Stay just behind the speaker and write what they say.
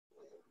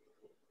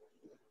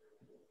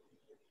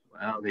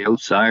Wow, the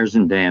old sires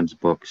and dams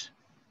books.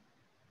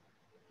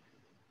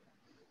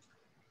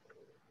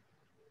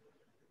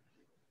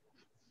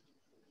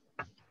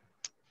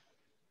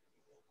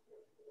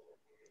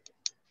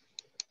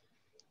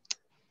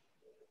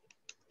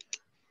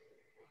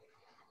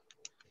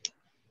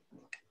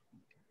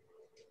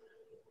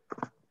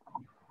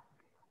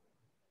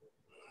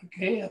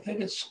 Okay, I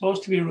think it's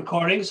supposed to be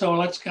recording, so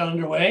let's get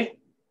underway.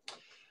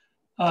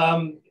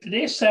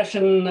 Today's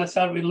session, I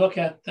thought we'd look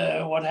at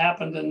what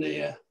happened in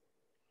the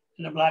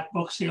black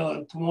book seal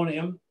and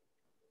Timonium.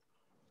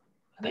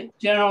 I think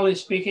generally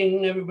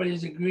speaking,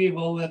 everybody's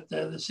agreeable that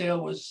the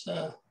sale was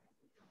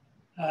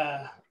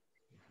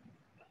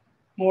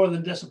more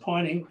than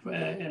disappointing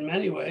in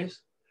many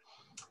ways.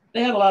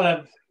 They had a lot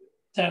of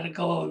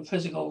technical and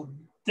physical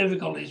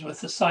difficulties with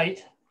the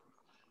site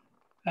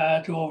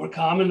to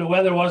overcome, and the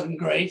weather wasn't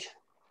great.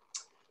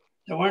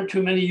 There weren't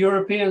too many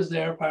Europeans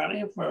there,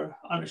 apparently, for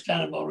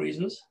understandable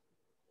reasons.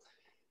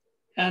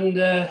 And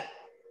the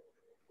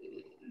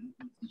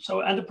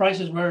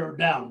prices were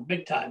down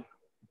big time.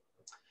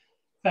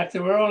 In fact,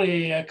 there were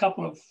only a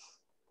couple of,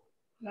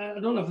 I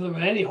don't know if there were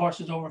any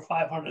horses over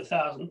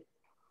 500,000.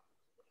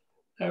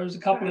 There was a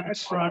couple in the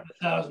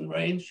 400,000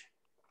 range.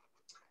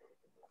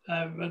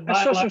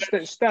 I saw some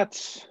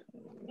stats.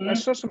 I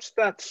saw some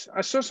stats.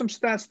 I saw some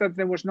stats that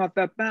there was not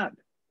that bad.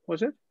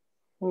 Was it?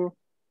 Or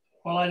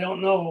well, I don't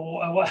know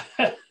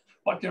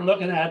what they're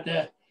looking at.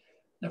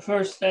 The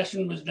first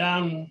session was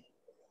down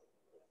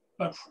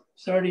about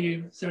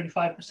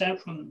 35%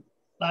 from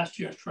last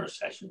year's first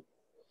session.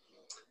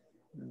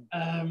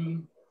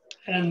 And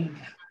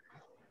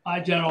my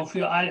general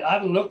feel, I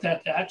haven't looked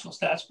at the actual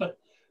stats, but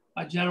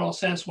my general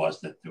sense was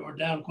that they were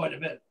down quite a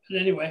bit. But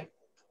anyway,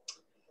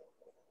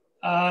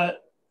 and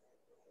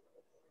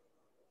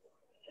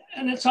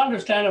it's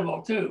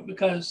understandable too,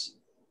 because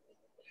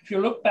if you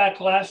look back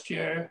last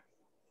year,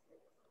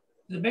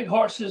 the big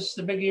horses,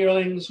 the big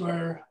yearlings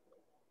were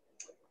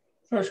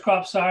first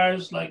crop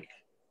sires like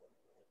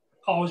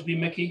Always Be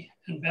Mickey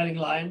and Betting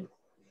Line.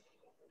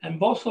 And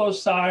both those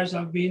sires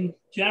have been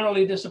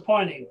generally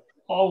disappointing.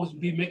 Always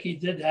Be Mickey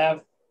did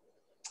have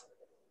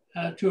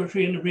 2 or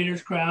 3 in the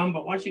Breeders' Crown,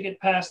 but once you get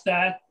past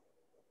that,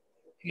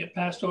 you get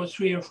past those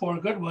 3 or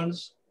 4 good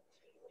ones,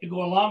 you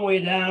go a long way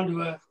down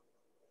to a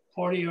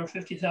 $40,000 or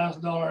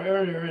 $50,000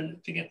 earner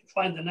and to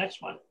find the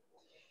next one.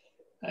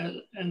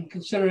 And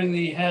considering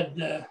he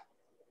had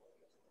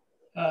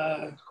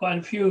quite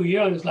a few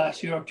yearlings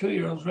last year, or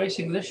 2-year-olds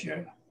racing this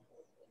year,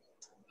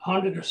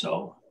 100 or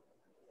so,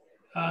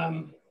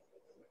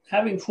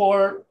 having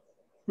 4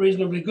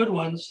 reasonably good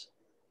ones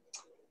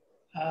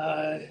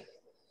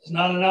is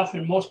not enough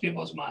in most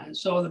people's minds.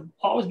 So the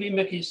Always Be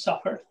Mickey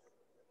suffered.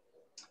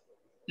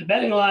 The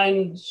Betting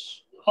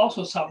Lines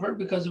also suffered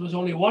because there was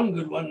only one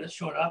good one that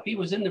showed up. He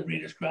was in the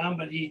Breeders' Crown,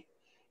 but he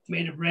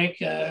made a break.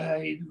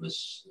 He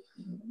was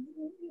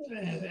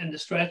in the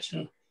stretch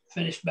and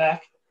finished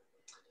back.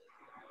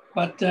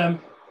 But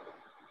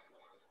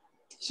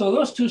so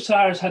those 2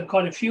 sires had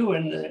quite a few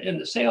in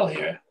the sale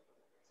here.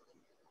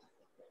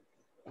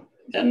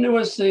 Then there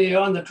was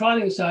on the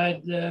trotting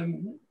side,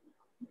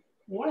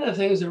 one of the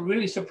things that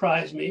really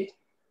surprised me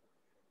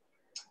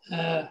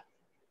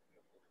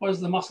was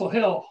the Muscle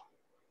Hill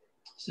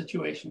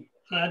situation.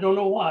 And I don't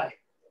know why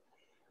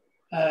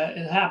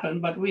it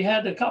happened, but we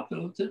had 2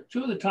 of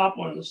the top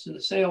ones in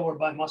the sale were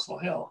by Muscle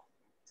Hill.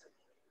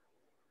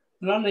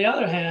 But on the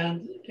other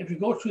hand, if you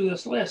go through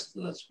this list,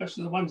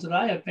 especially the ones that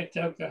I have picked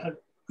out that had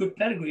good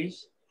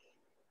pedigrees,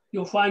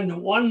 you'll find the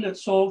one that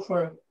sold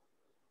for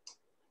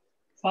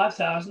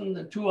 5,000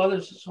 and 2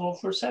 others that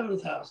sold for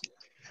 7,000.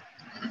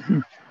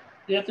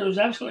 Yet there was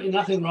absolutely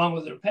nothing wrong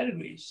with their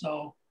pedigrees.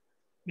 So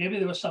maybe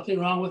there was something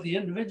wrong with the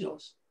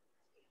individuals.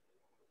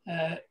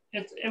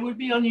 It would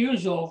be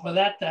unusual for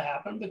that to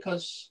happen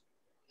because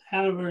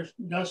Hanover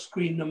does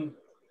screen them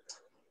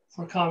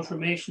for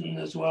confirmation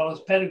as well as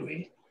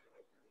pedigree.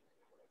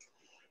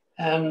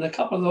 And a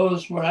couple of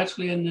those were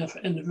actually in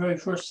the very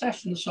first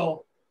session,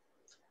 so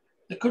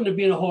there couldn't have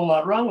been a whole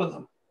lot wrong with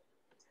them.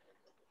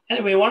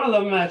 Anyway, one of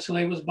them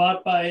actually was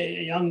bought by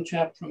a young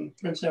chap from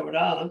Prince Edward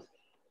Island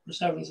for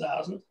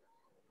 7,000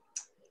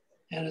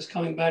 and is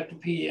coming back to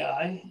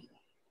PEI.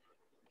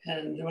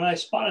 And when I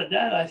spotted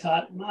that, I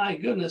thought, my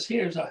goodness, he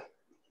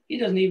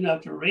doesn't even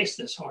have to race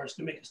this horse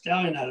to make a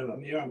stallion out of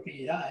him here on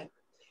PEI.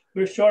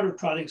 We're short of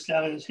trotting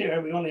stallions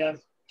here. We only have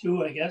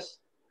 2, I guess.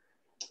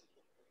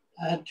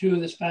 I had 2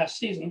 this past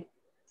season.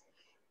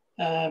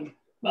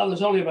 Well,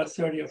 there's only about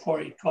 30 or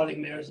 40 trotting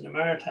mares in the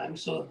Maritime,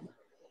 so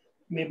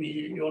maybe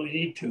you only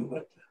need 2,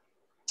 but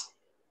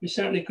we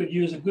certainly could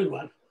use a good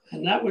one.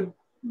 And that would,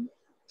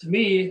 to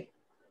me,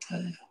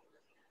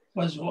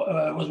 was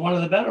one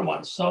of the better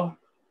ones. So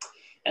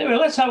anyway,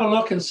 let's have a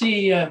look and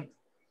see.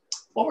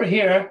 Over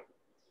here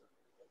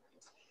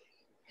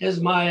is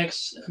my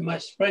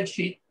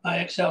spreadsheet, my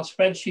Excel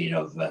spreadsheet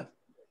of the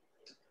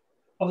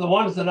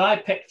ones that I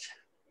picked.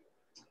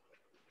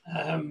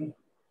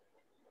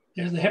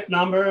 There's the hip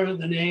number,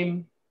 the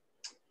name,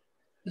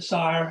 the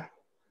sire,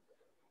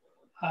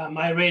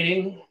 my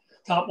rating,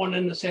 Top one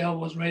in the sale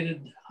was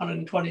rated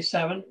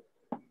 127.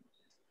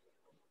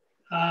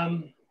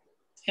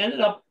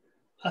 Ended up,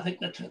 I think,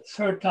 the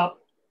third top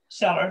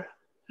seller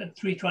at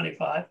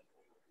 325,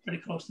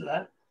 pretty close to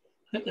that.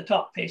 I think the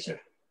top pacer,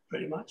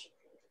 pretty much.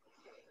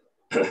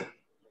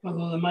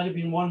 Although there might have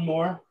been one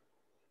more.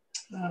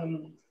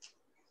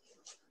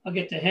 I'll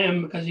get to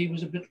him because he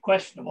was a bit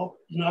questionable.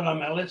 He's not on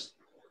my list.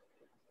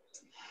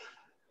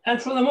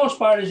 And for the most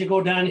part, as you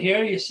go down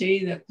here, you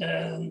see that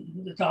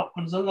the top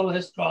ones on the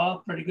list draw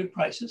pretty good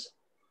prices.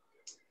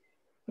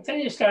 But then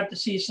you start to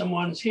see some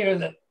ones here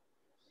that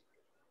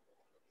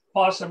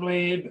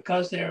possibly,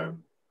 because they're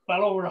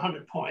well over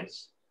 100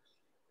 points,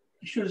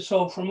 you should have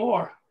sold for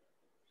more.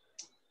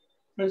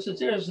 For instance,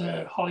 there's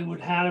a Hollywood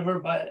Hanover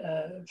by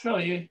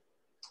Philly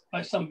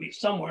by Some Beach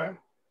Somewhere,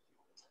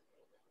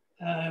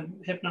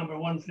 hip number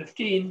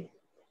 115.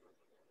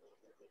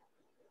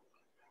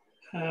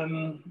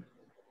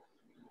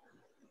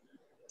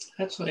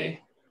 Actually,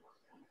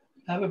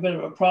 I have a bit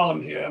of a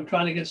problem here. I'm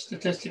trying to get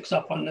statistics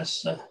up on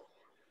this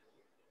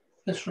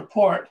this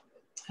report,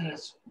 and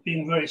it's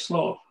being very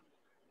slow.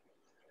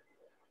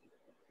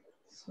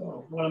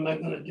 So what am I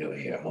going to do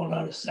here? Hold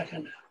on a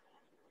second.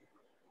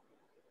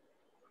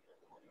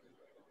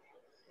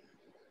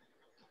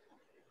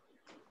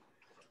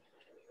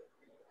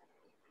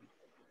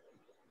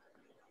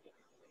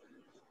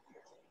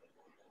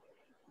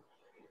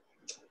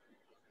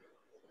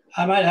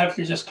 I might have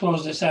to just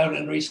close this out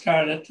and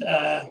restart it.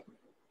 I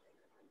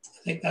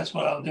think that's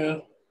what I'll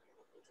do,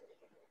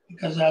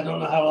 because I don't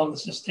know how long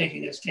this is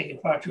taking. It's taking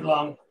far too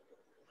long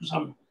for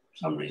some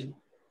reason.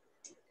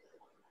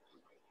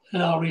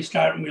 And I'll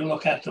restart and we'll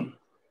look at them.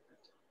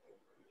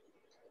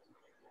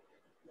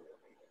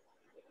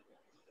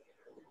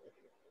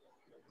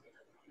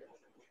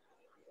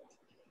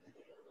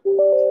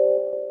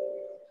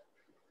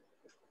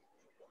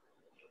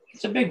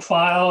 It's a big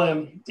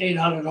file,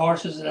 800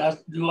 horses that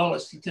has to do all the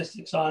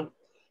statistics on. It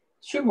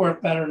should work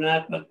better than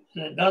that, but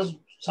it does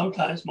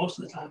sometimes, most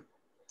of the time.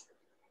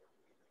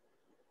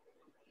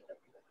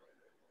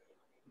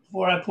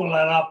 Before I pull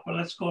that up,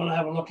 let's go and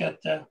have a look at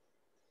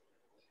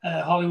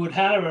Hollywood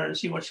Hanover and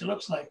see what she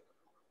looks like.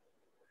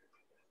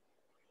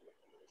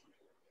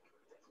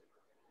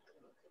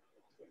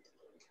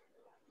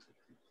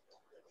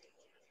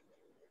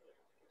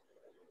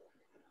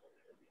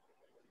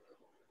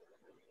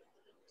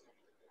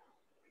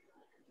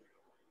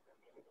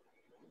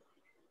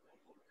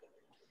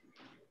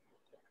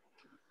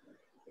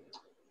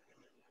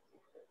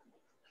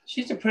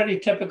 She's a pretty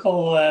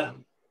typical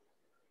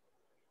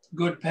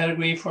good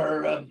pedigree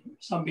for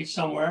Some Beach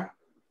Somewhere.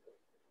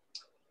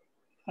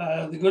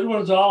 The good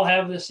ones all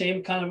have the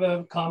same kind of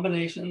a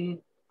combination: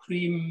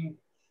 cream,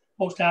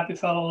 Most Happy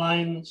Fellow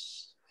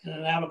lines, and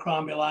an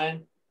Abercrombie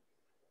line.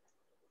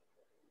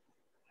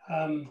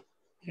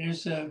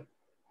 Here's a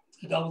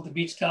double the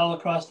beach towel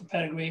across the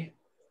pedigree.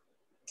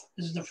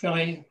 This is the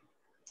filly.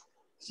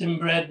 It's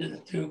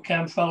inbred to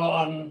Cam Fellow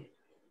on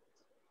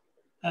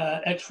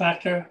X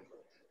Factor.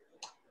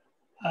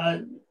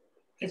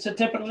 It's a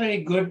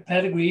typically good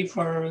pedigree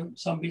for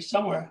Some Beach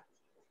Somewhere.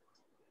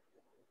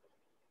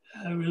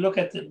 We look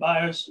at the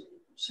buyer's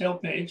sale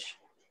page,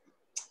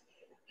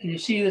 and you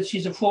see that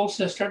she's a full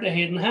sister to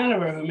Hayden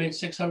Hanover, who made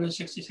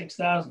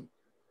 666,000.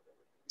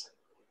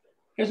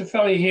 Here's a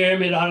filly here,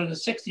 made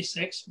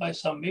 166 by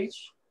Some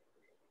Beach.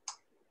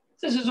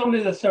 This is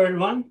only the third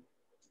one,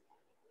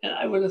 and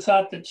I would have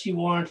thought that she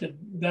warranted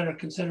better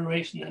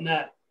consideration than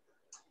that.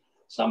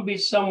 Some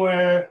Beach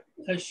Somewhere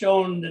has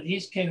shown that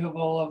he's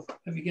capable of,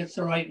 if he gets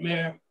the right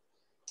mare,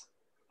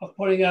 of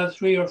putting out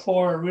 3 or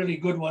 4 really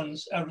good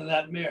ones out of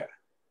that mare.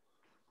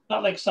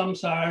 Not like some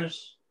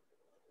sires,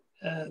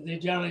 they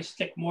generally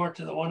stick more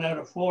to the 1 out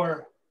of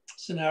 4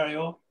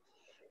 scenario.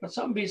 But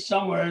Some Beach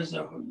Somewhere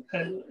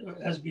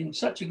has been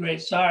such a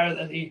great sire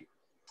that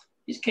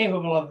he's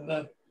capable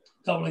of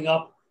doubling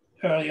up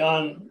early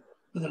on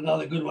with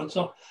another good one.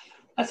 So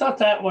I thought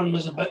that one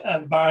was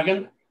a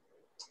bargain.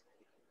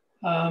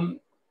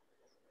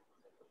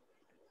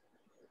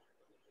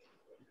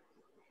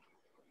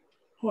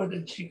 What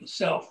did she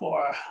sell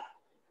for?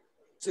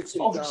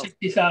 60,000. Over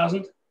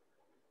 60,000.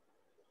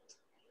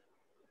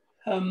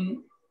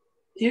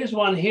 Here's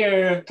one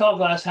here, Tall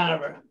Glass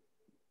Hanover.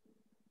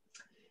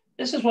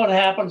 This is what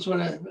happens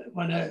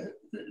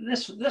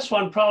this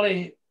one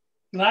probably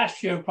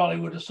last year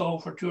probably would have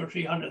sold for 200,000 or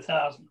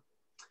 300,000.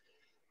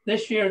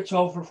 This year it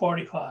sold for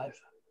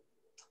 45,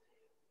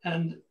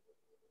 and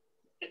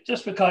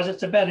just because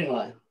it's a betting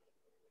line.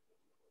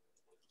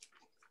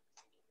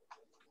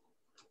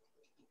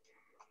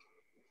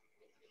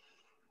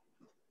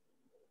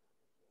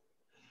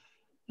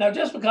 Now,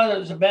 just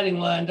because it's a betting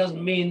line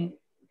doesn't mean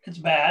it's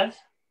bad.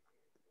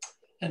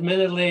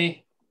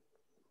 Admittedly,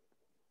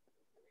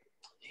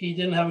 he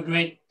didn't have a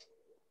great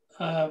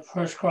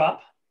first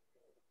crop,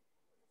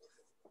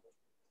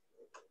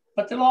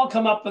 but they'll all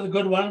come up with a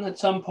good one at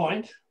some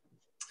point,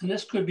 and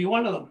this could be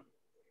one of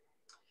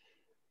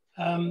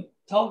them.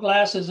 Tall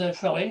Glass is a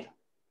filly.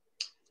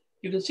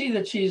 You can see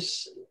that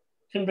she's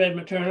inbred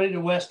maternally to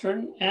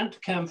Western and to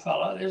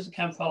Camfella. There's the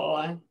Camfella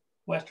line,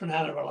 Western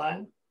Hanover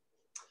line.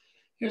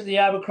 Here's the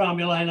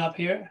Abercrombie line up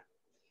here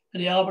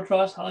and the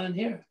Albatross line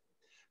here.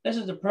 This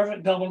is the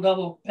perfect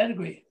double-double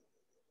pedigree.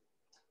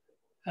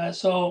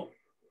 So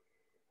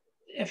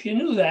if you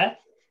knew that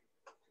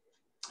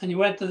and you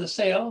went to the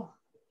sale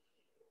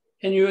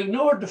and you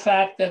ignored the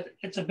fact that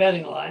it's a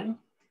betting line,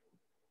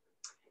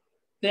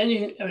 then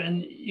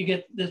you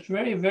get this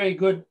very, very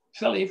good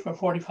filly for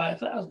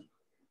 $45,000.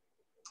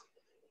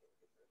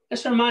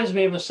 This reminds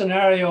me of a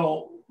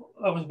scenario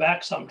I was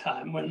back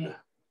sometime when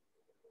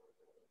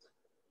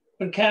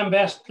Cam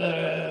Best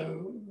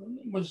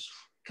was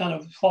kind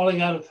of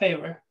falling out of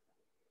favor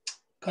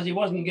because he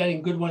wasn't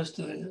getting good ones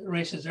to the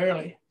races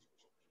early.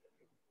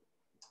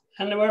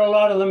 And there were a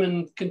lot of them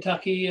in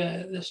Kentucky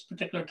this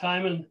particular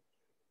time. And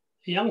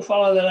a young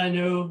fellow that I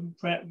knew,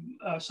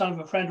 son of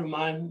a friend of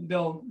mine,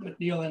 Bill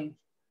McNeil,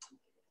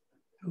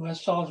 who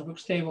has Salisbury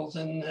Stables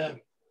in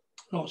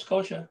Nova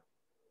Scotia.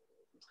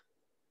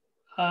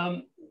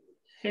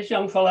 His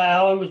young fella,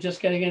 Alan, was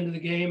just getting into the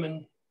game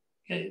and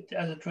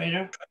as a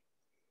trainer.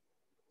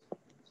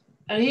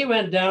 And he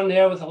went down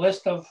there with a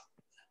list of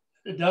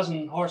a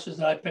dozen horses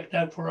that I picked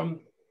out for him,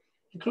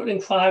 including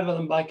 5 of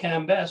them by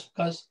Cam Best,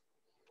 because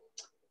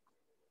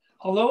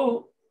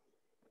although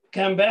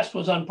Cam Best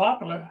was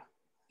unpopular,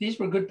 these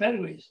were good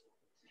pedigrees.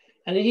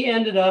 And he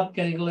ended up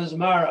getting Liz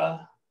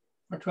Mara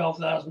for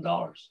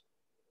 $12,000.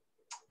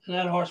 And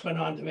that horse went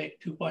on to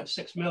make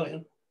 2.6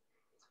 million.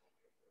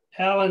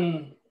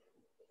 Alan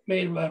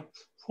made about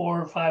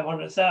 400,000 or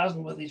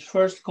 500,000 with his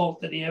first colt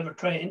that he ever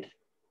trained,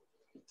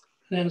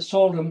 and then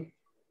sold him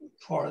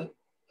for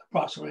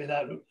approximately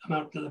that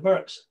amount to the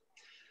Berks.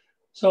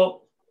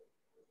 So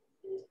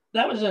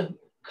that was a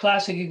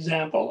classic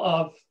example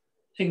of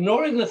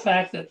ignoring the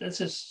fact that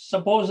this is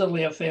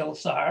supposedly a failed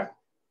sire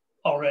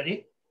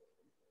already.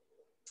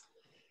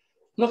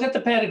 Look at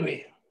the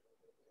pedigree.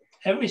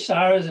 Every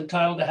sire is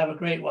entitled to have a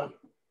great one.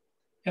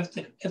 If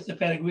the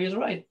pedigree is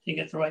right, you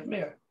get the right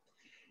mare.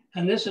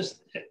 And this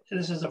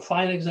is a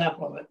fine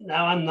example of it.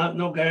 Now, I'm not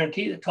no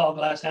guarantee that Tall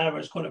Glass Hanover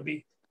is going to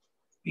be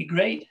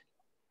great,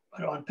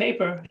 but on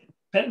paper,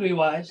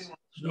 pedigree-wise, there's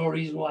no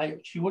reason why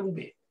she wouldn't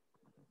be,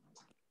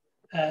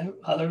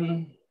 other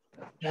than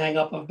the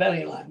hang-up of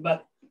betting line.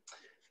 But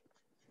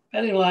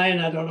betting line,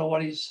 I don't know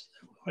what he's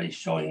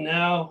showing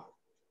now.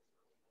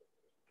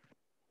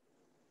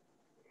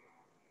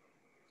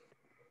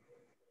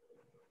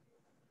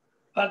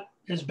 But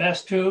his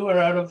best 2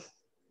 are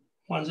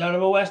one's out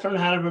of a Western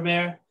Hanover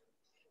mare,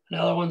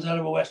 another one's out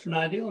of a Western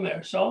Ideal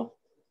mare. So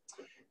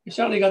you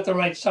certainly got the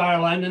right sire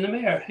line in the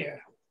mare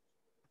here.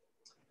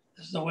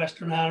 This is the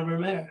Western Hanover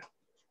mare.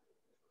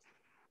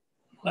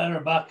 Letter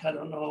Buck, I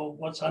don't know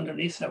what's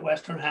underneath that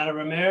Western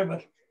Hanover mare,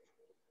 but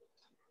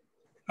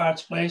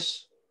Arts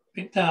Place,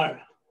 big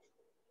towner.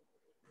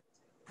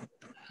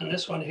 And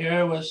this one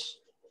here was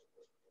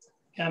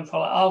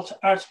Camfella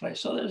Arts Place.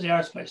 So there's the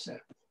Arts Place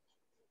there.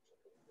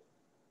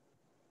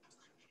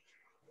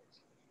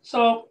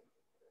 So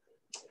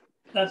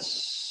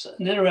that's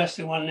an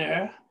interesting one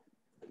there.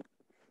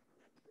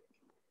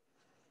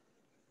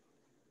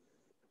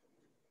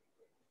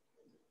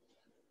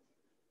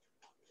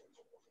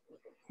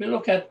 We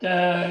look at,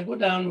 go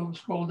down, we'll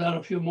scroll down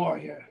a few more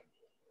here.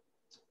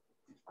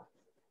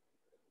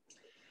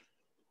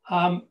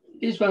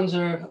 These ones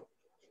are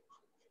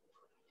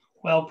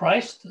well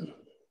priced.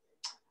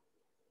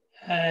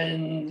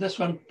 And this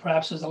one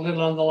perhaps is a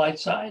little on the light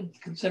side,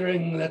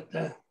 considering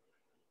that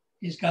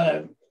he's got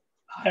a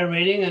high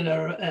rating and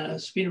a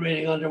speed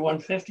rating under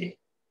 150.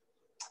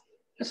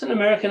 It's an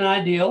American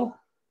Ideal,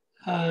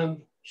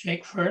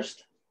 Shake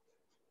First.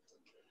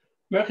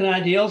 American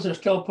Ideals, they're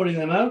still putting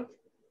them out.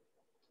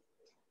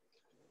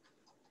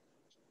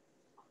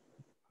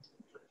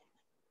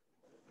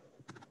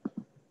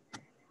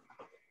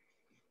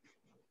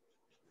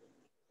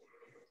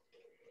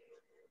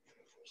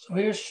 So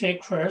here's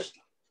Shake First.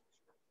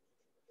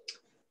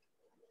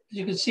 As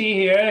you can see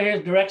here,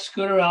 here's Direct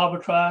Scooter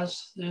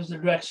Albatross. There's the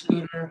Direct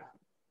Scooter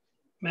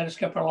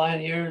Metaskipper line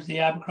here. Here's the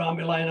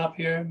Abercrombie line up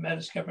here,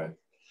 Metaskipper.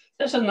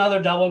 There's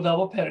another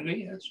double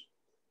pedigree. That's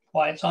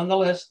why it's on the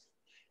list,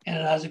 and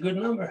it has a good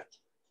number.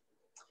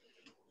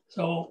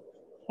 So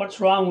what's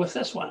wrong with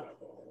this one?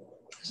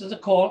 This is a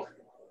colt.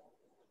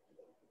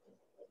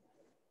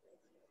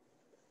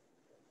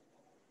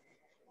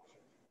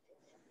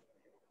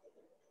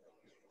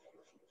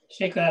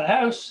 Shake That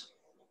House,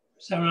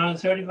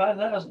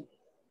 735,000.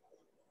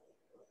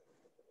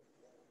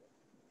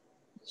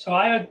 So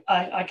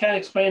I can't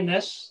explain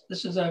this.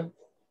 This is a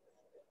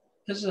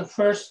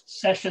first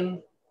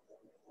session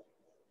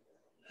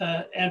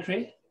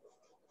entry.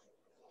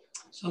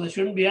 So there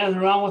shouldn't be anything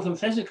wrong with them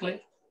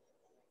physically.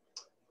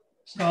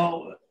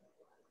 So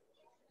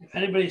if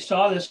anybody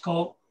saw this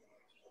colt,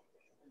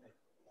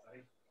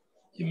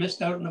 you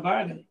missed out on the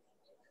bargain,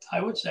 I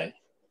would say.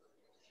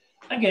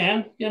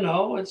 Again, you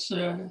know, it's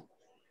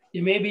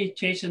you may be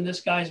chasing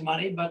this guy's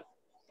money, but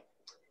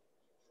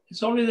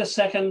it's only the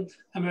second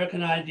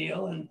American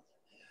Ideal and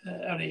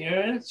out of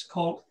here, and it's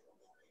colt.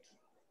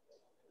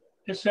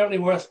 it's certainly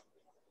worth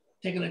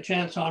taking a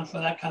chance on for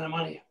that kind of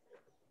money.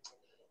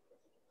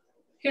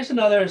 Here's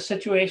another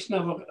situation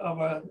of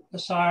a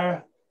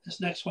sire,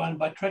 this next one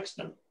by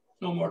Trixton,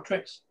 No More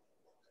Tricks.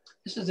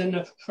 This is in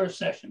the first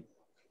session.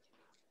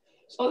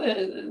 So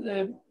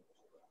the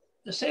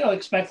sale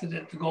expected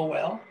it to go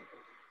well.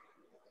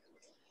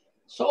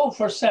 Sold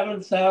for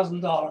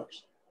 $7,000.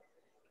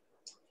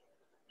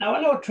 Now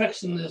I know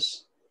Trixton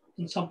is,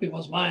 in some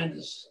people's mind,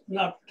 is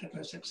not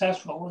particularly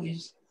successful.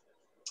 He's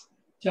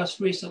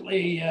just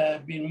recently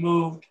been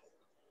moved.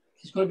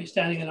 He's going to be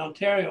standing in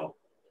Ontario.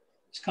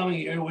 This coming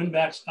year,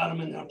 Winback's got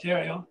him in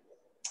Ontario.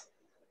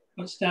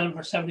 But standing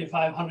for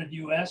 7,500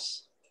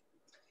 US.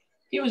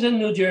 He was in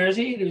New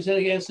Jersey. He was in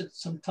against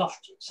some tough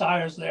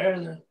sires there.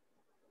 They're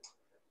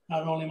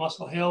not only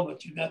Muscle Hill,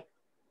 but you got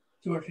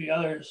 2 or 3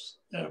 others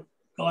that have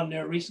gone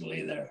there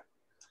recently. There.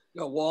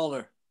 You got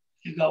Waller.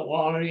 You got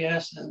Waller,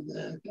 yes, and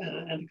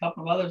a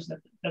couple of others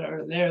that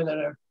are there that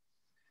are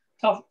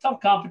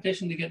tough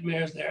competition to get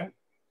mares there.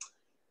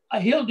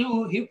 He'll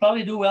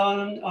probably do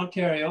well in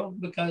Ontario,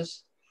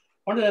 because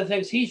one of the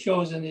things he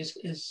shows in his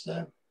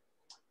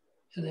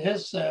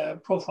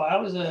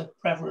profile is a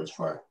preference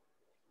for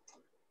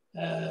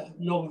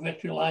Nova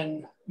Victory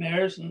line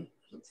mares, and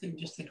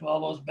just think of all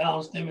those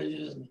balanced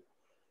images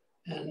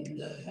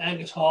and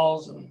Angus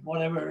Halls and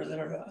whatever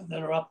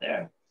that are up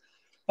there.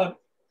 But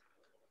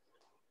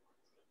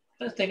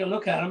let's take a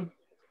look at him.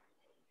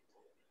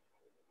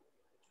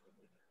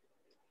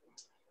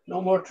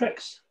 No More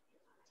Tricks.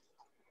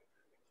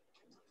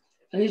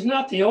 And he's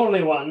not the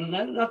only one,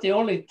 not the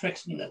only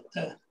Trixton that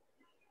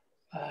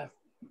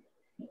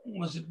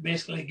was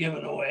basically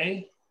given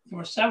away. There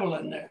were several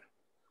in there.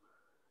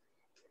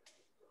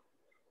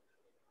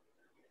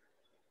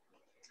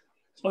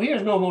 So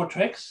here's No More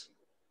Tricks.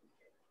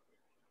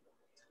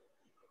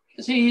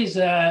 You see, he's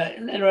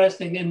an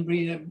interesting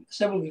inbreed,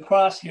 Emily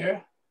Cross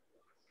here.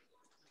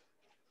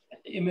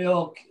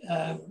 Emil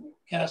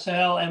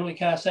Cassell, Emily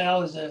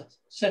Cassell is a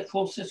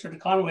full sister to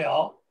Conway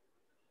Hall.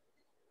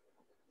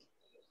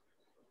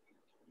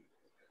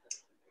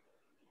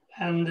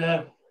 And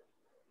out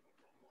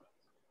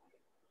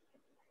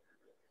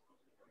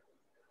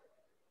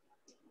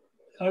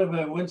of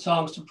a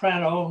Windsong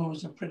Soprano, who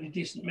was a pretty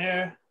decent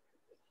mare,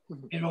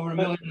 made over $1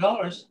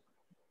 million.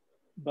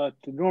 But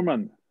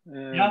Norman,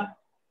 Yeah.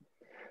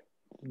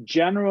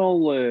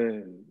 General,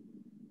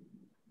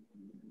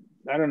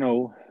 I don't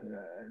know,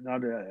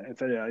 not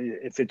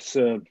if it's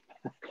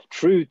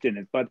truth in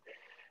it, but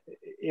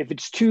if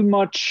it's too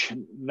much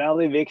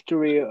Valley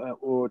Victory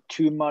or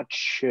too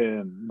much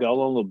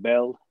Gala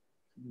Lobel,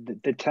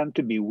 they tend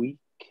to be weak.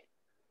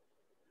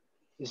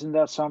 Isn't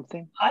that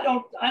something? I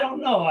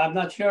don't know. I'm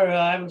not sure.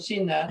 I haven't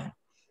seen that.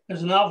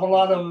 There's an awful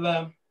lot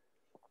of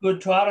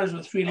good trotters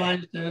with 3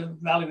 lines to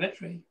Valley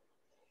Victory.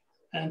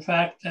 In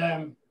fact,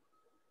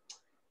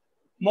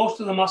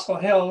 most of the Muscle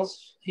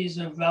Hills, he's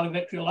a Valley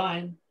Victory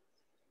line.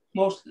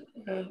 Most,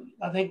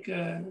 I think,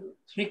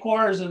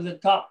 3/4 of the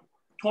top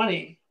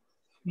 20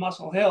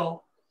 Muscle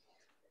Hill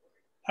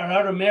are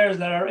out of mares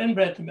that are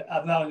inbred to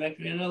Valley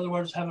Victory. In other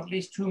words, have at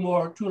least 2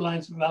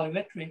 lines of Valley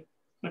Victory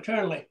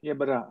maternally. Yeah,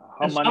 but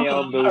how many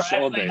of those are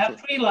actually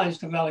have 3 lines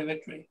to Valley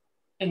Victory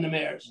in the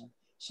mares? Yeah.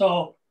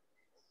 So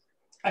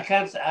I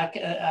can't.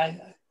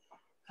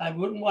 I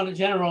wouldn't want to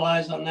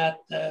generalize on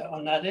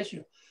that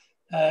issue.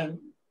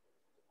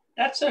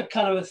 That's a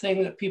kind of a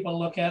thing that people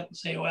look at and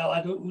say, well,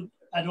 I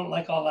don't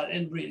like all that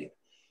inbreeding,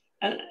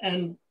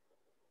 and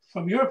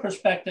from your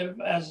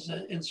perspective, as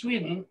in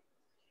Sweden,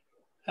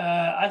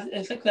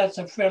 I think that's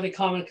a fairly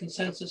common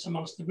consensus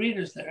amongst the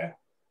breeders there,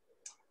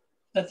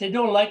 that they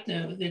don't like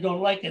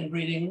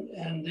inbreeding,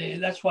 and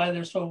that's why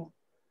they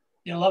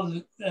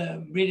love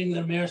breeding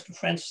their mares to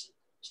French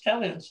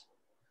stallions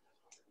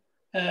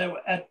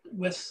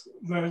with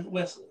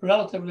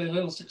relatively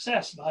little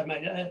success. I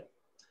might add.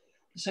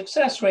 The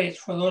success rates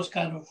for those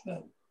kind of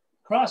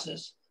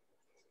crosses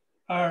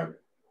are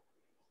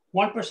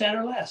 1%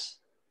 or less,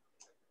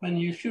 when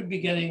you should be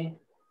getting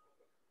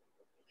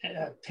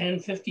 10,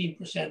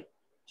 15%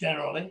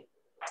 generally.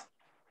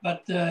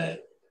 But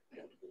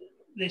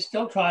they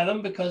still try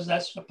them because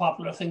that's a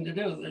popular thing to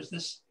do. There's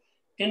this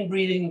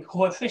inbreeding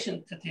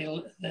coefficient that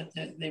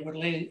they would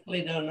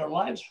lay down their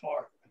lives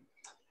for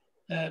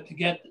to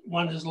get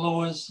one as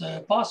low as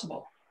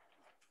possible.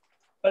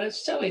 But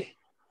it's silly.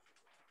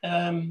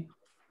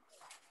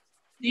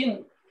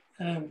 Dean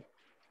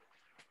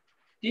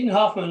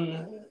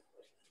Hoffman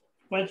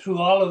went through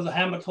all of the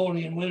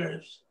Hamiltonian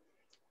winners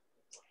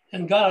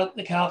and got out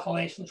the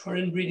calculations for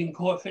inbreeding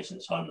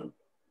coefficients on them.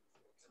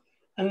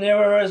 And there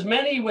were as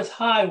many with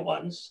high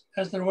ones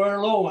as there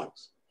were low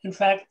ones. In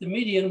fact, the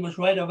median was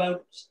right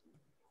about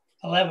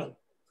 11,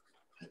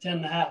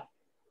 10.5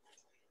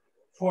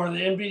 for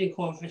the inbreeding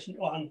coefficient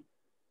on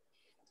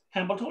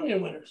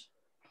Hamiltonian winners.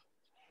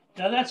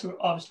 Now that's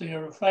obviously a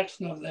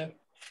reflection of the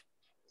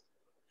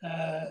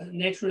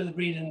nature of the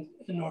breed in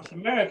North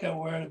America,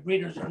 where the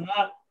breeders are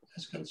not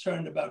as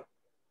concerned about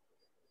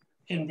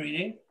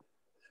inbreeding,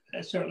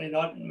 certainly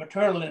not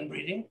maternal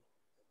inbreeding.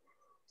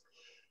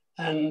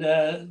 And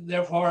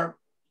therefore,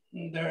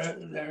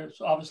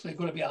 there's obviously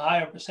going to be a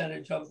higher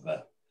percentage of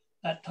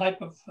that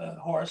type of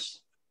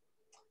horse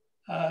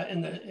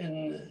in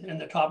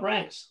the top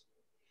ranks.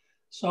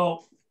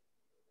 So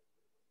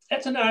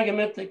it's an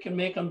argument that can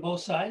make on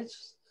both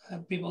sides.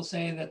 People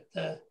say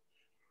that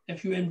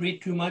if you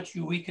inbreed too much,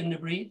 you weaken the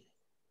breed.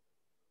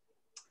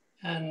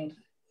 And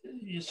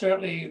you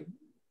certainly,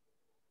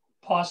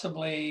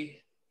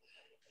 possibly,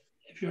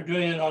 if you're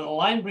doing it on a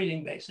line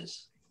breeding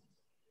basis,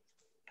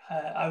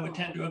 I would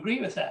tend to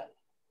agree with that.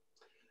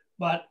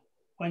 But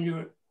when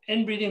you're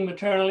inbreeding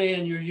maternally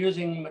and you're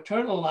using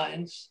maternal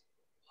lines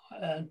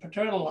and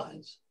paternal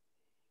lines,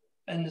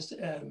 and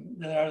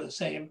that are the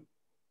same,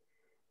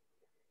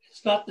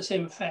 it's not the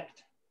same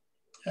effect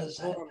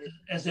as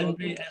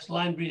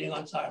line breeding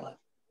on sireline.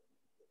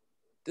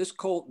 This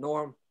colt,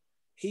 Norm,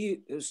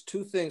 there's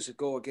two things that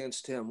go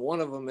against him.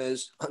 One of them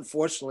is,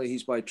 unfortunately,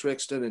 he's by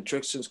Trixton, and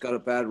Trixton's got a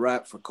bad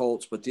rap for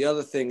colts. But the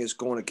other thing is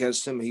going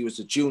against him. He was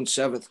a June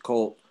 7th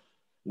colt.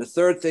 And the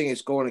third thing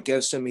is going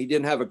against him. He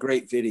didn't have a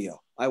great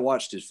video. I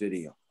watched his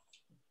video.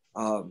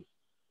 You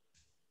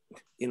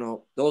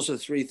know, those are the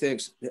three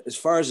things. As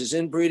far as his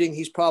inbreeding,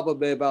 he's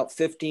probably about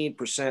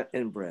 15%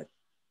 inbred.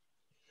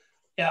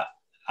 Yeah,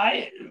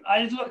 I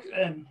look,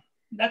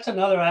 that's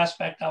another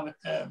aspect of it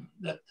that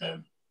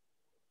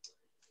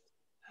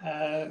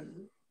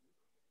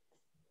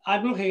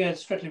I'm looking at it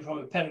strictly from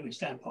a pedigree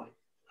standpoint.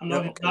 I'm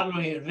not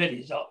looking at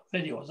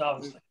videos,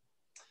 obviously.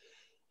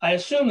 I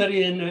assume that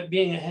him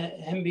being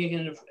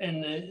in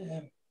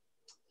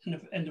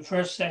the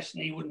first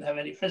session, he wouldn't have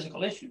any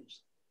physical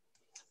issues,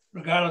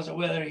 regardless of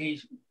whether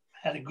he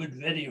had a good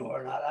video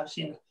or not. I've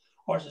seen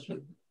horses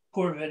with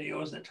poor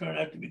videos that turn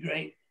out to be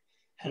great,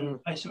 and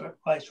vice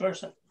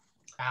versa.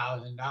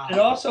 And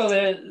also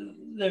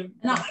the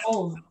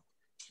whole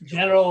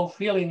general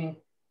feeling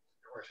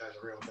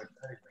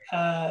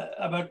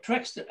about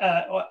Trixton.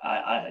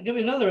 I give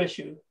you another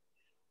issue.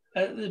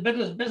 The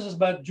business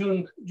about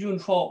June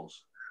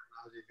foals.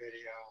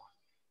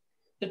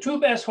 The two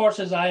best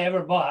horses I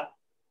ever bought,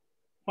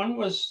 one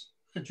was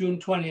a June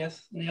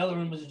 20th and the other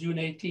one was a June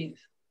 18th.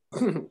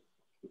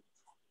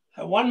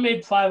 One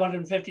made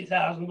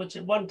 550,000, which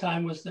at one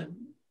time was the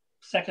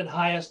second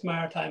highest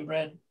maritime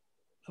bred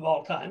of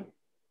all time.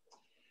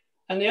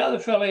 And the other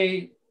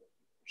filly,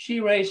 she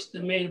raced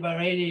and made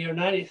about 80 or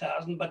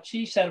 90,000, but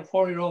she set a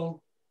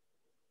 4-year-old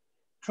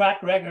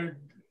track record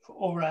for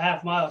over a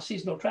half mile,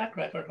 seasonal track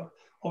record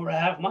over a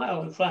half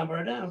mile in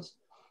Flamborough Downs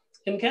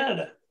in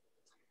Canada.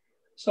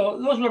 So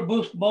those were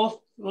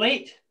both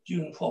late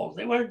June foals.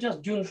 They weren't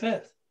just June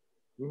 5th.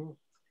 Mm-hmm.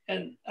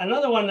 And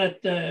another one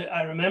that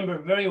I remember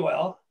very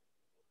well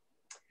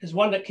is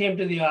one that came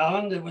to the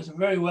island. It was a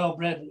very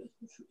well-bred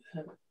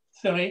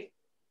filly,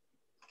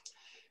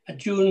 a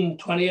June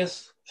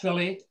 20th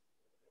filly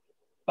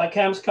by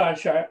Cam's Card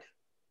Shark.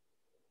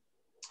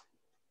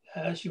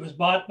 She was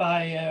bought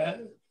by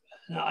an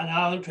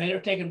island trader,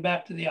 taken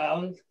back to the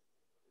island,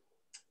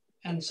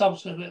 and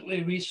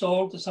subsequently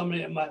resold to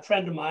somebody, my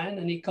friend of mine.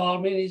 And he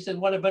called me and he said,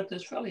 "What about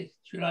this filly?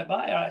 Should I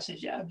buy her?" I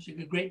said, "Yeah, she's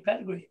a great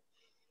pedigree,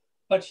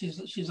 but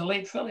she's a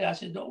late filly." I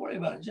said, "Don't worry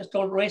about it. Just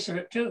don't race her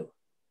at 2,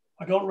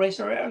 or don't race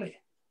her early.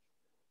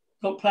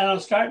 Don't plan on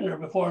starting her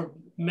before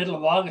middle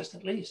of August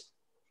at least."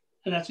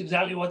 And that's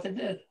exactly what they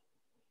did.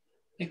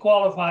 They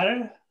qualified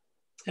her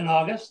in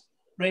August,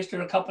 raced her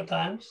a couple of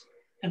times,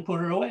 and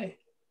put her away.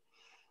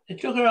 They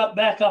took her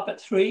back up at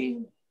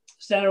 3,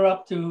 sent her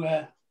up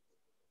to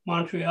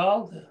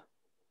Montreal, to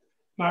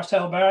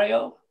Marcel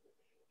Barrio.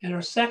 In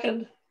her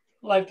second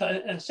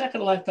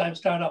lifetime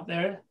start up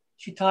there,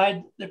 she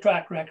tied the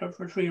track record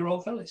for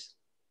 3-year-old fillies,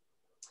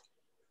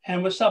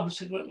 and was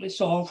subsequently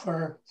sold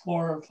for $400,000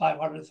 or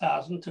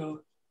 $500,000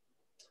 to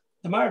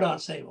the Mardon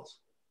stables.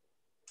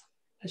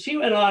 And she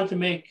went on to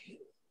make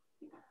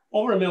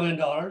over $1 million.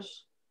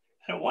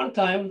 And at one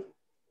time,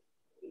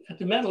 at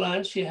the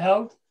Meadowlands, she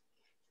held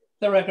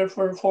the record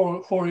for a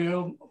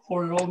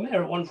four-year-old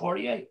mare at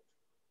 148.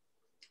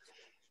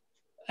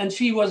 And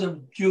she was a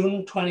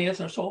June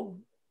 20th or so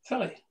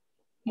filly,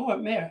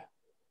 mare.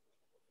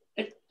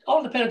 It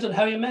all depends on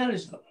how you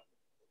manage them.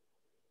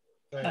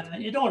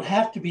 You don't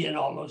have to be in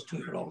all those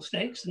 2-year-old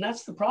stakes, and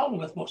that's the problem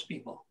with most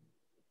people.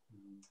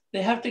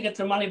 They have to get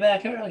their money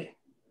back early.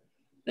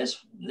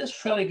 This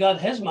filly got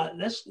his money.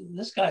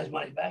 This guy's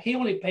money back. He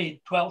only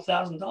paid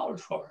 $12,000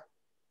 for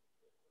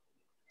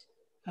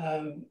her.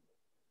 And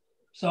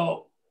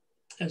sold.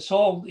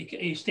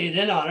 He stayed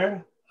in on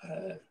her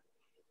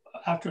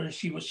after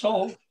she was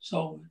sold.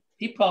 So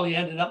he probably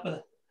ended up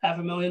with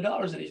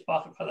 $500,000 in his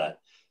pocket for that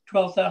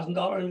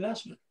 $12,000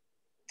 investment,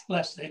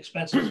 less the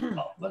expenses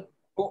involved. But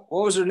what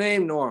was her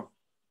name, Norm?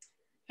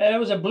 It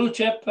was a blue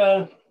chip.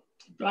 I'm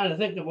trying to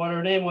think of what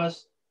her name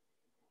was.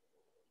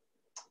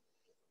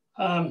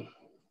 I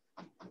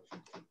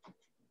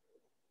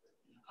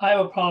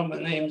have a problem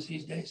with names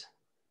these days.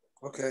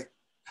 Okay.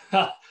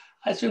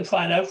 I soon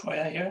find out for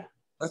you here.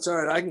 That's all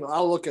right.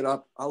 I'll look it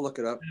up.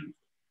 Yeah.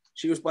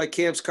 She was by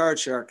Cam's Card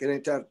Shark. It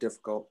ain't that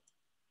difficult.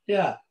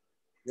 Yeah.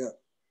 Yeah.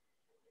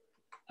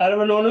 Out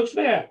of a no-nook's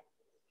mare.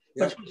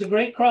 Yeah. Which was a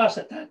great cross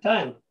at that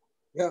time.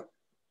 Yeah.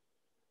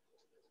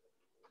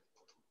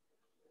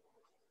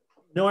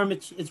 Norm,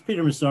 it's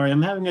Peter Massari.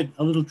 I'm having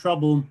a little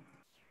trouble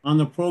on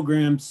the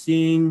program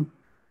seeing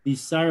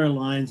these sire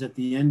lines at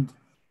the end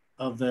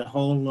of the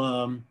whole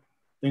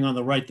thing on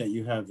the right that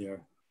you have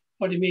there.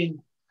 What do you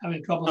mean?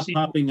 Having trouble Not seeing?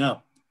 popping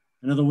up.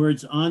 In other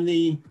words, on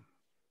the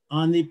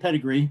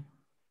pedigree.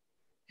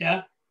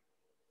 Yeah.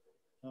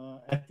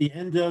 At the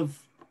end of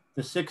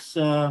the six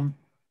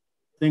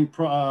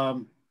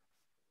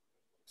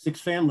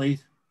six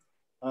families,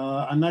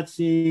 I'm not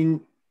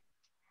seeing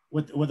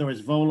whether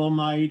it's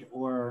volomite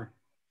or,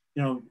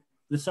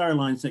 the sire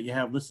lines that you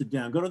have listed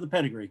down. Go to the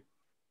pedigree.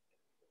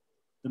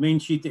 The main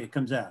sheet that it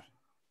comes out.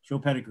 Show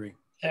pedigree.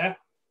 Yeah.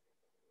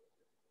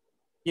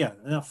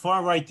 Yeah,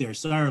 far right there,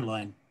 sire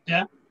line.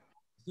 Yeah.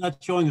 It's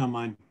not showing on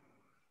mine.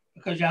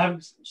 Because you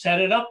haven't set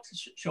it up to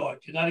show it.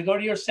 You got to go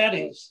to your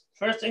settings.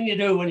 First thing you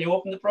do when you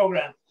open the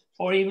program,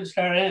 before you even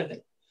start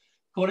anything,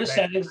 go to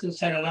settings and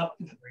set it up.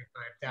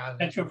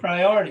 Set your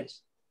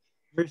priorities.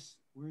 Where's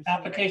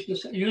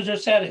Applications, user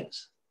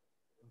settings,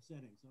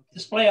 settings? Okay.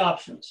 display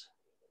options.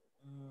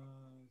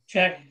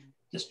 Check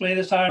display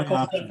the sire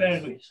code of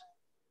pedigrees.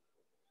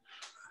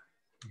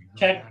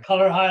 Check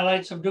color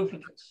highlights of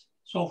duplicates,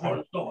 so forth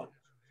and so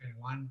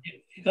on.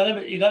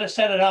 You gotta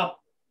set it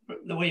up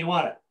the way you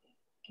want it,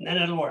 and then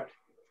it'll work.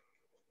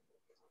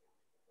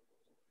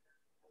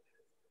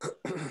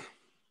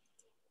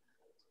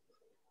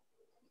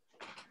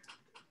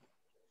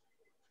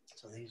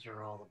 So these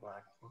are all the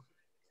black ones.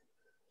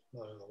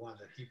 Those are the ones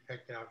that he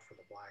picked out for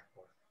the black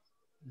one.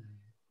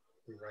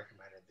 We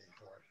recommended these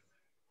horses.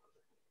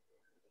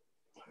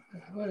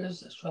 What is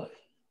this really?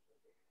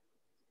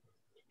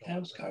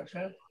 Cam's cards,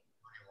 right?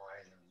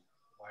 Money-wise and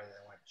why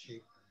they went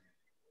cheap.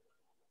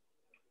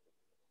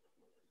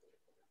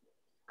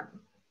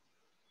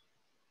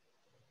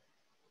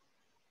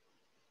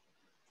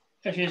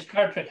 Actually, it's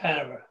card trick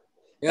Hanover.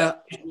 Yeah.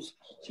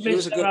 She made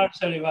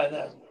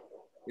 $775,000.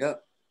 Yeah,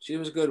 she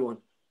was a good one.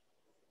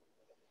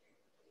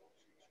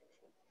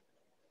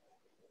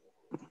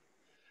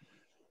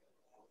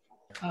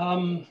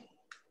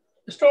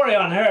 The story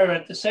on her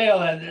at the sale,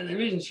 and the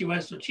reason she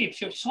went so cheap,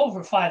 she sold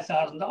for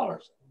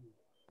 $5,000.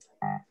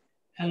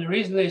 And the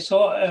reason they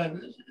saw,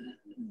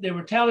 they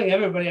were telling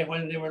everybody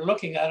when they were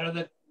looking at her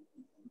that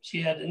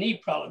she had a knee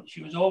problem.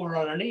 She was over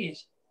on her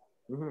knees.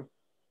 Mm-hmm.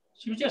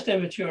 She was just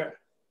immature.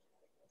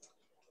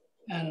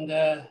 And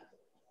they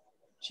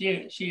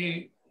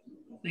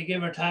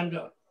gave her time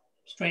to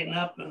straighten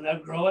up and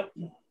outgrow it.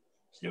 And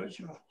she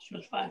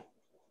was fine.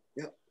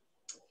 Yep.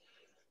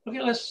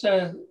 Okay, let's,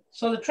 so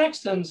the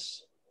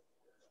Trextons,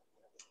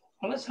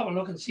 well, let's have a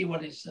look and see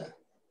what he's,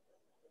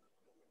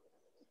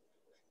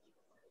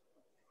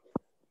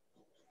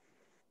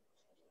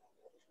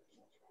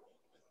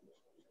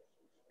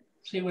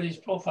 see what his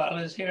profile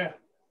is here.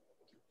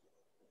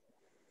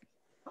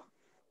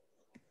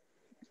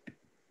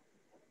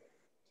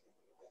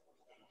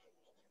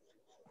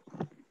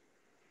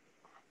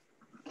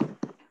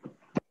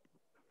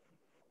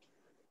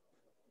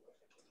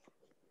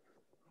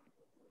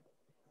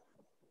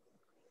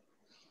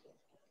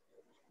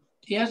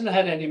 He hasn't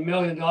had any $1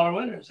 million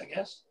winners, I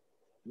guess.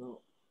 No.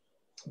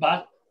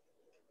 But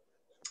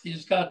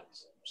he's got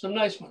some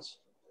nice ones.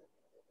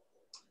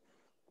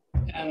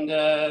 And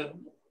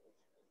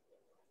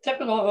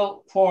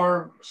typical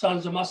for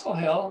Sons of Muscle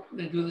Hill,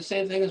 they do the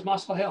same thing as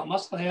Muscle Hill.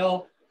 Muscle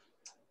Hill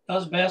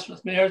does best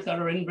with mares that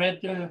are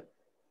inbred to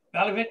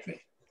Valley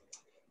Victory.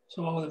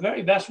 So the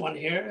very best one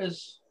here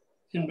is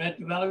inbred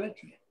to Valley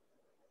Victory.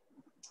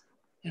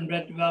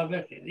 Inbred to Valley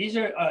Victory. These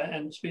are,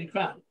 and Speedy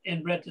Crown,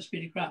 inbred to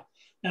Speedy Crown.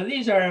 Now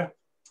these are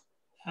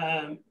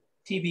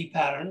TB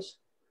patterns.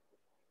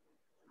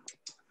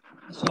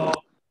 So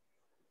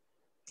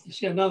you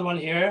see another one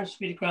here,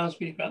 Speedy Crown,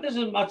 Speedy Crown. This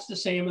is much the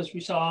same as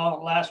we saw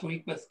last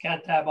week with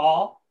Cantab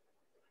Hall.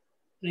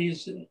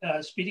 These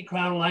Speedy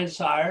Crown line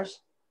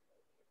sires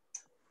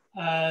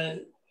are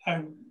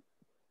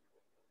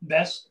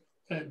best,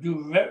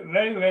 do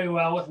very, very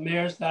well with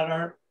mares that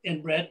are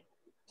inbred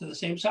to the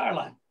same sire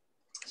line.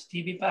 It's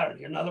TB pattern.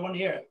 Here, another one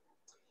here.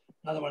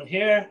 Another one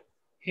here,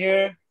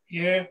 here,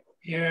 here,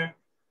 here,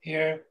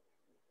 here,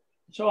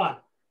 and so on.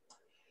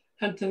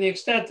 And to the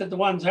extent that the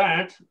ones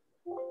aren't,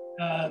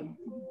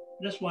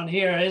 this one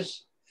here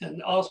is,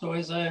 and also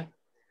is a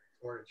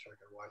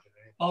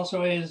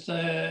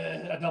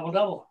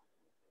double-double.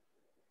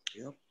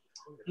 Yep.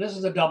 This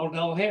is a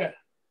double-double here.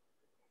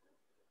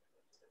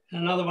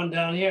 And another one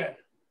down here.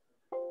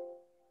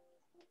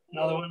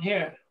 Another one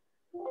here.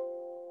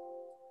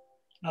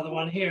 Another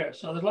one here.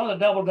 So there's a lot of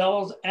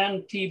double-doubles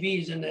and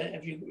TBs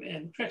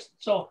in tricks.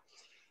 So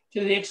to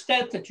the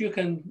extent that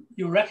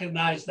you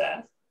recognize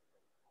that,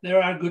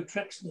 there are good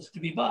Trixtons to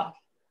be bought.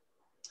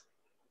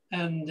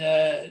 And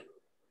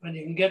when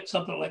you can get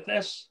something like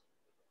this,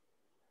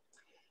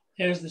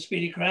 here's the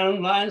Speedy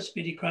Crown line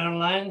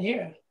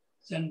here.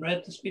 It's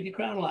inbred to Speedy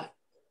Crown line.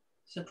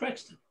 It's a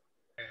Trixton.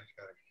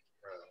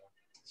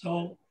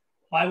 So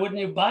why wouldn't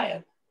you buy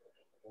it?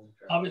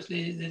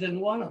 Obviously, they didn't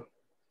want them.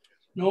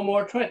 No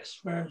more tricks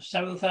for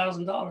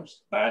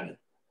 $7,000 bargain.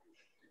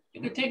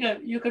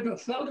 you could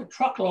have filled a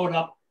truckload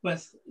up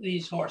with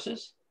these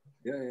horses.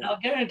 Yeah, And yeah. I'll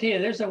guarantee you,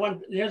 there's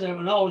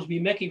an Always Be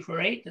Mickey for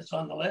 8 that's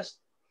on the list.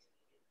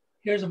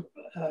 Here's a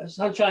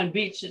Sunshine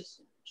Beach.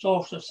 It's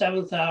sold for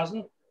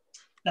 7,000.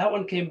 That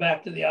one came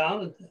back to the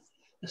island.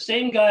 The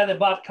same guy that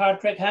bought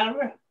Cartrick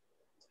Hanover,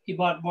 he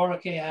bought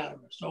Boracay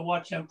Hanover. So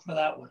watch out for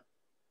that one.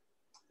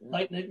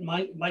 Lightning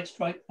might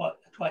strike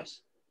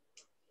twice.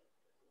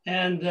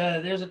 And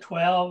there's a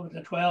 12,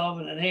 a 12,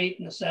 and an 8,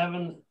 and a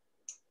 7.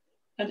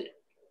 And if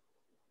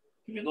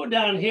you go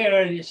down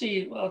here and you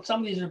see, well,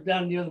 some of these are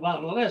down near the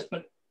bottom of the list,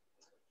 but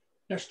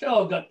they're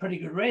still got pretty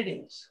good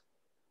ratings.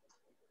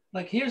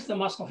 Like here's the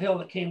Muscle Hill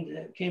that came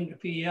to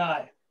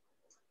PEI,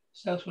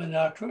 Southwind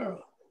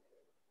Arturo.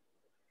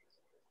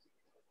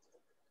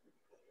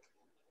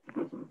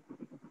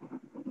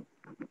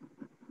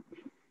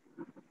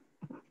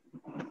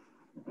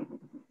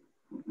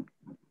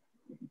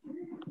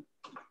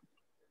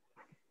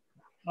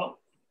 Oh.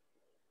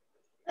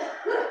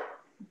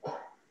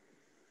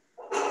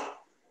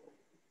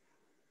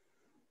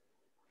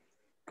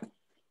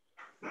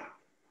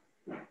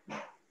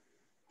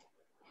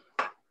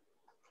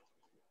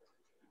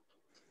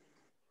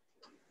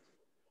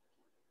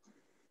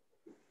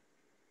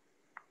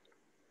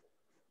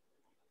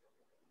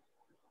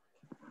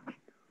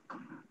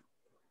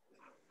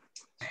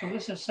 So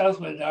this is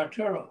Southwind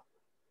Arturo.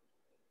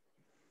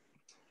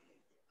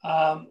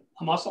 A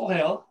Muscle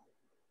Hill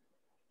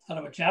out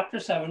of a Chapter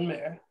 7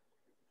 mare.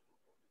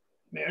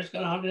 Mare's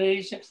got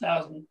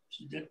 186,000.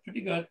 She did pretty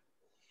good.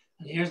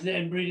 And here's the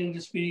inbreeding to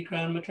Speedy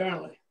Crown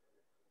maternally.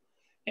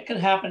 It can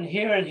happen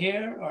here and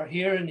here, or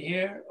here and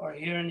here, or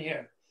here and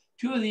here.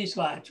 Two of these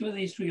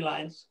 3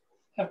 lines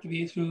have to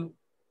be through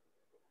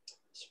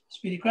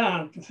Speedy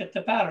Crown to fit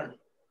the pattern.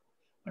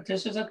 But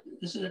this is a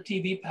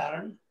TV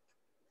pattern.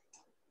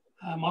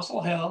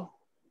 Muscle Hill,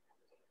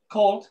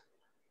 colt,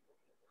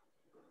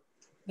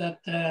 that,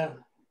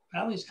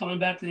 well, he's coming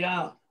back to the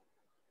island.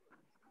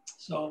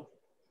 So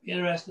be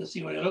interested to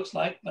see what he looks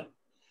like, but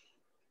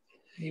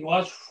he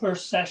was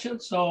first session,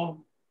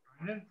 so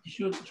he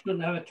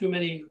shouldn't have too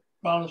many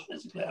problems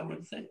physically, I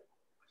wouldn't think.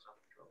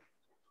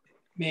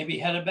 Maybe he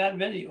had a bad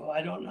video,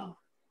 I don't know.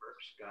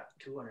 Burke's got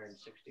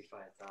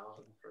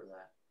 265,000 for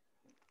that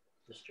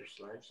Mr.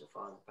 Sledge, the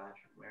Father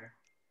Patrick mare.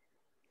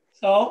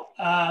 So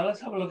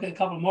let's have a look at a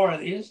couple more of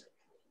these.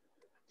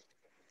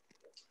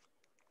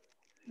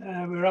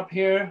 We're up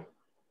here.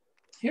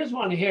 Here's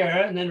one here,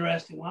 an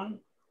interesting one.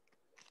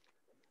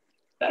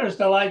 Bettor's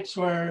Delights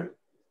were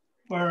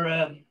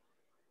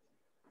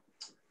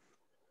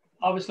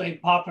obviously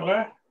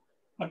popular,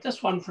 but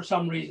this one for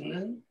some reason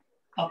isn't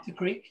up the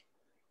creek.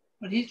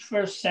 But he's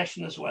first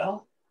session as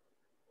well.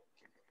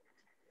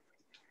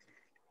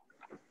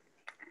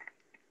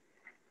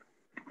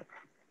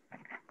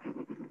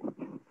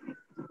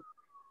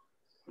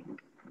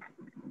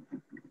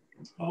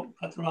 Oh,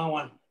 got the wrong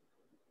one.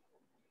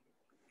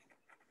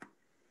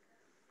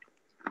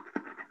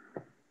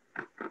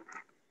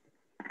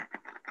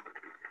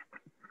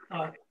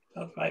 Oh,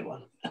 that's the right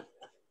one.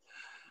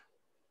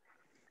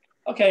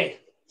 Okay,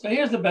 so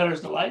here's the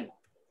Bettor's Delight.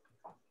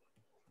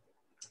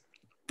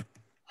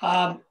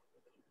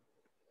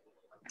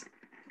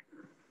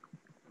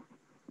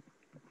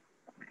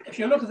 If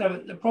you look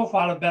at the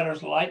profile of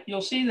Bettor's Delight,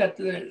 you'll see that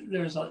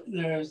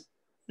there's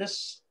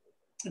this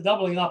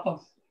doubling up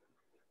of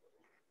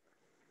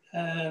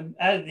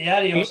the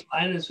adios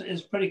line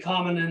is pretty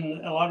common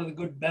in a lot of the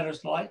good Bettor's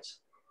Delights.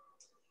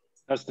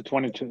 That's the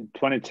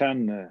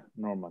 2010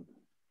 Norman.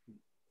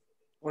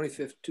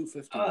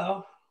 250.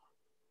 Oh,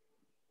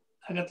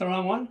 I got the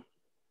wrong one?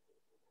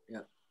 Yeah.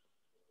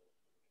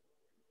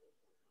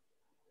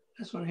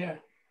 This one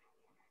here.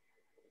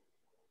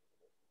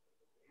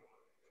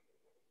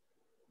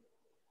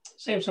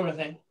 Same sort of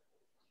thing.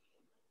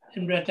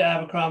 Inbred to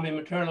Abercrombie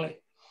maternally.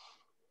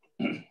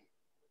 And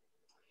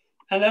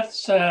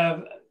that's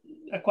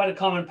quite a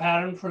common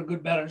pattern for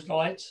good Bettor's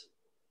Delights.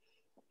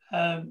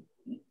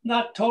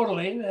 Not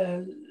totally.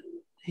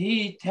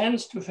 He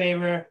tends to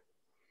favor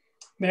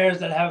mares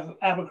that have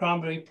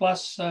Abercrombie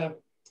plus an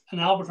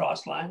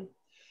Albatross line.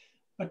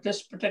 But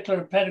this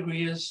particular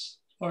pedigree is,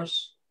 of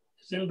course,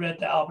 is inbred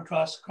to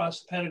Albatross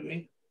across the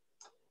pedigree.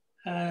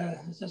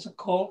 Is this a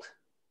colt?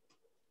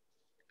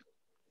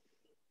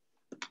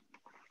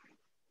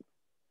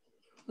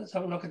 Let's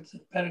have a look at the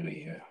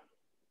pedigree here.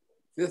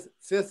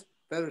 Fifth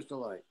Bettor's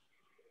Delight.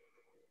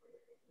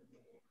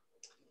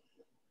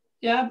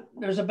 Yeah,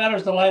 there's a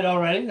Bettor's Delight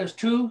already. There's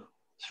 3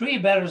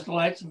 Bettor's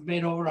Delights have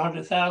made over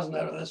 100,000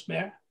 out of this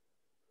mare.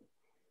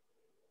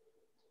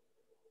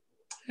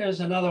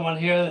 There's another one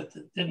here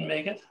that didn't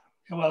make it.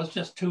 Well, it's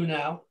just 2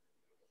 now,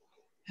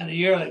 and a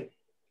yearling.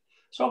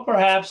 So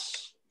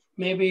perhaps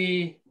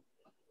maybe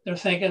they're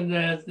thinking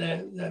that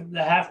the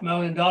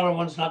 $500,000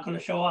 one's not going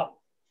to show up.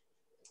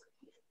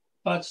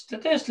 But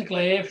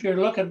statistically, if you're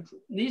looking,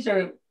 these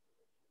are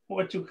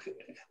what you,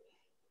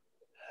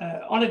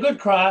 on a good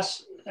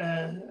cross,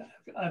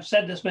 I've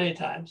said this many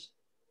times,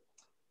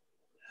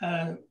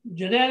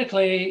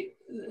 genetically,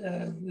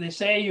 they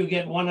say you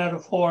get 1 out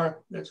of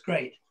 4 that's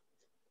great.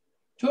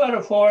 2 out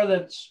of 4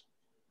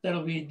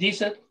 that'll be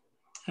decent,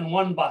 and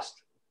 1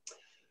 bust.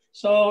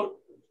 So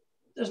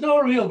there's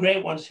no real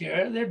great ones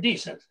here. They're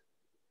decent.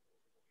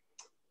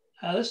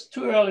 This is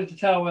too early to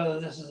tell whether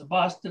this is a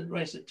bust. Didn't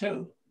race it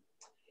too.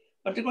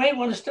 But the great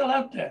one is still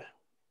out there.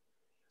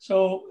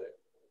 So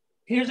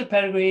here's a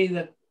pedigree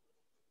that,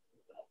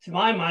 to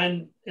my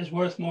mind, is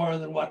worth more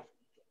than what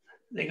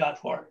they got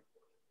for it.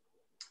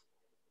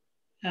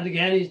 And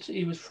again,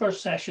 he was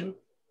first session.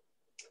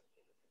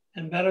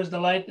 And Better's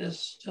Delight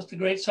is just a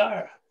great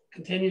sire.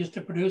 Continues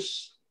to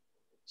produce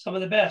some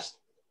of the best,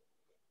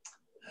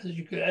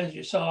 as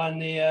you saw in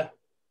the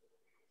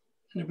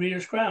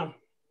Breeders' Crown.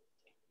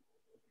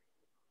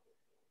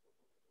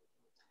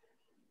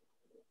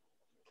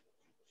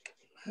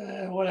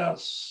 What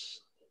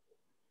else?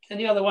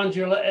 Any other ones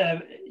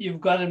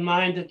you've got in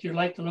mind that you'd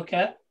like to look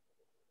at?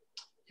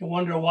 You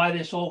wonder why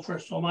they sold for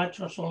so much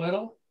or so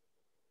little?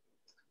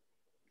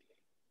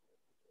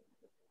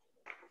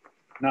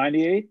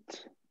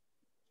 98.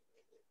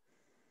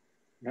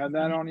 You have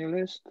that on your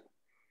list?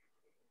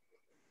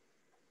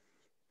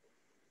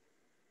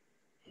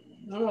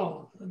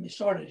 No, let me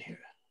start it here.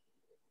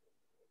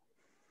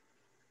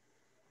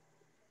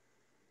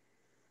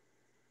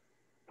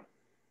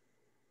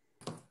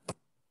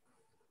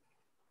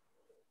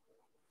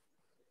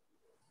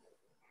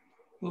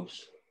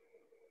 Oops.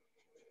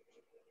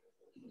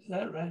 Is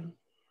that right?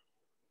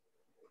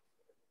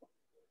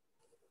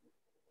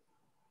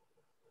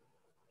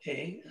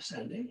 A,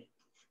 ascending.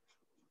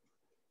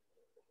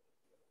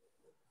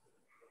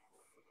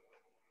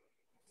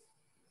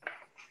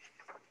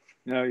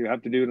 No, you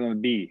have to do it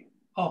on B.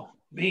 Oh,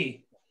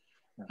 B.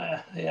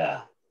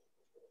 Yeah.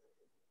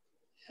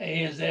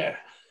 A is there.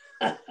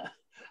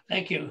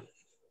 Thank you.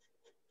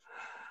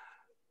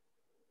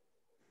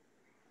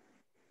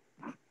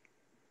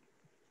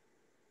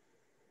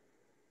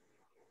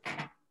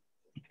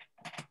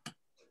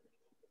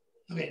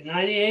 Okay,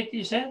 98,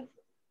 you said?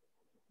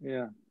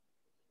 Yeah.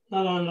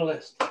 Not on the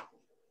list.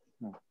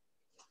 No.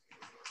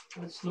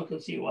 Let's look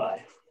and see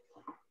why.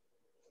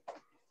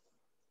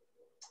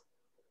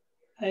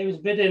 He was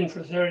bid in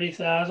for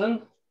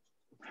 30,000.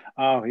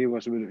 Oh, he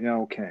was, yeah,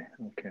 okay,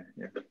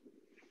 yeah.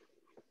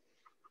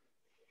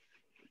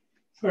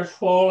 First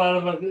fall out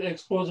of an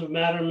explosive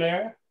matter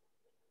mare.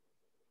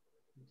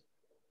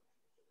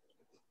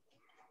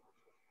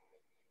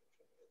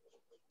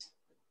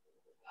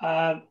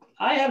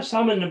 I have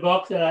some in the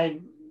book that I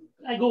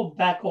go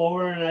back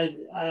over and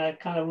I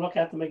kind of look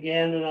at them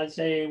again and I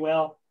say,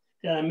 well,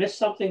 did I miss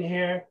something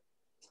here?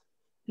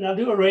 And I'll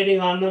do a rating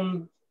on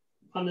them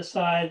on the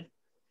side.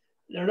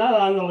 They're not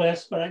on the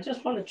list, but I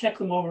just want to check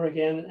them over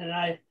again. And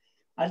I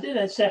did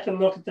a second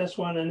look at this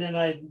one and then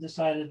I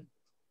decided,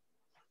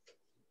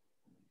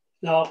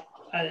 no,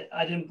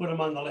 I didn't put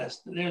them on the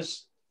list.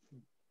 There's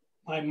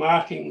my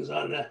markings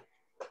on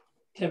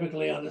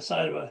typically on the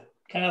side of a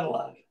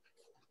catalog.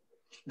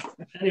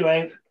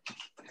 Anyway,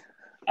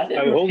 I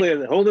did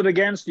hold it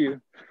against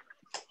you.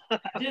 I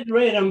did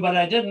rate them, but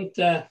I didn't.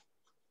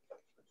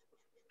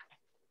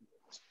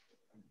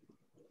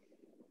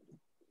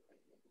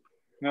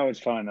 No, it's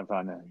fine. I'm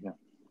fine. Yeah.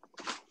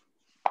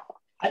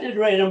 I did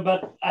rate him,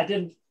 but I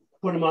didn't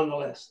put him on the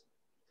list.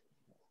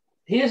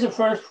 He is a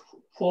first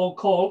full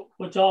colt,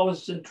 which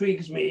always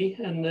intrigues me.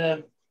 And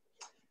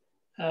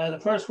the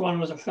first one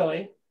was a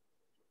filly.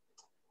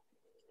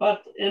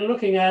 But in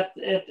looking at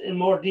it in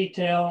more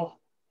detail,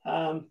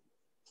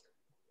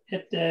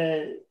 it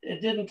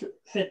didn't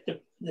fit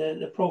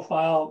the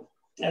profile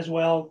as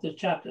well, the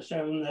chapter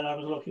 7 that I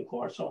was looking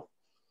for. So,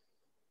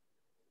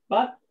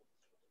 but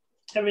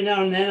every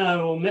now and then I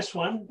will miss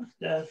one,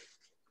 but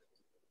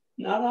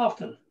not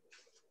often.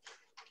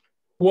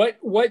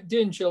 What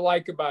didn't you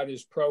like about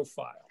his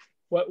profile?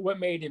 What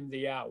made him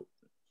the out?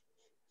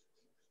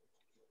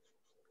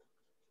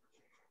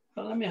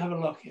 Well, let me have a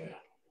look here.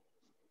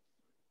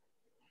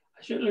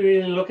 I should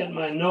really look at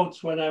my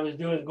notes when I was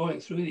going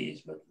through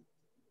these, but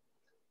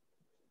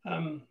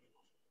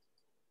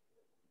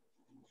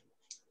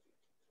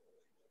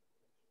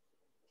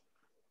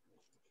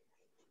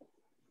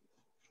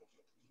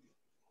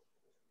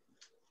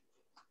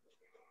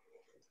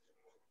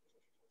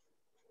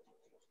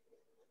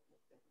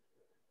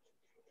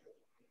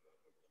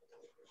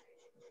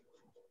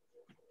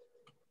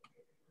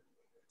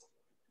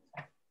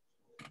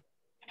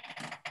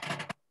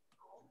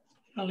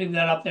I'll leave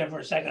that up there for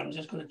a second. I'm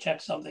just going to check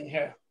something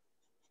here.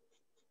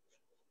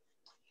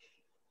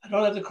 I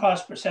don't have the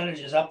cost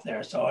percentages up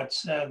there, so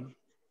it's you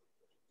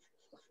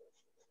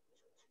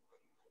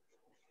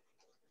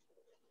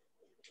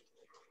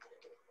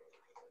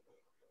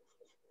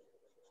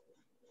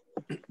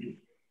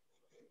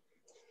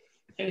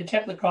can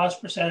check the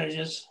cost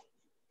percentages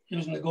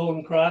using the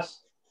Golden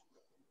Cross.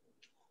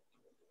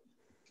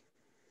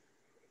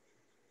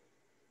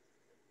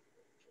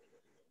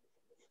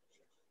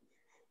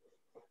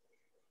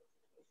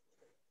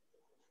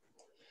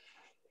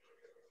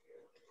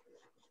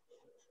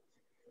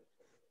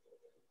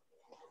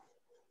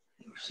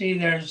 See,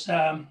 there's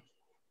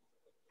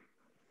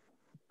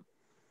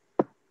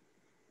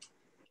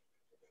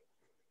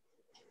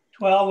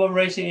 12 of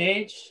racing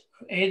age,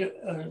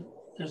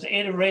 there's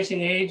 8 of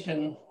racing age,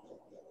 and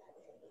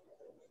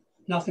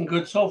nothing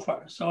good so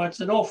far. So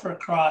it's a no for a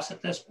cross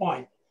at this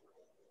point.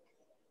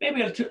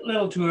 Maybe a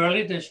little too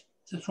early to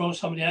throw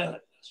somebody out,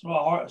 throw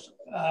a horse,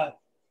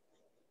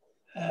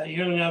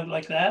 yearling out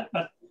like that,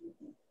 but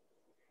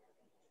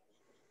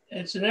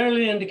it's an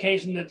early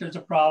indication that there's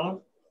a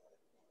problem.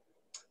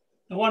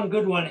 The one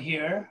good one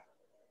here.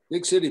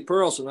 Big City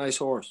Pearl's a nice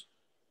horse.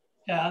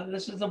 Yeah,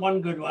 this is the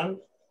one good one.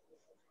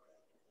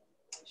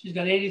 She's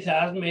got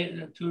 80,000, made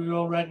a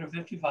 2-year-old regular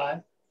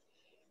 55.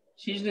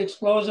 She's an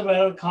explosive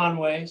out of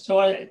Conway.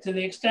 So to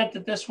the extent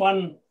that this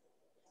one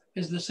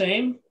is the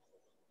same,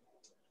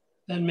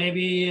 then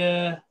maybe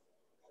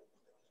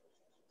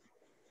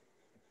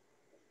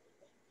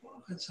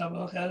let's have a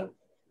look at it.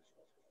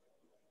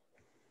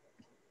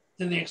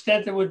 To the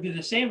extent that would be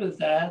the same as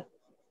that,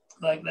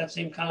 like that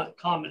same kind of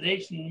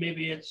combination,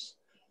 maybe it's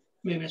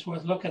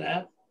worth looking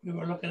at. We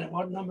were looking at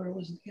what number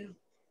was it again?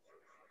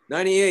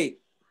 98.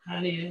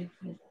 98.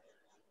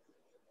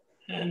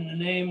 And the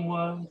name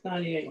was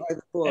 98. By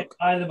the book.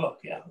 By the book,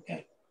 yeah,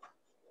 okay.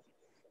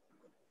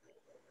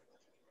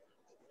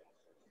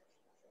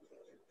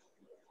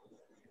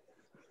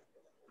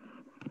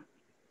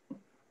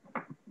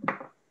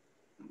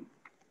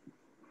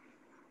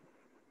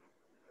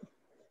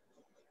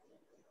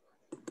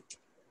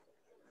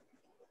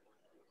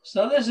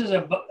 So this is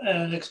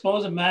an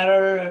explosive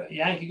matter,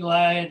 Yankee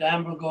Glide,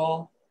 Amber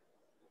Gold.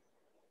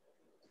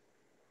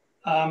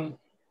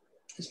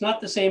 It's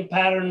not the same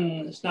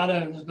pattern. It's not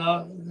a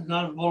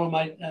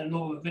Volomite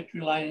Nova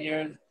Victory line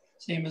here,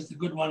 same as the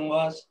good one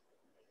was.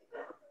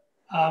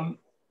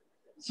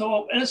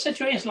 So in a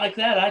situation like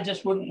that, I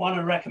just wouldn't want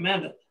to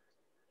recommend it.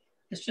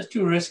 It's just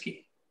too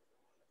risky.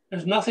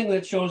 There's nothing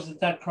that shows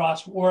that that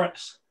cross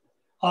works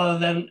other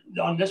than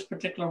on this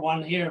particular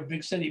one here,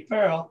 Big City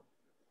Pearl,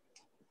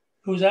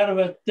 who's out of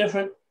a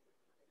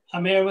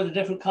mare with a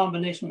different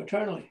combination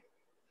maternally.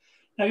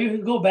 Now you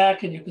can go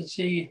back and you can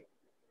see,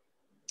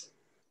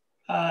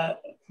 for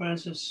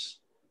instance,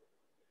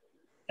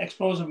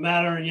 explosive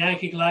matter and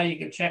Yankee Glide, you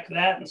can check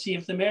that and see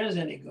if the mare is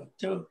any good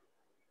too.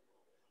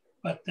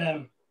 But,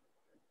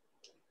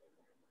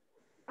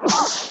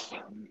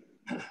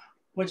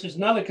 which is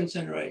another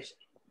consideration.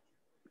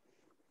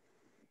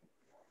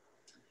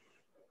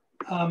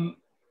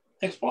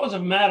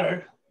 Explosive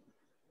matter,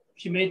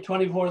 she made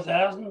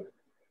 24,000.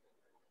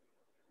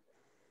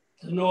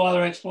 There's no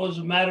other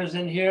explosive matters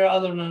in here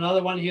other than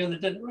another one here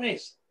that didn't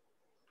race.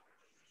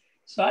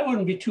 So I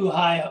wouldn't be too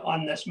high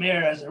on this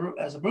mare as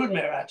a brood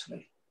mare,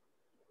 actually,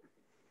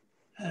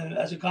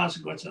 as a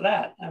consequence of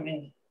that. I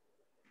mean,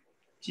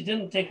 she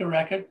didn't take a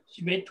record.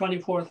 She made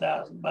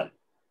 24,000,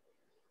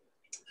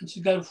 and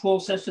she's got a full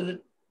sister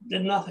that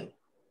did nothing.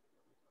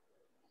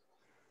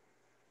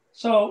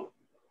 So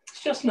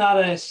it's just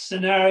not a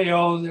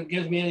scenario that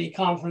gives me any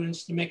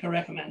confidence to make a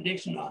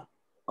recommendation on.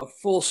 A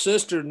full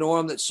sister,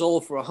 Norm, that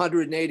sold for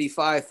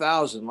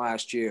 185,000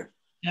 last year.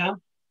 Yeah,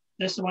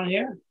 this one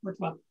here. Which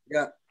one?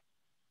 Yeah.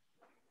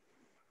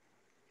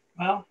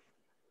 Well,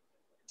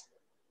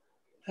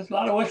 there's a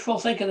lot of wishful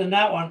thinking in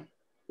that one.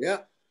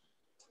 Yeah.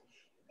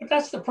 But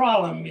that's the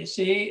problem, you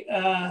see.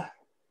 Probably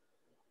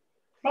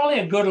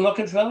a good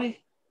looking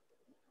filly,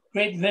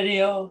 great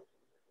video.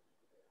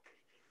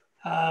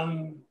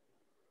 By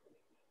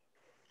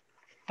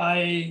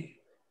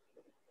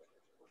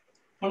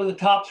one of the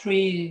top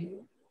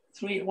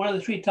one of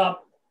the three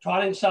top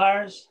trotting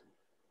sires.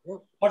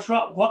 Yep. What's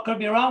wrong? What could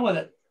be wrong with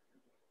it?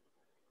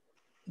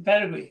 The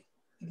pedigree,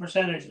 the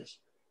percentages.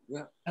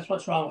 Yeah. That's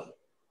what's wrong with it.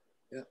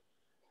 Yeah.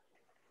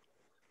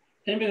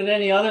 Anybody got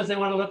any others they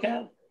want to look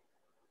at?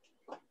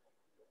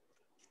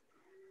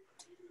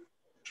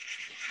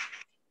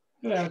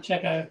 We'll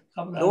check a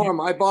couple.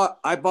 Norm, I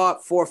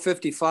bought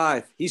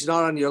 455. He's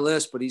not on your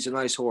list, but he's a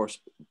nice horse,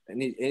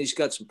 and he's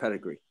got some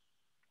pedigree.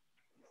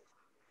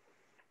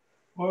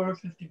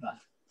 455.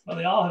 Well,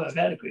 they all have a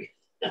pedigree.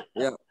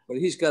 Yeah, but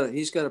he's got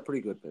a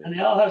pretty good pedigree. And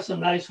they all have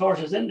some nice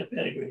horses in the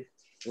pedigree.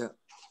 Yeah.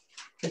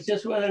 It's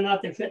just whether or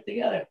not they fit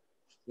together.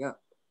 Yeah.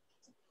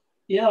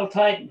 Yellow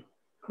Titan,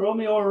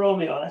 Chromeo or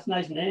Romeo. That's a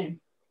nice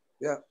name.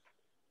 Yeah.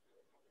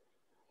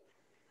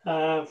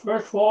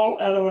 First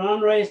fall out of an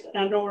unraced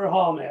Andover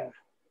Hall mare.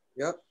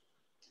 Yep.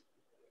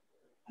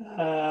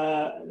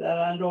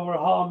 That Andover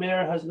Hall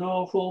mare has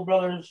no full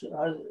brothers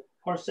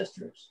or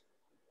sisters.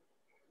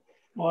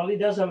 Well, he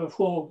does have a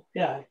full,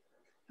 yeah.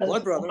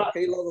 One brother,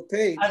 Halo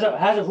Page.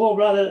 Has a full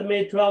brother that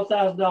made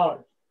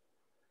 $12,000.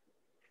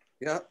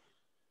 Yeah.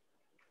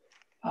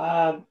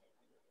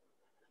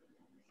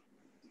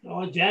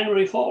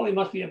 January fall, he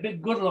must be a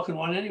big, good-looking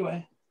one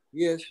anyway.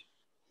 Yes.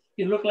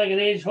 He looked like an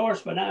aged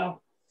horse by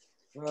now.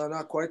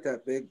 Not quite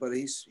that big, but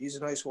he's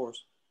a nice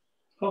horse.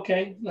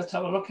 Okay, let's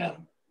have a look at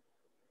him.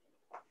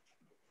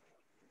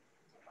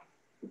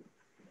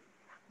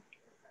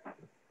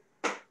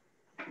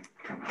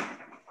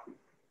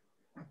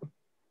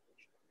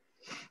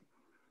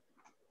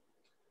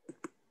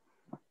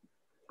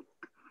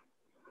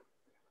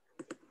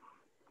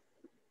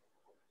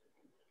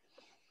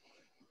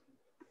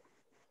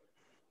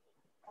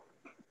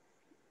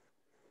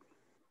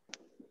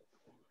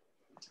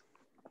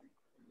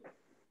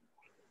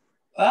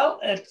 Well,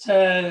 it's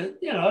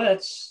you know,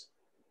 it's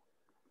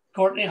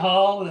Courtney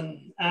Hall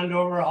and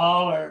Andover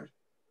Hall are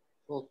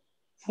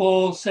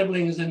full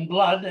siblings in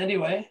blood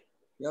anyway.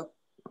 Yep.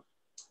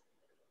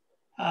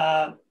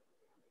 So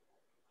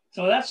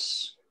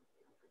that's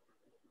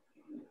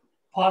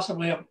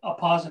possibly a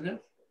positive.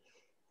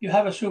 You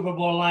have a Super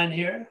Bowl line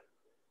here.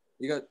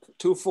 You got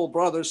two full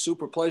brothers,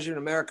 Super Pleasure and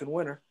American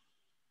Winner.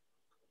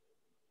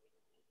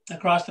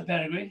 Across the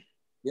pedigree.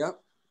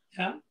 Yep.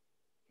 Yeah.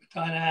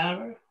 China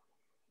Hanover.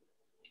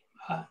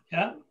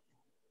 Yeah.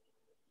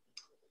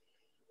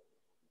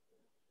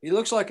 He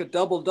looks like a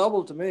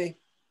double-double to me.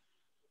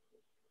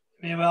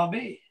 May well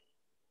be.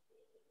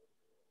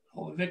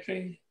 Whole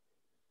victory.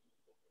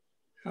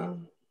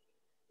 No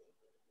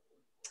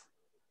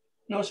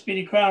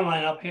Speedy Crown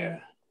line up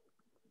here.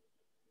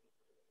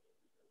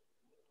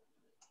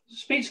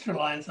 Speedster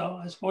line,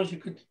 though. I suppose you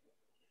could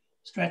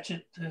stretch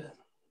it to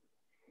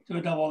do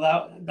a double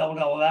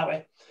that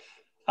way.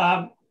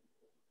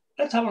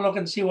 Let's have a look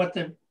and see what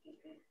the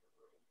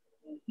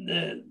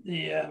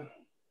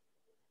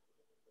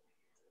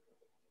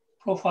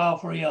profile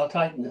for EL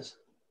Titan is.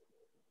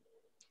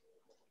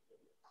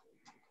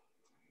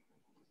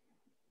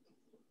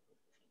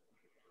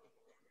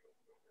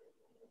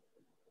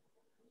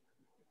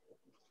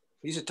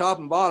 He's a top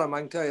and bottom, I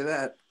can tell you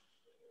that.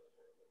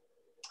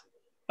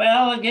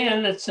 Well,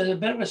 again, it's a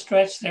bit of a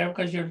stretch there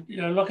because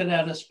you're looking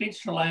at a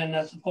Speedster line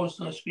as opposed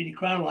to a Speedy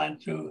Crown line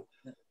through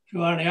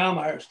Arnie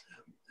Almhurst,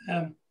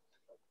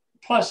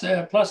 plus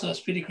a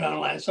Speedy Crown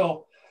line.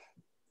 So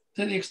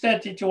to the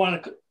extent that you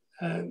want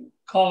to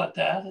call it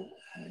that,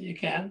 you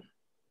can.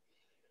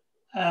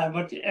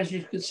 But as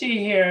you can see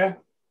here,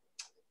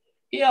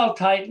 EL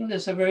Titan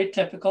is a very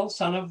typical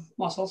son of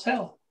Mussel's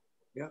Hill.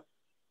 Yeah.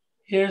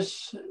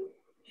 Here's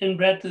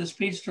inbred to the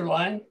Speedster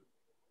line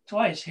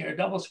twice here,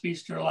 double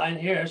Speedster line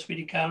here,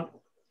 Speedy Count.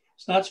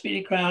 It's not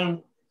Speedy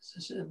Crown.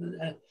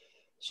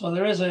 So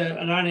there is an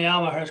Arnie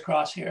Almhurst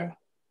cross here.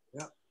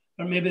 Yeah.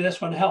 But maybe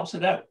this one helps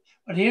it out.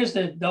 But here's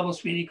the double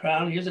Speedy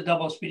Crown. Here's a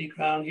double Speedy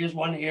Crown. Here's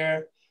one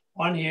here,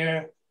 one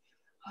here.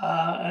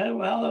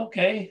 Well,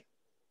 okay.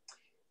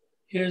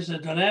 Here's a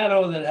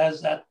Donato that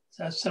has that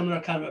similar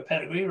kind of a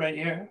pedigree right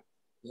here.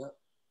 Yeah.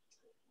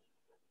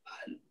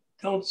 I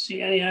don't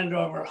see any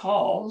Andover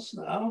Halls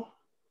now.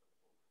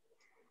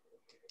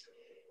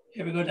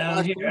 Here we go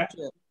down here.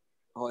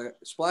 Oh, yeah.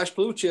 Splash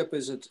Blue Chip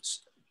is a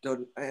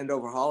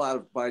Andover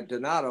Hall by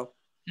Donato.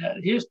 Yeah,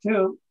 here's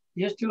two.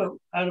 Here's two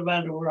out of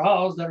Andover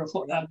Halls that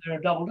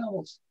are double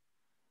doubles.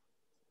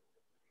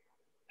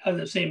 Have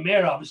the same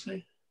mare,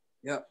 obviously.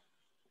 Yeah.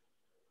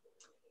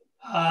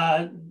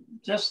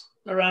 Just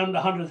around the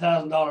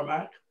 $100,000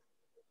 mark.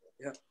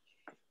 Yeah.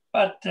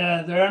 But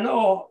there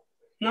are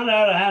none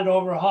out of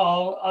Andover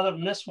Hall other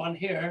than this one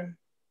here,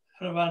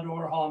 out of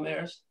Andover Hall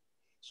mares.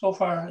 So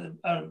far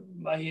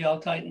by EL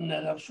Titan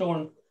that have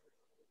shown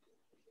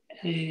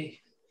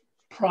any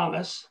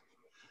promise.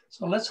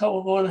 So let's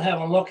go and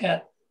have a look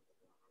at,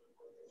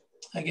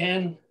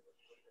 again,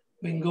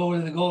 we can go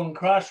to the Golden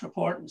Cross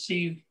report and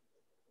see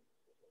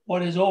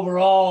what his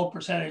overall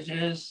percentage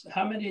is.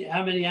 How many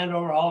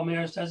Andover Hall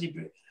mares has he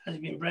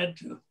been bred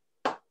to?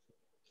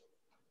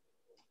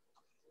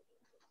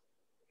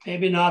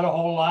 Maybe not a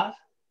whole lot.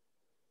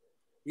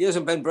 He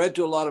hasn't been bred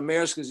to a lot of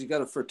mares because he's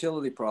got a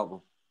fertility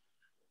problem.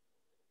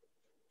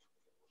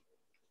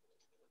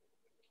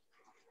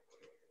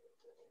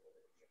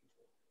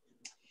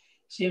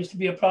 Seems to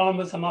be a problem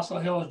with the Muscle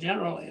Hills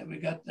generally. We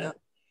got a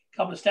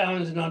couple of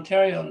stallions in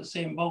Ontario in the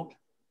same boat.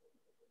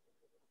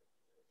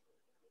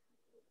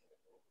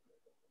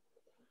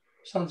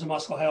 Sons of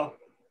Muscle Hill.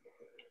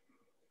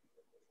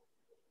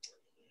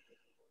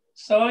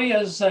 So he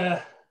has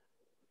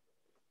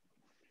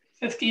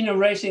 15 of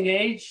racing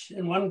age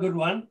and one good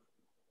one.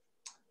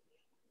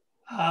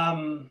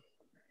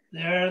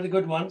 They're the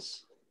good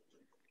ones.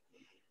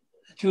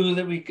 The two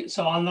that we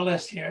saw on the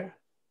list here.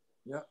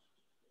 Yeah.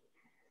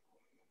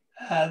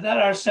 That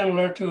are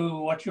similar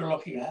to what you're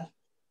looking at.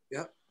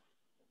 Yeah.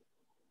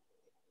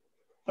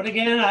 But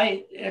again,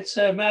 it's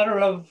a matter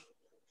of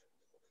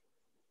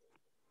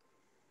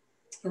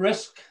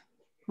risk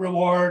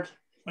reward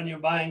when you're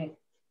buying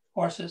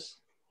horses.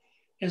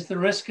 Is the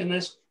risk in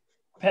this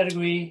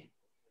pedigree,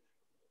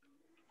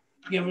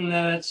 given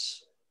that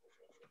it's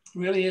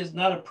really is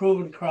not a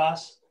proven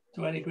cross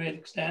to any great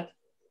extent?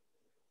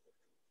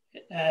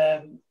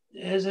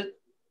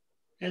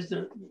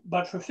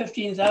 But for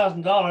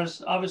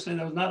 $15,000, obviously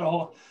there was not a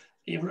whole,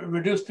 you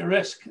reduced the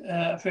risk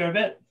a fair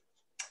bit.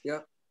 Yeah.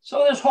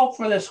 So there's hope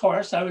for this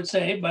horse, I would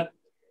say, but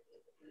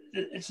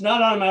it's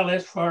not on my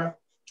list for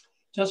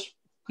just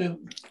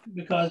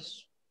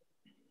because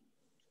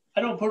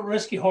I don't put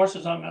risky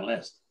horses on my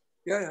list.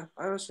 Yeah,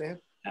 I understand.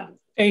 Yeah.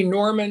 Hey,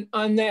 Norman,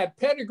 on that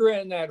pedigree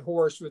on that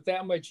horse with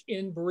that much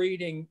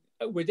inbreeding,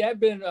 would that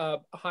have been a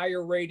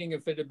higher rating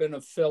if it had been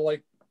a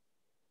filly?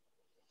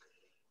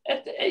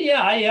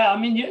 Yeah. I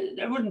mean,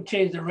 it wouldn't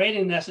change the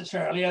rating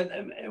necessarily.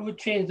 It would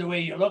change the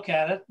way you look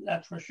at it,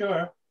 that's for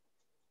sure.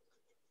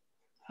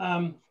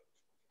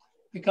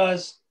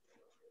 Because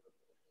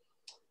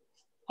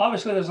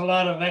obviously there's a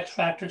lot of X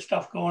factor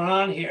stuff going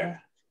on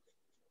here,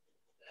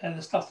 and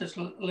the stuff that's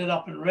lit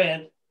up in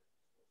red.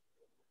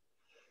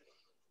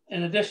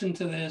 In addition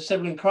to the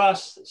sibling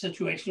cross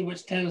situation,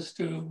 which tends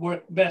to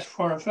work best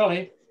for a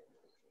filly.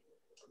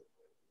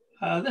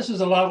 This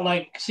is a lot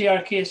like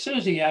CRK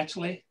Susie,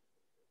 actually.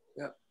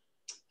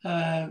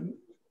 Yeah.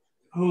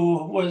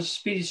 Who was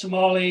Speedy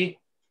Somali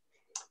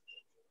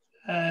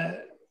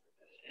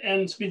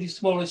and Speedy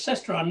Somali's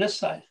sister on this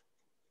side.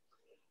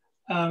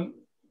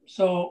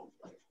 So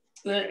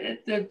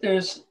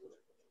there's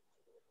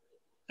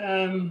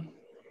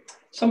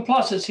some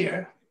pluses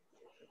here.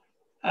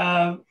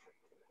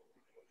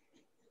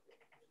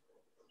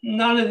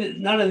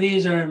 None of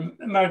these are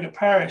Margaret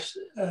Parrish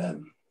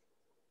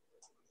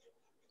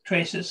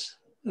traces.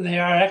 They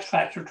are X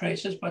Factor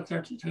traces, but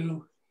they're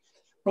to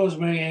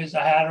Rosemary is a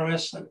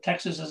Hatteras, and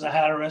Texas is a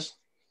Hatteras,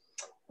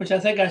 which I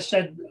think I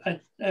said,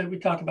 we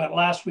talked about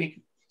last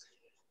week,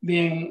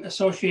 being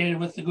associated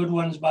with the good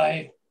ones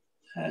by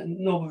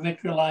Nova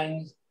Victory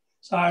lines,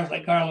 sires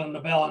like Garland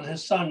LaBelle and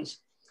his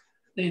sons.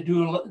 They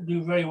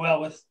do very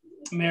well with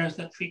mares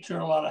that feature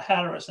a lot of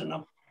Hatteras in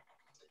them.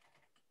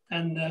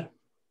 And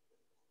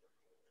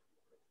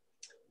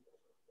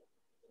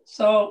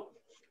so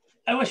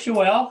I wish you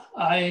well.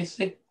 I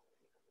think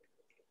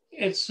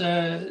it's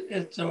a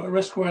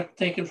risk worth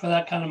taking for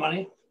that kind of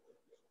money.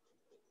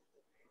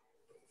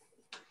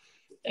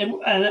 And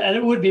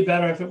it would be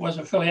better if it was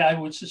a filly, I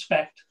would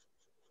suspect.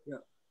 Yeah,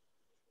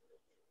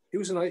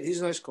 he's a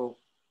nice colt.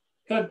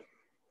 Good.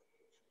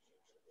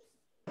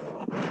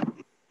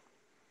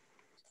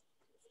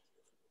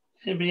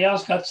 Anybody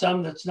else got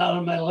some that's not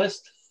on my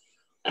list?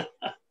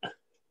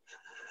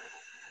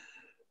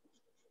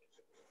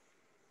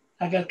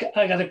 I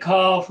got a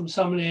call from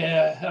somebody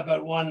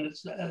about one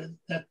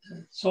that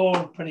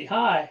sold pretty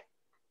high.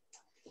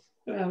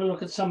 Have a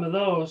look at some of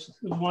those.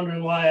 I was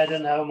wondering why I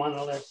didn't have them on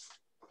the list.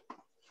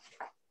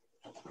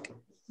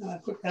 I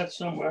put that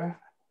somewhere.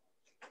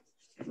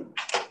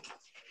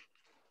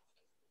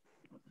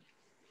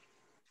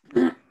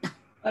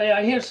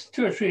 Yeah, here's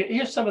two or three.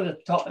 Here's some of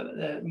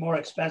the more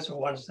expensive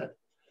ones that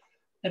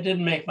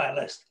didn't make my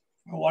list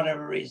for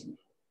whatever reason.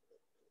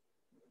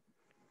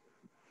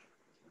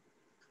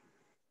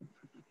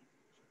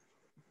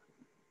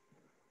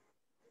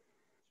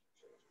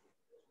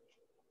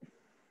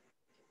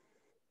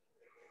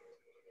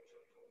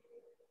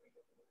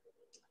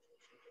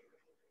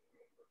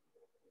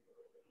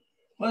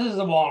 Well, this is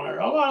the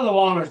Walner. A lot of the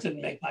Walners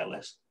didn't make my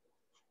list.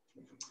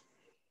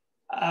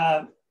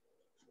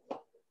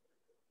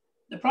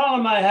 The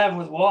problem I have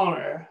with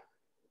Walner,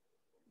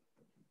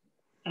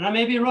 and I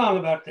may be wrong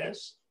about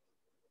this,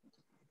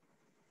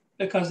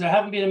 because there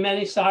haven't been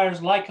many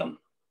sires like him.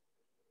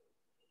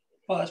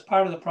 Well, that's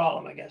part of the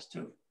problem, I guess,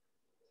 too.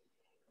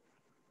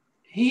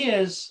 He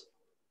is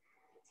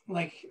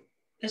like,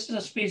 this is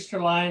a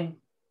speedster line,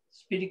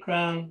 Speedy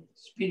Crown,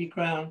 speedster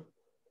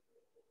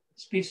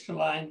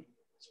line,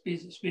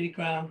 Speedy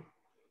Crown.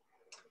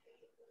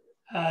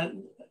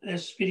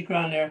 There's Speedy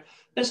Crown there.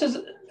 This is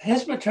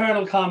his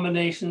maternal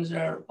combinations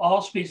are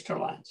all speedster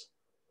lines.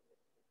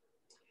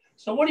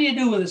 So what do you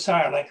do with a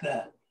sire like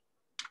that?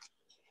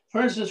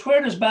 For instance, where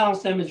does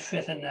Balanced Image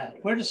fit in that?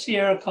 Where does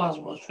Sierra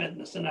Cosmos fit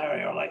in a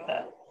scenario like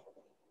that?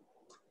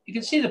 You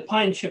can see the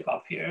Pine Chip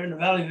up here and the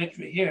Valley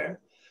Victory here.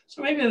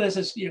 So maybe this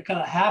is, you're kind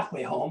of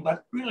halfway home,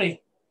 but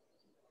really,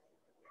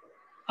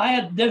 I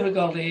had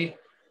difficulty,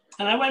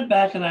 and I went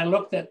back and I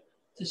looked at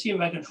to see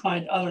if I could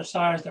find other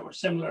sires that were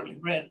similarly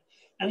bred.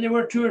 And there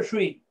were 2 or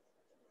 3.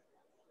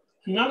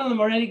 And none of them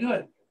were any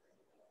good.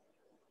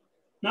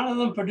 None of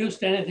them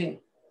produced anything,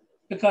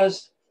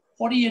 because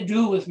what do you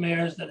do with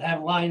mares that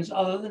have lines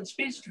other than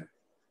Speedster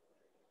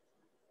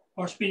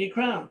or Speedy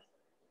Crown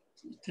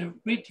to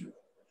breed to?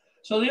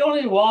 So the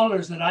only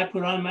Walners that I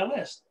put on my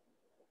list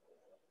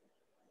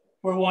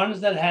were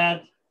ones that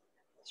had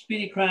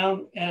Speedy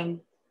Crown and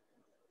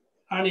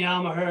Arnie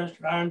Almahurst,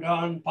 Iron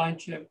Dawn, Pine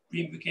Chip,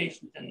 Green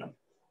Vacation in them.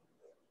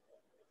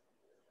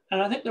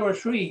 And I think there were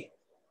 3.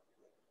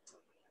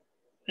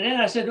 And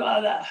then I said,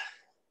 well,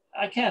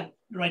 I can't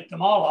write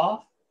them all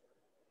off.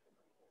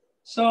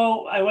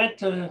 So I went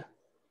to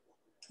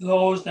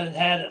those that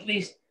had at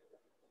least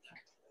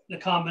the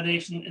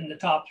combination in the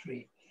top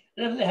 3.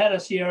 And if they had a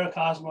Sierra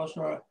Cosmos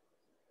or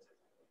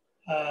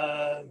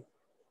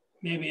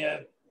maybe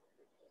a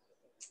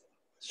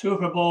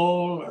Super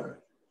Bowl or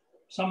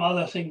some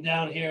other thing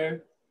down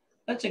here,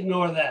 let's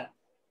ignore that.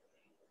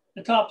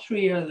 The top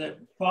 3 are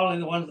probably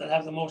the ones that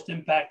have the most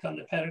impact on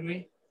the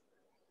pedigree.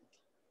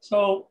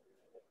 So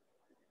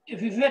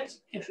if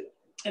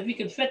you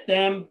can fit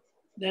them,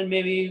 then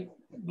maybe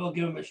we'll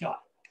give them a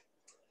shot.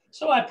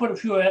 So I put a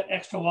few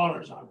extra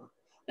Walners on them.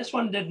 This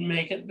one didn't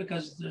make it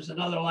because there's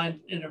another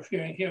line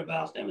interfering here,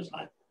 Balanced Image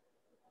line.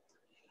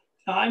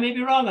 Now I may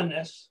be wrong on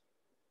this,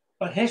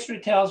 but history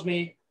tells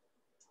me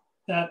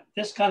that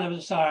this kind of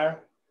a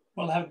sire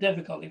will have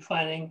difficulty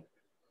finding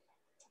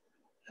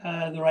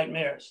the right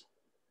mares.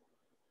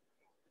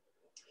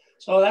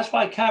 So that's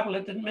why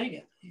Capulet didn't make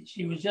it.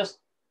 She was just,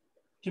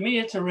 to me,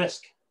 it's a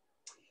risk.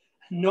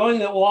 knowing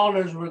that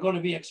Walners were going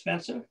to be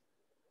expensive,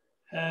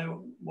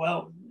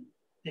 well,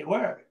 they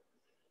were.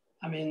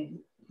 I mean,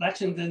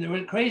 Lexington, they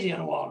went crazy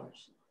on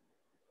Walners.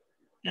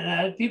 And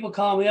I had people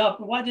call me up,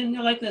 why didn't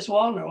you like this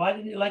Walner? Why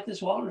didn't you like this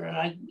Walner? And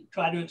I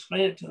tried to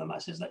explain it to them. I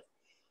says, like,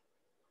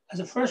 as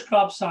a first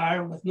crop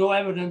sire with no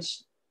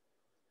evidence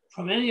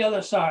from any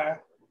other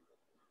sire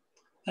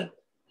that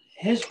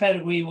his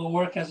pedigree will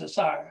work as a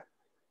sire,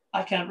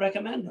 I can't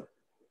recommend him.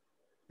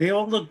 They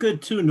all look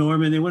good too,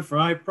 Norman. They went for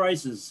high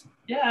prices.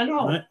 Yeah, I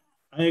know.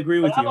 I agree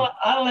with you.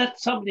 I'll let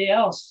somebody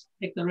else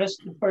take the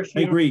risk the first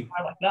I year. agree.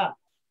 Like that.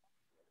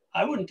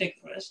 I wouldn't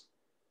take the risk,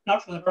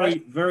 not for the Very,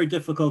 price. very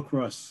difficult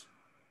cross.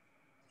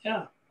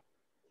 Yeah.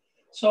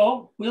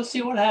 So we'll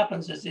see what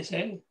happens, as they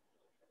say.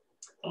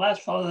 The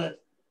last fellow that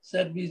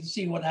said we'd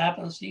see what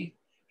happens, he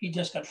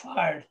just got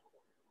fired.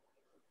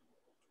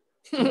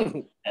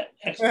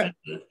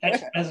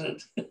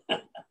 Ex-president.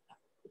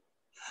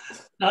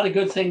 Not a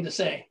good thing to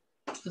say.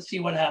 Let's see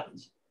what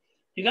happens.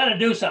 You got to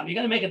do something. You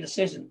got to make a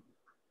decision.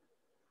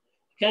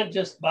 You can't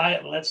just buy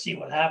it and let's see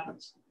what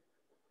happens.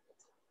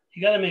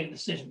 You got to make a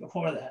decision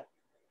before that.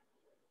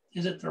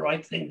 Is it the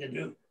right thing to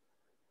do?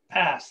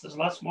 Pass. There's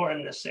lots more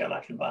in this sale I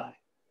can buy.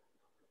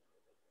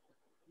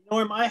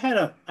 Norm, I had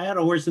a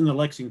horse in the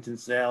Lexington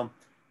sale.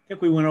 I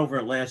think we went over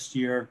it last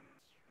year,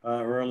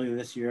 earlier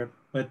this year,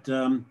 but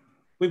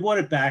we bought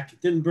it back.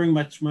 It didn't bring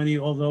much money,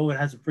 although it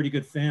has a pretty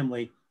good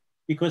family,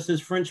 because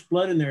there's French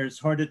blood in there. It's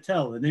hard to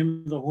tell. The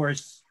name of the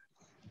horse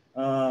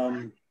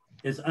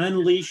is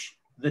Unleash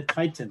the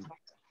Titan.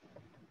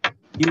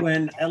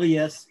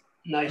 UNLES,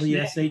 Nice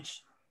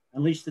LESH,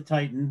 Unleash the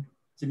Titan.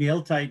 It's a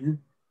male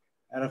Titan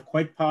out of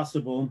Quite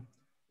Possible,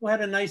 who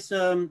had a nice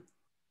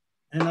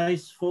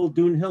full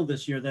Dune Hill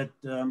this year that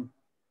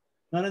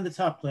not in the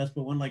top class,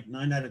 but won like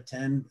 9 out of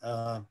 10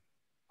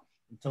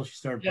 until she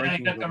started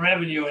breaking. Yeah, I got the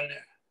revenue in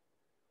there.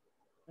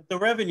 The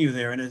revenue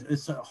there, and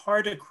it's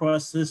hard to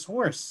cross this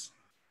horse.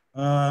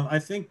 I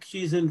think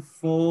she's in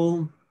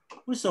full.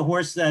 Who's the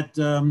horse that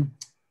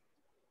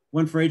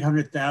went for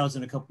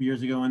 800,000 a couple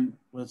years ago and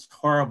was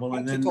horrible?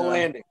 Tactical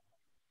Landing.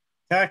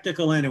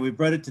 Tactical Landing. We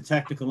bred it to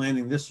Tactical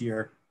Landing this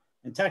year,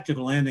 and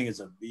Tactical Landing is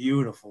a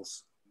beautiful,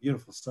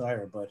 beautiful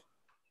sire. But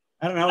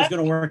I don't know how it's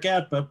going to work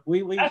out. But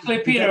we actually,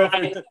 Peter,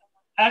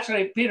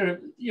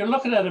 you're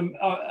looking at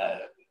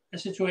a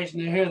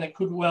situation here that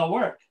could well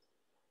work.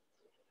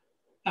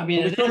 I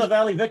mean, we throw the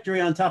Valley Victory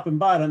on top and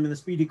bottom and the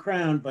Speedy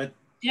Crown, but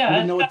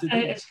yeah,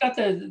 it's got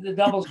the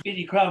double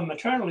Speedy Crown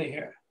maternally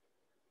here.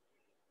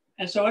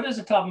 And so it is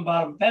a top and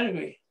bottom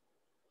pedigree.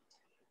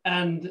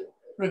 And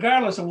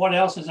regardless of what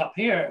else is up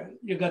here,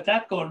 you've got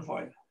that going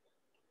for you.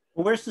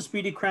 Well, where's the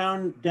Speedy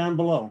Crown down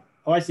below?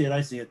 Oh, I see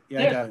it. Yeah,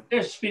 I got it.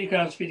 There's Speedy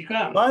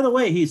Crown. By the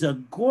way, he's a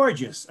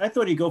gorgeous. I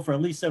thought he'd go for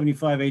at least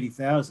 75,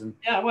 80,000.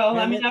 Yeah, well,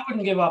 I mean, I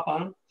wouldn't give up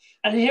on him.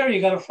 And here you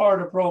got a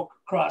Florida Pro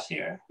cross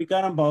here. We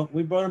got them both.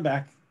 We brought him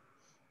back.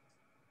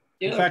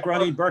 In fact,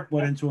 Ronnie Burke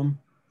went into him.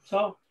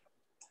 So,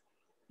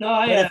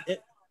 no,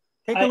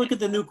 take a look at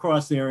the new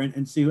cross there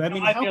and see. I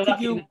mean, how could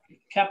you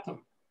kept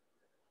them?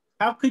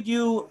 How could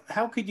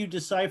you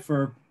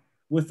decipher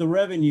with the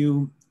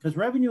revenue? Because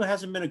revenue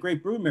hasn't been a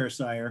great broodmare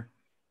sire.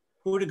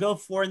 Who to go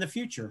for in the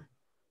future?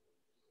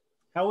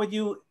 How would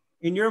you,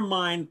 in your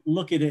mind,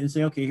 look at it and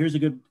say, okay, here's a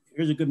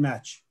good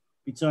match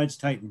besides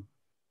Titan?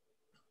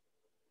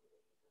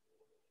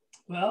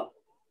 Well,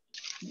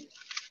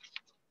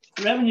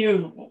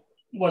 revenue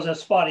was a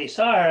spotty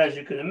sire, as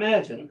you can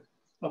imagine,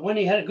 but when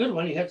he had a good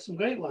one, he had some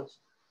great ones.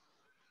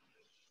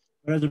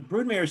 But as a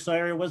broodmare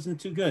sire, it wasn't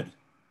too good.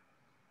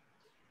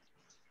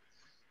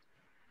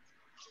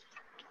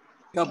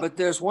 Yeah, but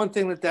there's one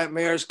thing that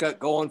mare's got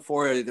going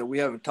for it that we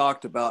haven't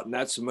talked about, and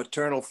that's the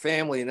maternal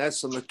family, and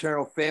that's the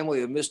maternal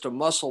family of Mr.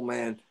 Muscle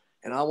Man.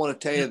 And I want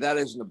to tell you, that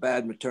isn't a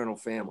bad maternal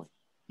family.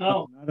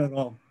 No, not at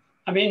all.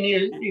 I mean,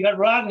 you got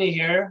Rodney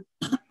here,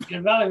 you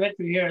got Valley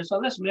Victory here,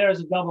 so this mare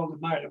is a double to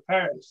Margaret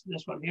Paris,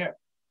 this one here.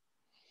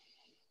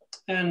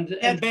 And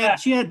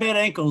she had bad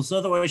ankles,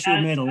 otherwise she would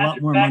have made a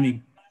lot more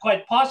money.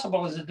 Quite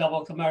possible as a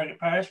double to Margaret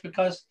Paris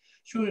because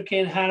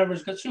Sugarcane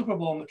Hanover's got Super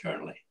Bowl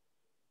maternally.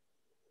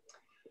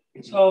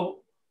 So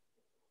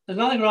there's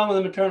nothing wrong with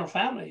the maternal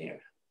family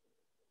here.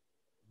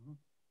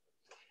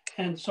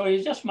 And so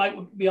you just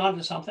might be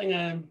onto something,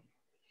 and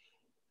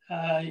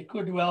you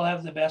could well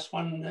have the best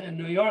one in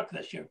New York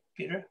this year,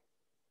 Peter.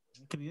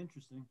 That could be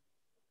interesting.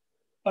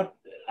 But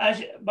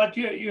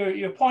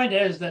your point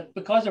is that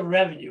because of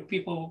revenue,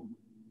 people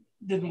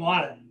didn't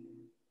want it.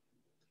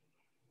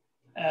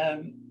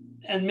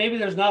 And maybe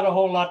there's not a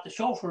whole lot to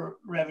show for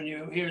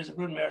revenue here as a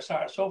broodmare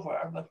sire so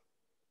far, but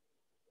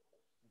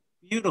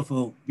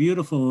beautiful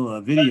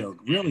video.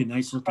 Really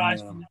nice looking.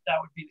 That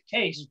would be the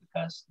case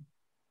because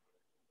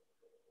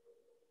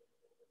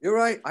you're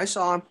right. I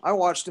saw him. I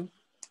watched him.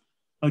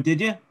 Oh,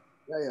 did you?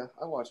 Yeah,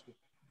 I watched him.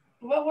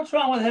 Well, what's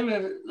wrong with him?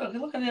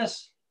 Look at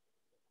this.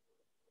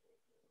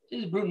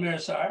 This is broodmare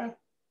sire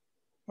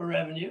for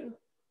revenue.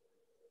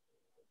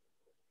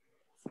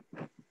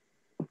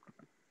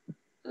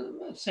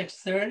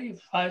 630,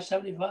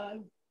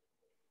 575.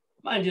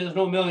 Mind you, there's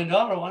no $1 million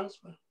ones,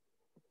 but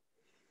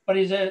But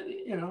he's a,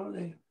 you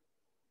know,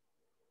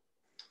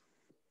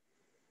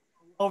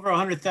 Over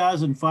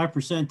 100,000,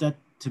 5%, that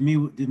to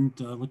me didn't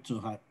look so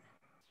hot.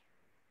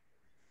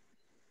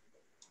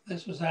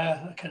 this was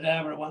a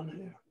cadaver one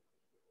here.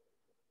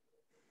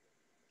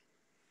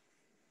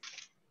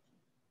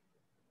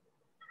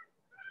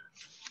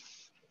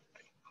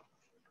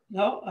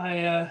 No,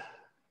 I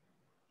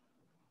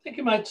think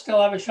he might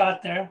still have a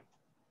shot there.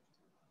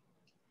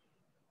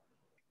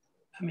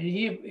 I mean,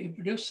 he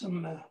produced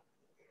some. Of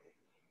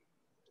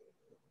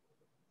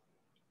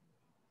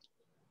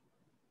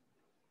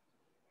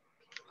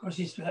course,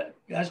 he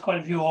has quite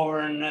a few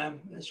over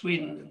in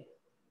Sweden.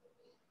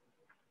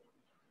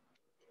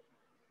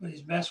 But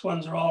his best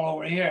ones are all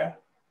over here.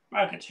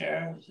 Market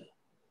share.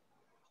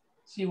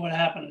 See what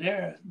happened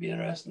there. It'd be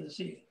interesting to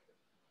see.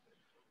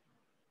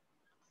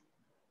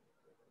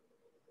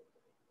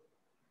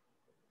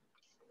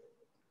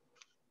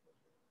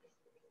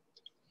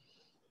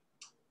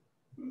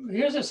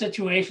 Here's a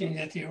situation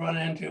that you run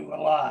into a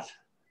lot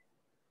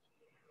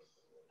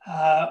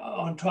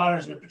on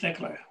trotters in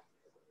particular.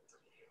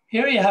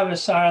 Here you have a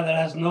sire that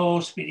has no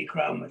speedy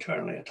crown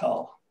maternally at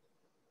all.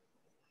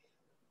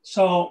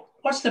 So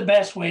what's the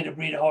best way to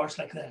breed a horse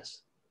like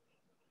this?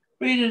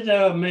 Breed it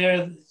a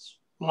mare that's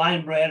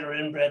line bred or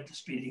inbred to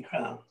speedy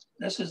crown.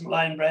 This is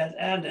line bred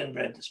and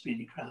inbred to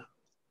speedy crown.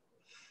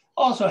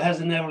 Also has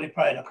an Everly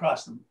Pride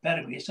across the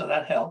pedigree, so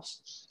that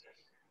helps.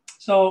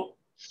 So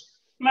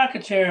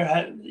market share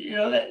had, you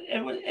know,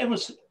 it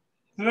was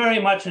very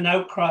much an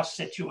outcross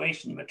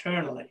situation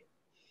maternally,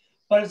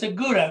 but it's a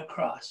good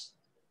outcross.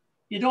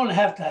 You don't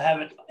have to have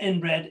it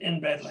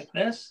inbred like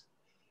this.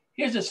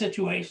 Here's a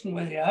situation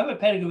where you have a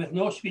pedigree with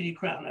no speedy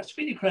crown. Now,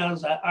 speedy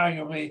crowns are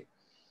arguably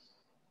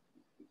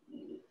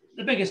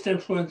the biggest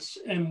influence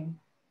in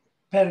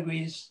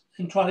pedigrees,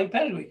 in trotting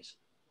pedigrees,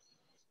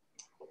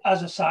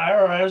 as a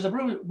sire or as a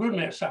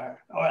broodmare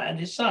sire, and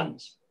his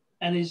sons,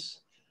 and his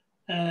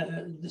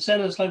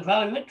descendants like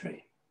Valley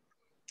Victory.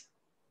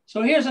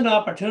 So here's an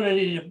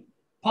opportunity to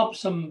pump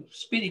some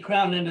speedy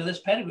crown into this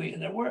pedigree,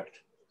 and it worked.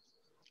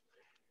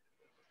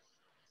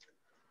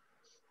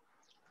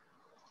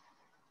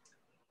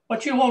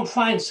 But you won't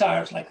find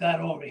sires like that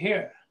over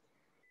here,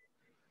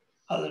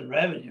 other than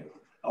revenue,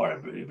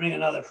 or you bring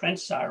another French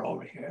sire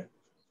over here.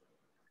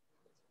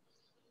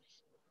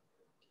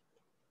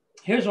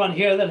 Here's one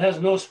here that has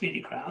no speedy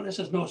crown. This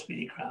is no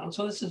speedy crown.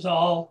 So this is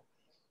all,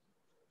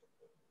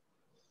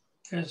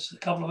 there's a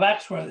couple of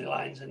Axworthy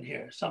lines in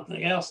here,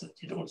 something else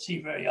that you don't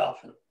see very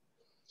often.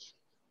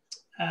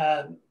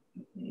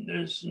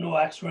 There's no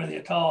Axworthy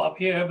at all up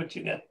here, but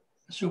you get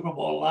a Super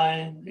Bowl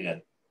line, you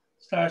get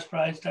Star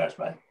Sprite.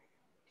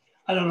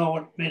 I don't know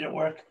what made it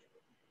work.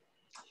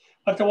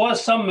 But there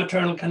was some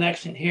maternal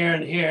connection here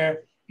and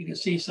here. You can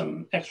see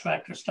some X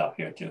Factor stuff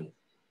here too.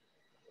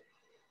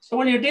 So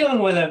when you're dealing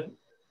with a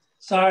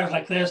sires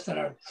like this that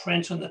are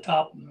French on the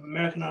top,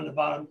 American on the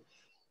bottom,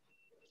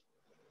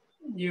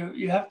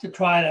 you have to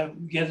try to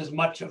get as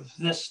much of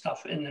this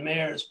stuff in the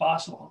mare as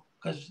possible,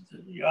 because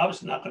you're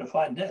obviously not going to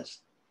find this.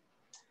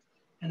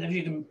 And if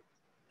you can,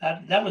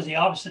 that was the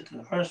opposite to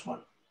the first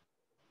one.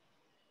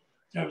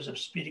 There was a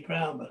speedy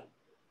crown, but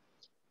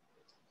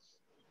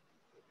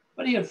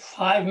he had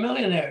 5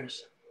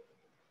 millionaires.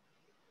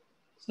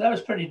 So that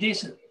was pretty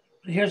decent.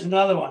 But here's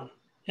another one,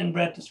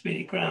 inbred to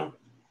speedy crown.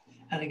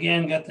 And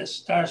again, got this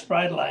Star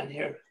Sprite line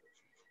here.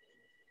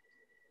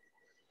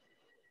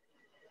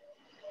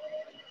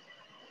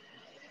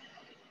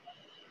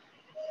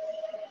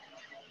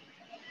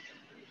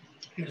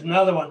 Here's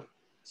another one,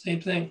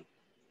 same thing.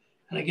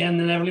 And again,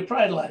 the Everly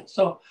Pride line.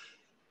 So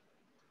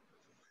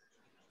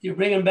you're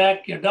bringing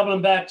back, you're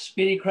doubling back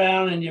speedy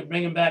crown, and you're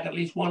bringing back at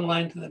least one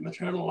line to the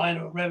maternal line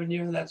of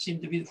revenue. That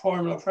seemed to be the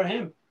formula for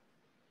him.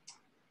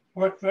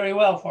 Worked very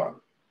well for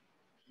him.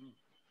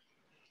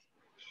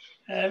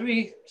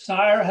 Every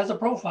sire has a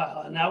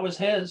profile, and that was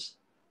his.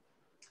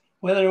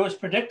 Whether it was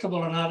predictable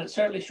or not, it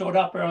certainly showed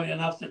up early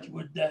enough that you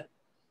would,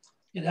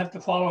 you'd have to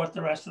follow it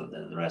the rest of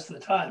the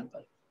time.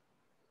 But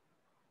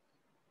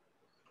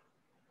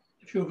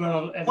if you're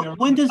going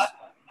to,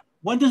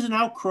 when does an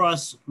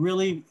outcross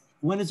really?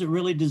 When is it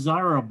really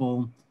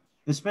desirable,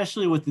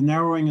 especially with the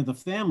narrowing of the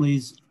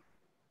families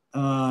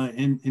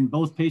in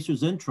both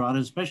pacers and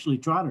trotters, especially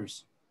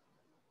trotters?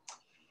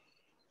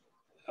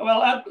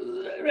 Well,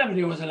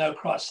 revenue was an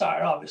outcross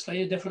sire,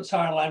 obviously, a different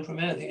sire line from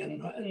anything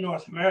in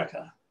North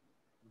America.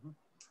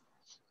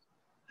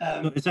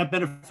 So is that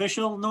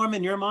beneficial, Norm,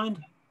 in your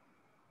mind?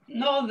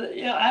 No,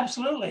 yeah,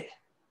 absolutely.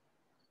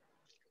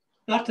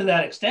 Not to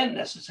that extent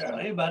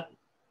necessarily, but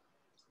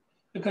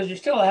because you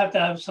still have to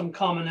have some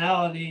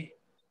commonality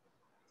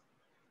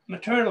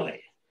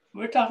maternally.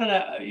 You're talking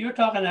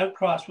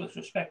outcross with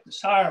respect to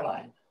sire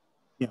line.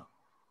 Yeah.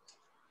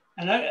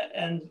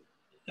 And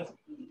the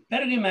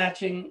pedigree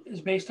matching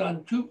is based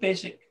on two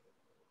basic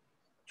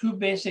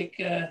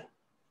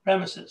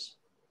premises: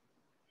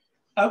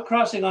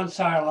 outcrossing on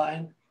sire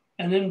line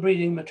and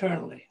inbreeding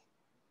maternally.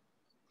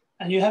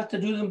 And you have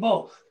to do them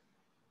both.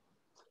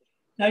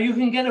 Now you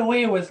can get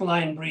away with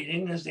line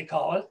breeding, as they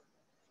call it,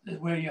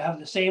 where you have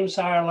the same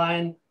sire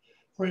line.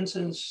 For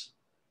instance,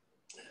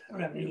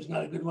 Revenue is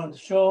not a good one to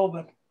show,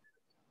 but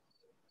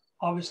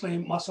obviously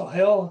Muscle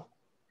Hill.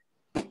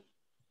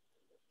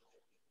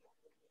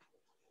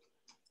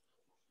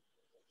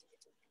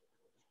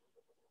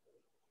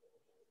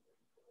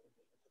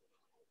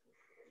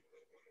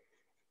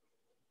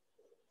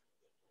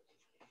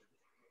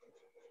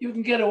 You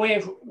can get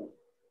away from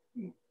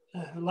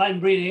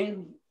line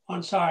breeding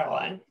on sire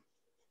line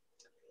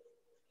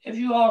if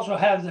you also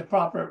have the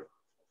proper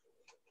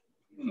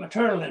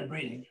maternal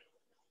inbreeding,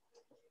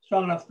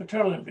 strong enough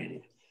maternal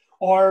inbreeding,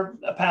 or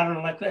a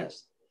pattern like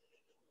this.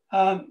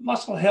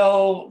 Muscle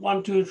Hill,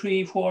 1, 2,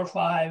 3, 4,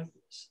 5,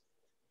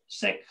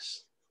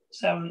 6,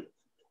 7,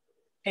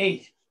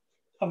 8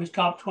 of his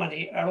top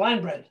 20 are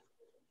line bred.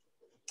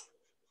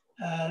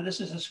 This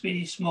is a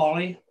Speedy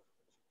Smalley,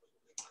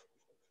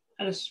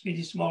 and a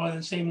Speedy Smalley,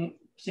 the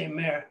same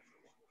mare.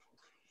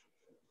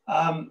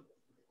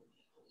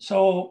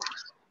 So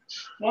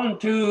 1,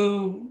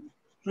 2,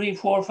 3,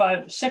 4,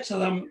 5, 6 of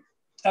them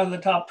out of the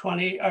top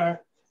 20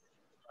 are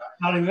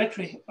Valley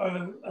Victory,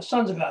 or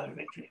sons of Valley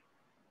Victory.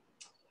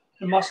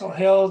 And Muscle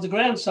Hill, the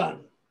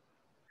grandson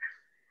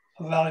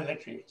of Valley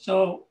Victory.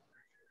 So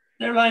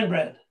they're line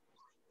bred.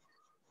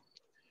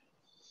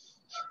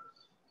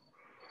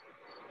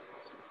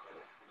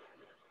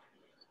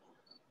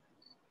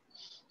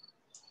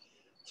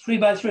 Three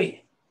by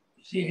three,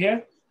 you see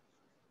here?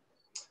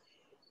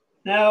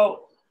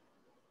 Now,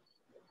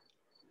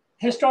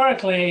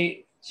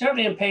 historically,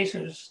 certainly in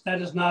pacers, that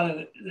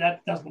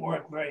doesn't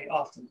work very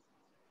often.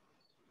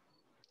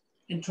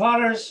 In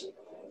trotters,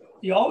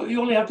 you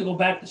only have to go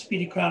back to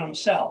Speedy Crown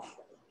himself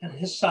and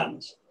his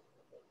sons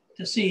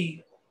to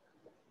see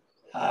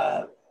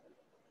how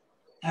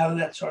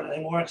that sort of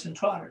thing works in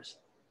trotters.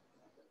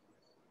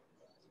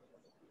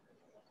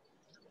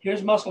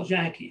 Here's Muscle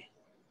Yankee,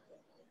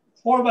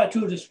 4 by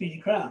 2 to Speedy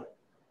Crown,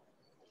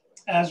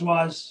 as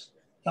was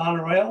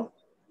Donna Rail,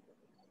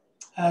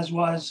 as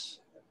was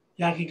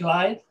Yankee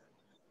Glide,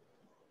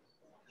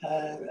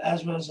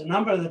 as was a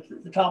number of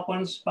the top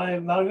ones by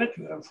Valley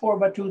Victory, 4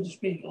 by 2 to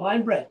Speedy,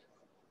 line bred.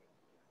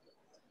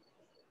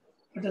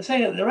 But the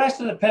thing, the rest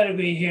of the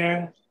pedigree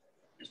here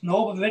is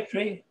Nova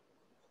Victory,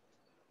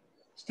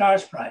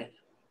 Star's Pride,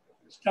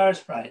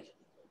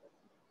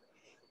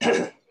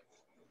 and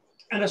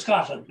a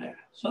Scotland mare.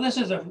 So this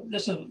is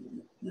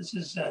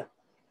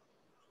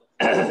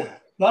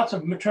lots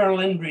of maternal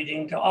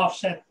inbreeding to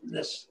offset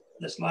this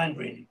line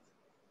breeding.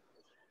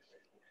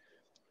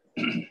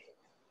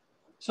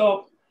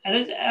 So, and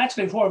it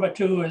actually 4 by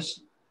 2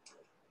 is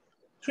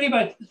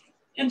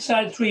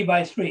inside 3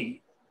 by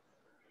 3,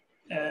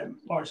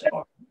 or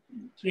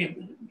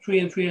 3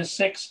 and 3 is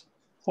 6,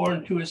 4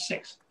 and 2 is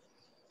 6.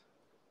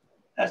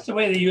 That's the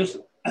way they used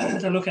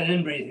to look at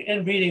inbreeding.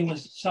 Inbreeding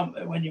was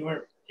when you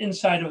were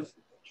inside of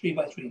 3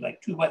 by 3,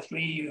 like 2 by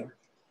 3 or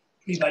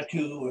 3 by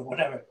 2 or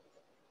whatever.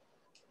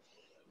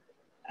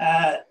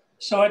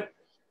 So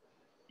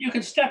you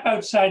can step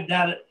outside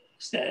that.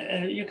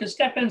 You can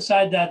step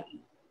inside that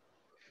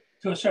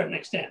to a certain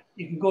extent.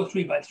 You can go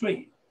 3 by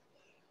 3,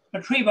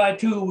 but 3 by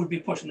 2 would be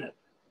pushing it.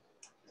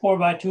 4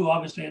 by 2,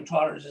 obviously, in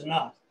trotters is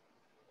not.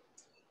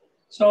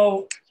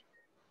 So,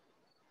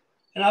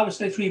 and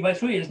obviously 3 by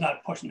 3 is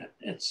not pushing it.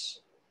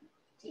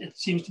 It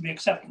seems to be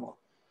acceptable.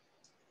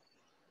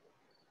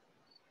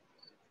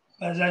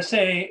 But as I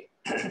say,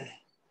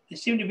 they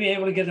seem to be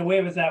able to get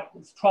away with that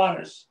with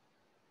trotters,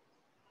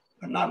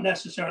 but not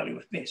necessarily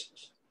with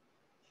pacers.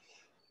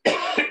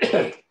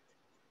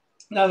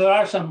 Now there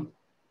are a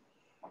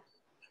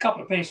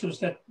couple of pacers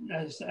that,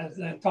 as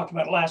I talked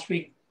about last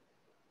week,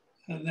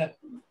 that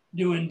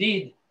do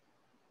indeed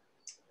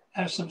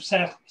have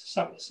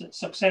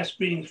success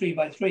breeding 3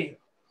 by 3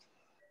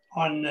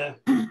 on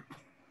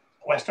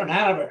Western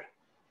Hanover,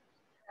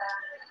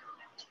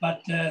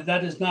 but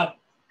that is not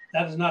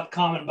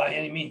common by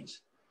any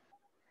means.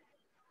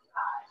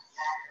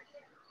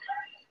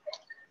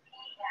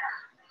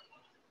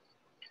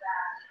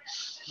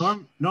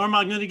 Norm,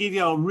 I'm going to give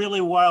you a really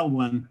wild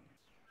one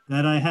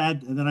that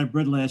I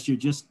bred last year,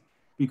 just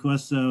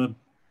because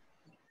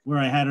where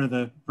I had her,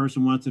 the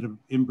person wanted an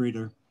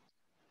inbreeder.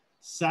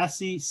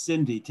 Sassy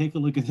Cindy. Take a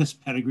look at this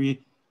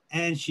pedigree,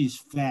 and she's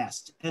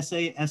fast.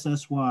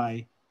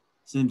 Sassy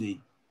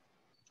Cindy.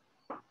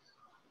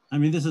 I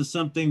mean, this is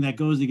something that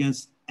goes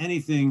against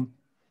anything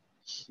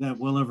that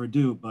we'll ever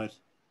do, but.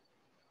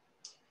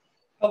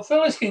 Well,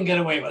 Phyllis can get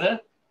away with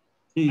it.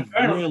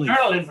 Really.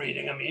 Maternal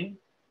inbreeding, I mean.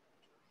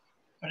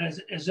 But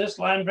is this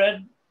line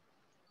bred?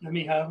 We'll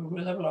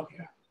have a look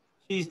here.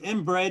 She's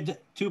inbred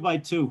 2 by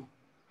 2.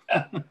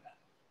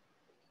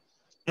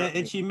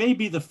 And she may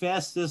be the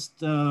fastest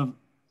young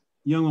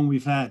one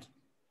we've had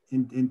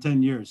in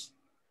 10 years.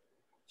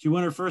 She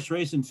won her first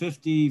race in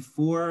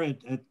 54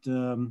 at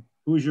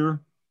Hoosier.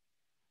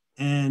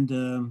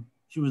 And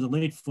she was a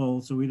late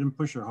foal, so we didn't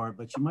push her hard,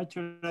 but she might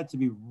turn out to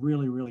be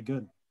really, really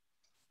good.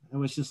 It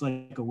was just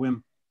like a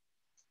whim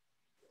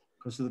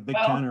because of the big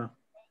counter.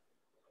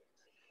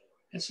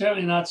 It's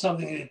certainly not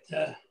something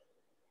that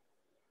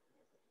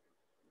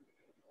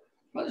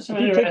Well, there's some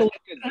Can you take a interesting,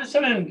 look at, there's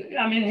some,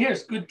 I mean,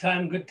 here's good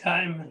time,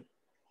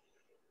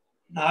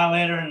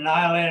 annihilator,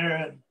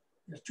 and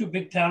there's two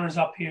big towners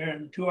up here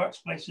and two arts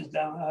places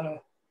down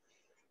out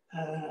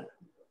of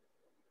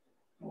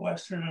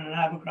Western and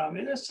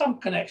Abercrombie. There's some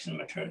connection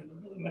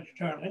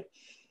maternally.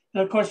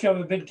 And of course, you have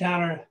a big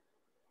towner,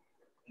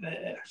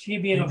 she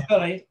being a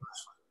filly,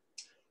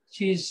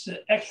 she's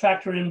X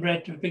Factor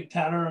inbred to a big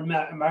towner in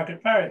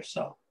Market Parish.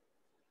 So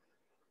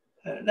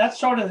that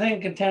sort of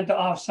thing can tend to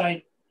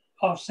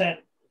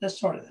offset this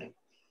sort of thing.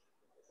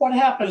 What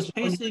happens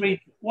when you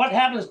breed, what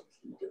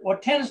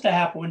tends to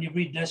happen when you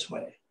breed this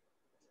way?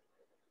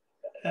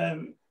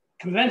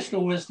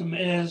 Conventional wisdom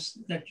is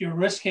that you're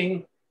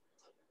risking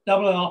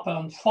doubling up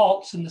on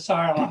faults in the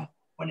sire line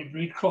when you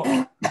breed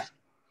cross.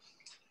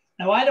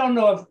 Now, I don't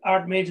know if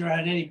Art Major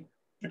had any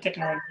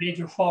particular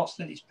major faults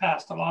that he's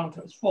passed along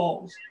to his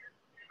foals.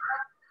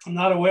 I'm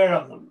not aware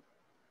of them.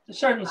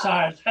 Certain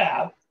sires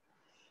have,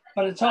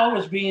 but it's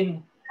always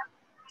been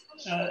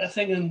a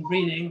thing in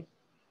breeding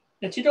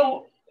that you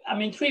don't, I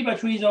mean,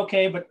 3x3 is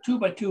okay, but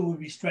 2x2 would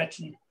be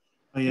stretching.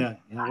 Oh yeah,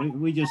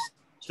 we just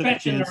took a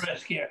Stretching the chance.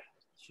 risk here.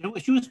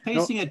 She was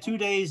pacing at 2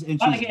 days and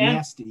she's Again,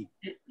 nasty.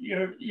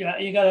 You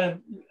got a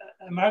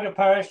Margaret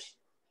Parish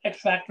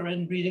X Factor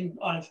in breeding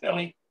on a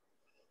filly.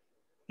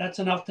 That's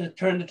enough to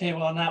turn the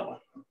table on that one.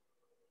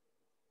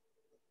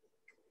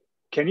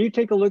 can you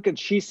take a look at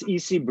She's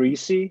Easy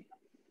Breezy?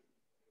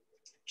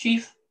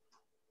 Chief?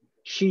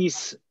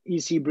 She's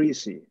Easy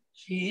Breezy.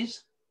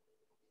 She's?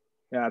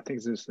 Yeah, I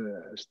think this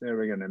is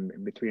there again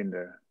in between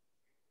there.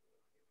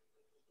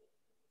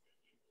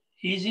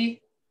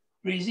 Easy?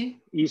 Breezy?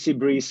 Easy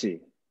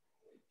Breezy.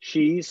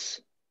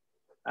 She's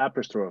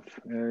apostrophe.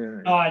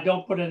 No, I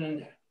don't put it in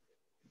there.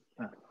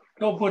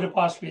 Don't put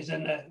apostrophes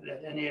in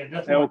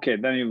here. Okay,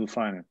 then you will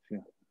find it. Yeah.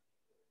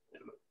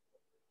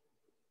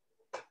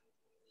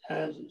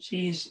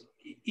 She's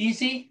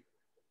easy.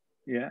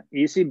 Yeah,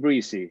 Easy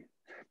Breezy.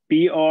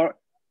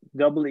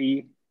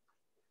 BREEZY.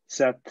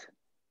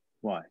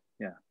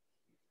 Yeah.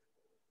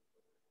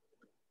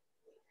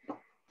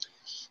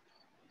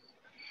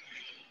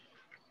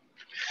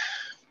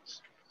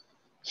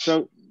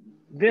 So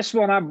this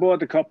one I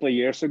bought a couple of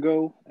years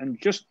ago,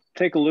 and just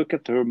take a look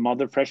at her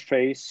mother fresh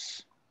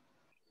face,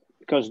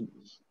 because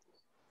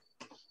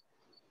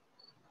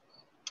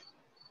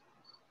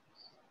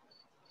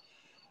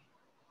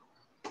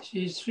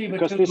She's 3 by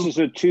because 2. this is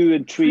a 2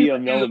 and 3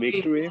 on Valley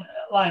Victory.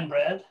 Line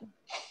bred.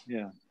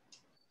 Yeah.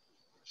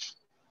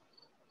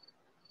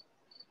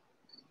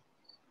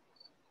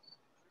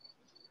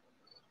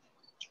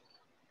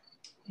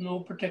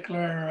 No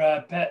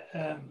particular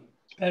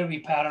pedigree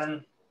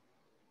pattern.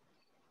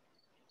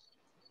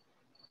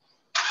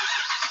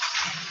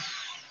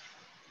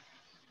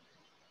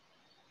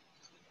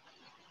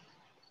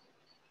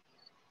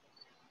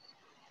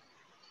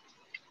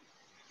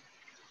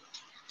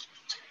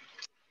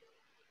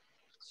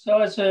 So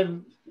it's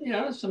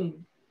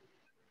some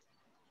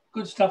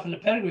good stuff in the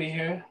pedigree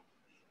here.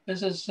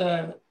 This is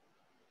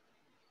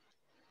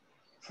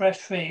fresh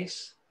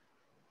face.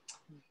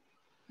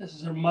 This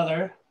is her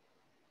mother.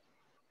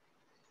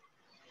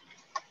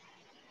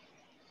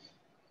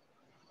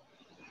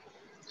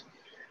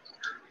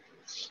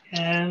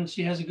 And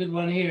she has a good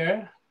one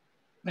here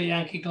by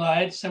Yankee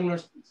Glide, similar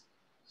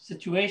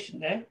situation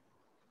there.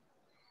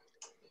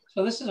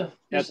 So this is a.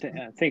 I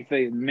think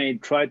they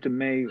tried to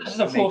make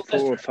 4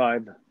 or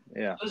 5.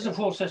 Yeah. This is a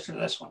full sister to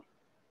this one.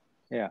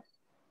 Yeah.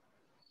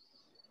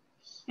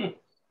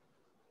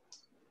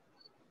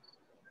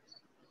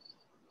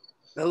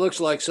 That looks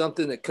like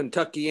something that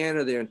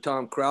Kentuckiana there and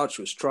Tom Crouch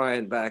was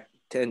trying back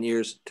 10,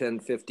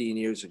 15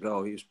 years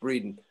ago. He was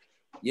breeding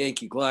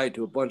Yankee Glide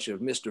to a bunch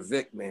of Mr.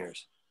 Vic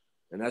mares.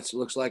 And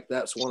looks like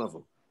that's one of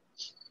them.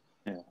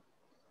 Yeah.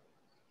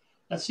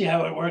 Let's see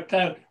how it worked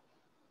out.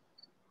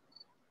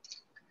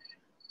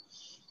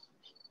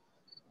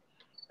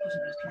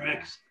 Mr.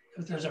 Vic's,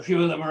 if there's a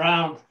few of them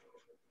around.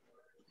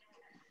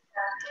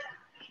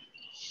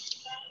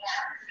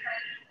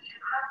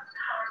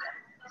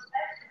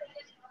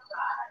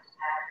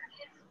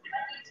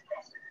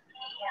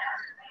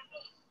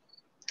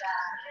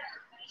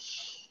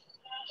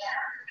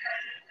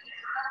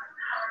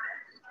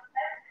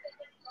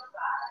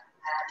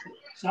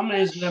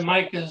 Somebody's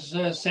mic is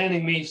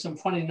sending me some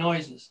funny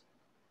noises.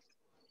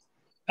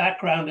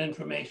 Background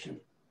information.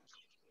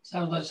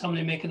 Sounds like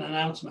somebody making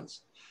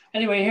announcements.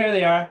 Anyway, here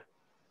they are.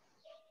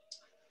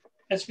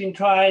 It's been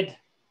tried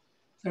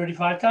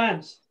 35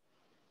 times.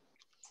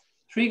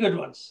 3 good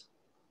ones.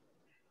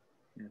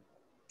 Yeah.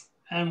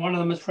 And one of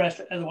them is fresh,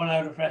 the one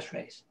out of fresh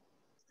face.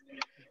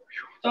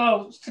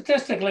 So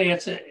statistically,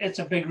 it's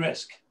a big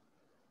risk.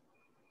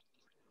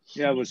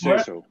 Yeah, I would say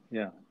so.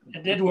 Yeah.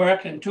 It did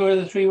work, and 2 of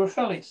the 3 were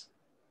fillies.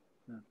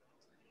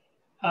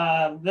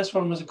 This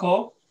one was a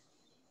colt.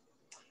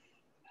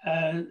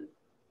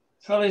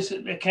 Fillies,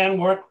 it can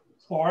work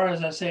for,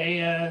 as I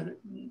say,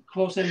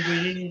 close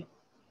inbreeding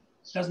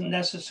doesn't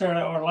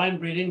necessarily, or line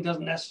breeding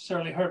doesn't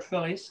necessarily hurt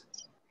fillies.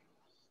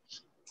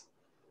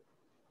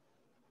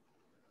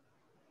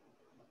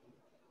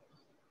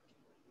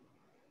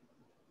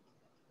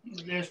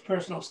 There's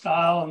Personal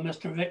Style and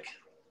Mr. Vic.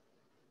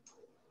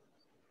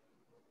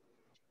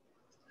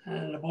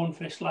 And the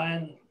Bonefish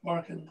line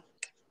working.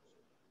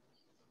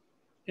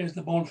 Here's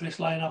the Bonefish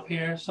line up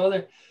here. So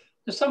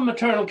there's some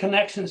maternal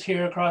connections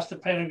here across the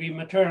pedigree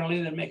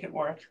maternally that make it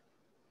work.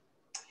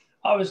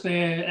 Obviously,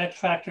 X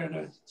factor,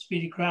 the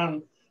Speedy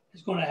Crown,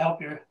 is going to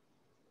help your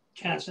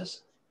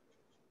chances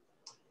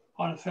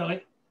on a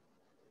filly.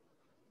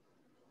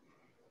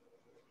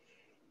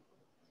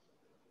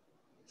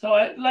 So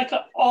like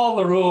all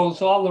the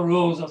rules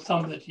of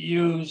thumb that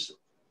you use,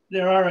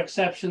 there are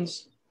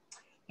exceptions.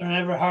 They're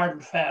never hard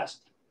and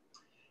fast.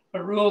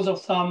 But rules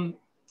of thumb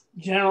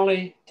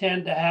generally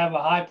tend to have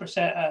a high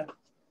percent,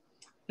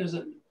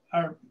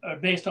 are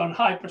based on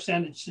high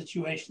percentage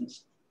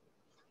situations.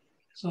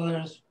 So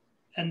there's,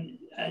 and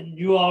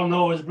you all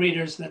know as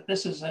breeders that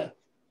this is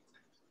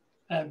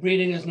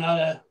breeding is not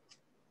a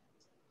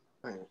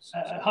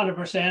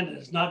 100%,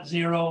 it's not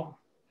zero.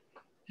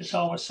 It's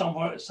always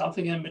somewhere,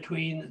 something in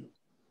between. And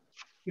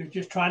you're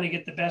just trying to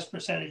get the best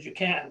percentage you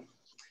can.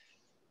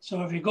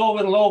 So if you go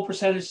with low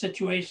percentage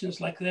situations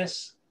like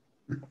this,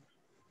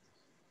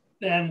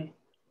 then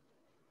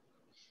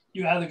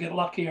you either get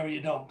lucky or you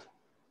don't.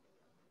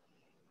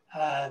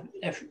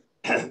 If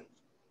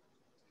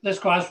this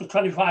cross was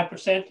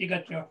 25%, you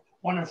got your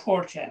 1 in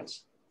 4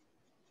 chance,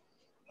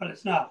 but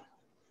it's not.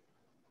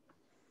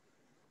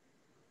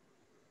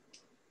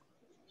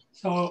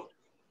 So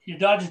you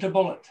dodged a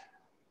bullet.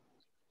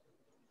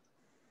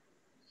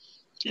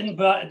 Didn't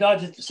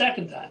dodge it the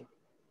second time.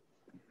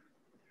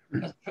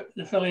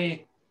 The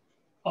filly,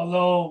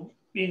 although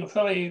being a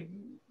filly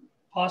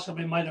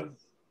possibly might have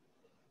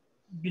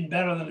been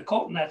better than a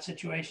colt in that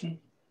situation,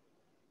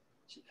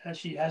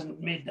 she hasn't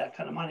made that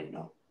kind of money, you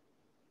know.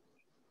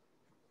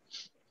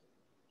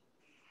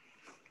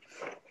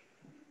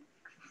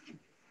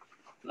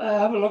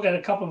 Have a look at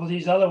a couple of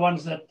these other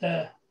ones that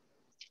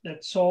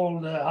that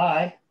sold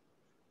high.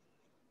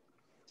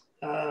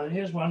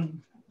 Here's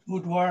one,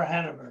 Boudoir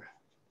Hanover.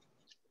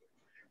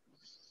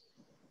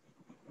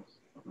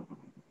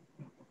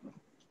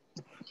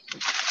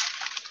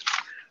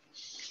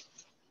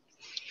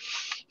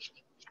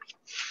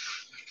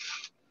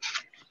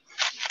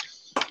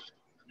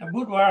 Now,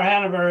 Boudoir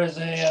Hanover is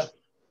a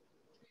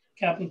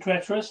Captain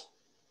Treacherous.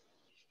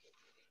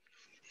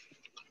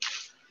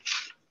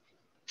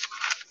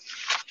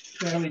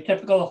 Fairly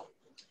typical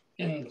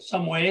in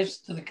some ways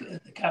to the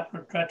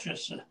Captain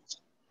Treacherous,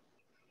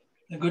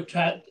 the good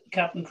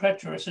Captain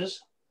Treacherouses,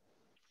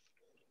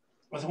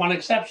 with one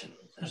exception.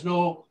 There's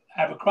no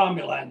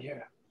Abercrombie line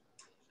here.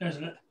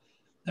 And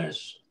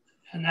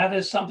that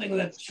is something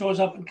that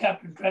shows up in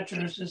Captain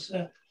Treacherous's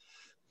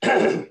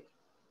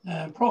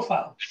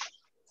profile.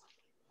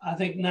 I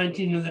think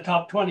 19 of the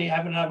top 20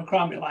 have an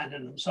Abercrombie line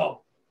in them.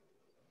 So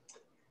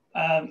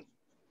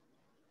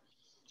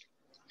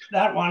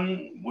that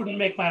one wouldn't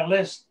make my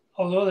list,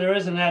 although there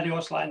is an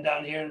Adios line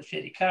down here in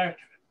Shady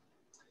Character.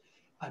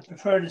 I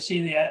prefer to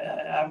see the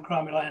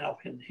Abercrombie line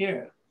up in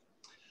here.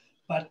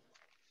 But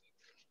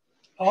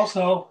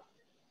also,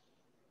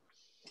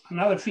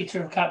 another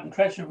feature of Captain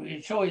Treacher, we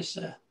can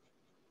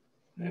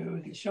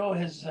show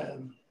his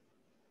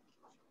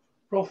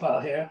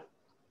profile here.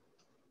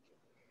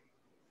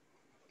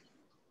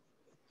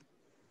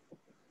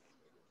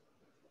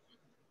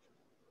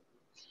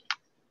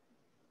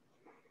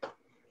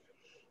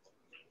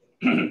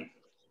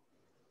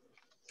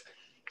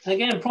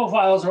 Again,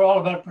 profiles are all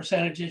about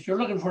percentages. You're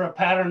looking for a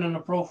pattern in a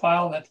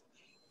profile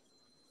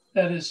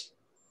that is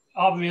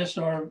obvious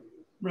or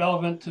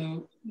relevant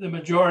to the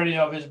majority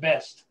of his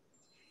best.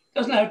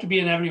 Doesn't have to be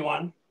in every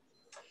one.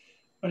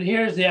 But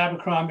here's the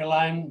Abercrombie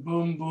line,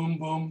 boom, boom,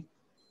 boom.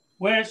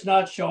 Where it's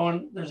not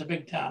shown, there's a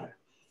big towner.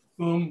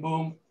 Boom,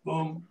 boom,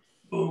 boom,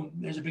 boom.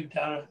 There's a big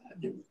towner.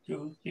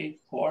 2, 3,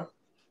 4,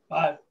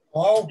 5,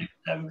 Hello? 6,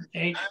 7,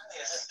 8.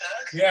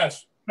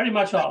 Yes. Pretty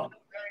much all of them.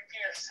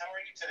 Pierce, how are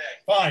you today?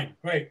 Fine,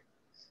 great.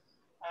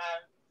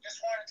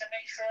 Just wanted to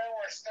make sure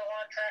we're still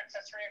on track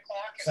for 3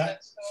 o'clock. Is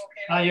that still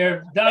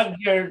okay? Doug,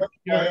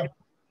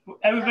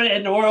 everybody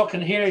in the world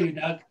can hear you,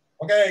 Doug.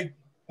 Okay,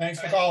 thanks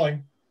for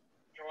calling.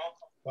 You're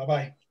welcome.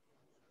 Bye-bye.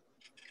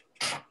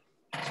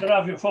 Shut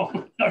off your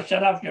phone or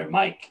shut off your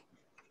mic.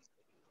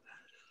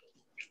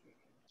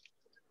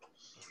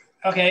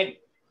 Okay,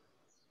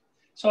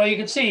 so you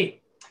can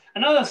see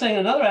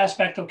another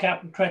aspect of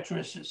Captain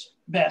Treacherous's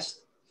best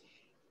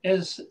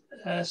is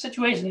a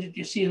situation that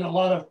you see in a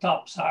lot of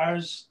top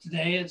sires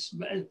today. It's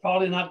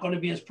probably not going to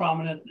be as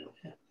prominent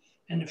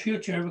in the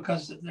future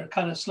because they're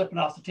kind of slipping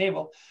off the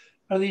table.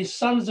 Are these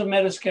Sons of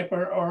Meadowskipper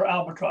or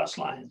Albatross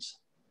lines?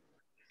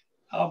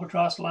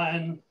 Albatross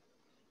line,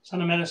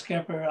 Son of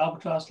Meadowskipper,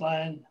 Albatross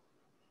line.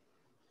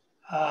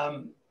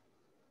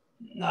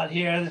 Not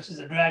here. This is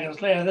the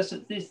Dragon's Lair.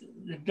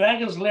 The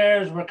Dragon's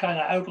Lairs were kind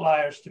of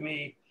outliers to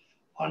me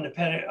on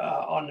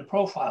the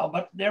profile,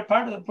 but they're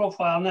part of the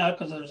profile now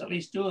because there's at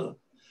least 2 of them.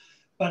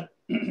 But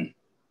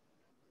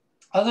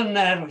other than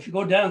that, if you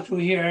go down through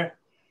here,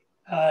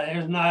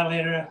 here's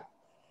Annihilator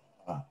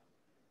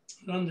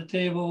on the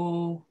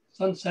table.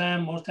 Son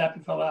Sam, Most Happy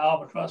Fellow,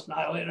 Albatross,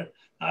 Annihilator,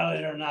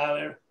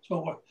 Annihilator,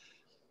 so forth.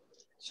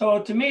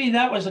 So to me,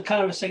 that was a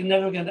kind of a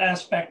significant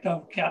aspect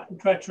of Captain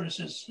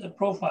Treacherous's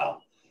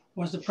profile,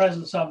 was the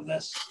presence of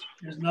this.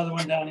 There's another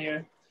one down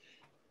here.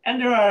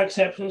 And there are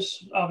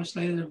exceptions,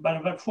 obviously, but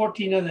about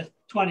 14 of the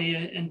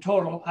 20 in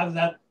total have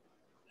that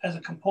as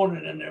a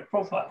component in their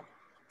profile.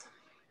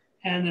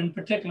 And in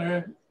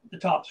particular, the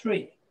top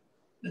three,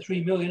 the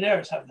 3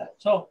 millionaires have that.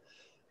 So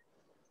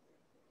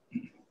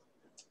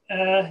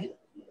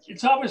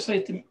it's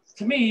obviously,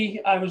 to me,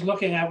 I was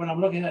looking at, when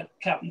I'm looking at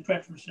Captain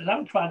Treacherous,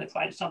 I'm trying to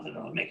find something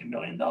that will make $1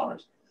 million.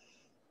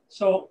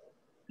 So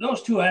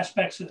those two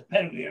aspects of the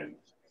pedigree are,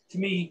 to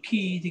me,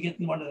 key to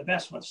getting one of the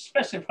best ones,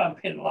 especially if I'm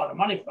paying a lot of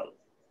money for them.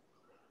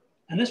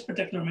 And this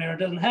particular mare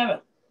doesn't have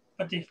it,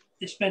 but they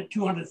spent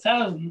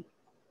 $200,000.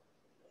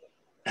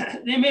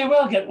 They may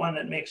well get one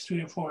that makes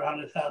 $300,000 or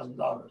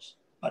 $400,000,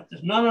 but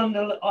there's none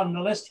on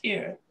the list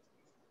here.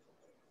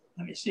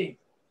 Let me see.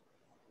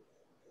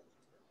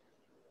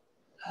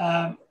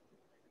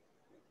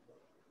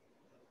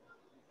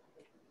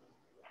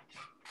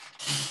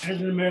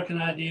 Here's an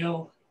American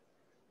Ideal.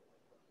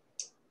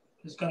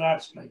 It's got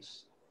Arts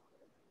Place.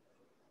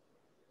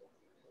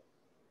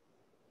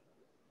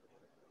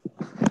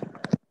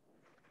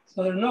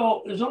 So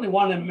there's only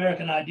one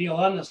American Ideal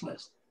on this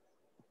list.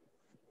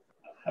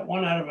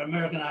 One out of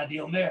American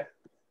Ideal mare.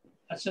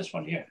 That's this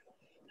one here.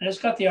 And it's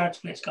got the Arts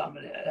Place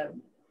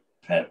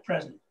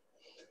present.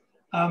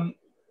 And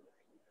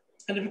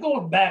if you go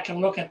back and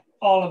look at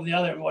all of the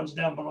other ones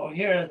down below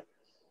here,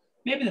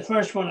 maybe the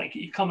first one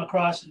you come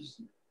across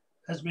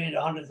has made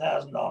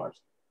 $100,000.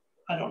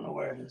 I don't know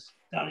where it is,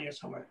 down here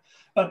somewhere.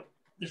 But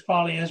there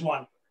probably is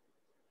one.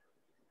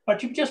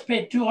 But you've just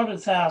paid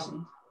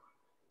 $200,000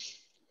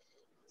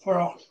 for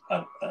a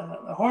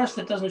horse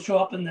that doesn't show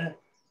up in the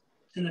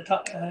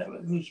top,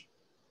 whose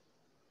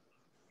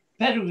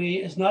pedigree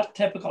is not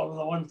typical of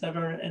the ones that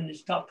are in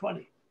his top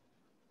 20.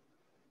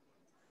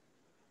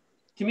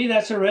 To me,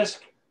 that's a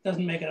risk.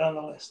 Doesn't make it on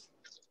the list.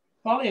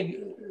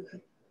 Probably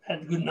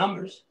had good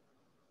numbers.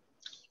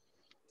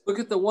 Look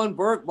at the one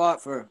Burke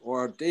bought for,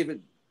 or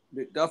David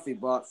McDuffie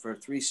bought for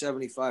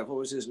 $375. What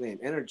was his name?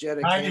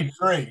 Energetic.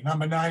 93,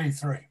 number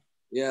 93.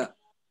 Yeah.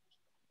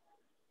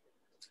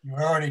 You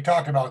already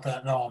talked about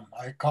that, Noam.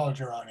 I called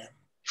you on him.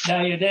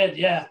 Yeah, you did,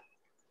 yeah.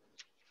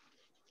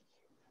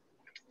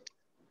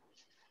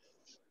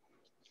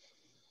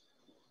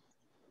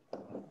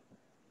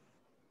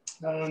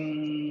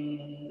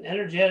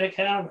 Energetic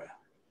Hanover.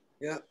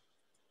 Yeah.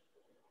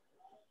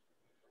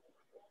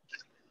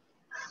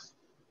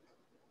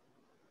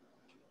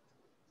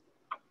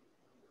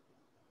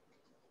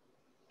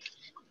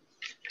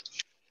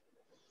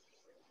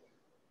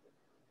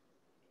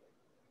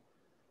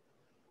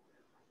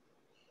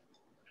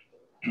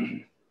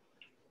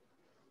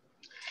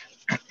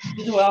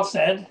 Well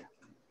said.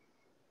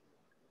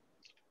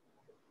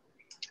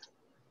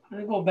 I'm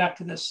going to go back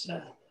to this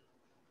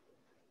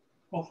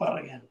profile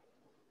again.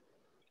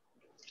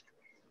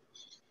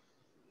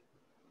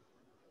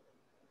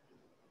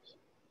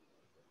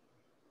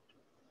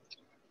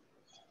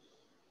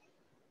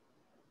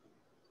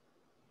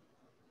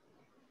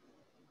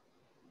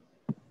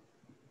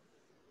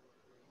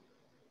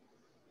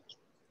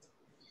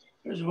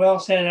 There's a well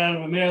said out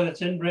of a mare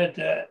that's inbred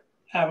to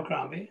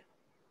Abercrombie,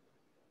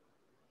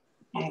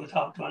 among the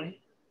top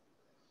 20.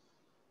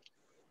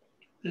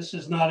 This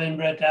is not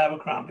inbred to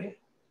Abercrombie.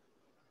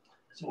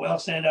 It's a well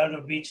said out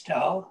of Beach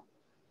Towel.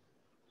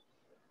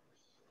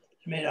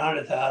 It made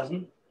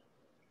 $100,000.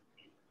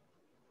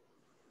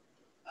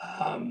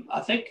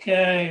 I think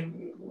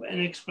in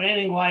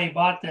explaining why he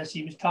bought this,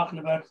 he was talking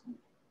about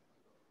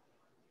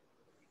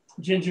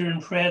Ginger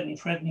and Fred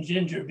and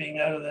Ginger being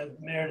out of the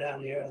mare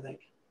down here, I think.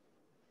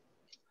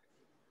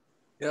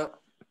 Yeah.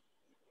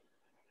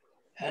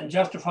 And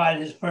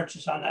justified his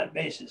purchase on that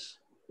basis.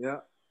 Yeah.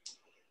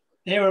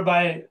 They were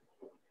by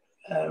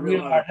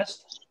Real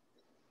Artist.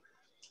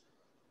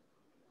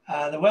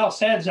 The well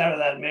saids out of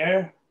that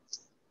mare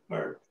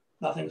were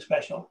nothing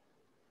special.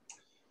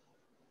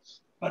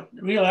 But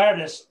Real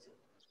Artist,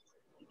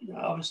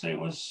 obviously,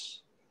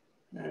 was,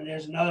 and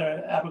there's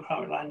another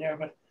Abercrombie line there,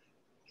 but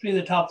 3 of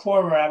the top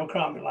 4 were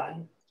Abercrombie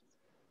line.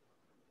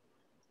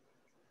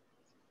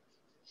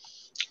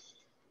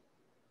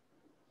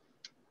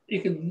 We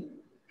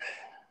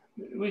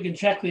can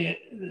check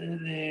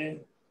the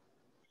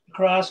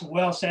cross.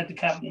 Well said to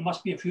Captain.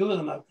 Must be a few of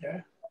them out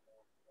there.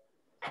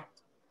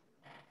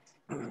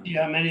 See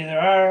how many there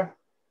are.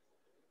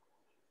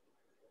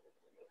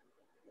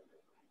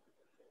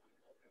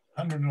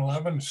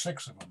 111,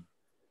 6 of them.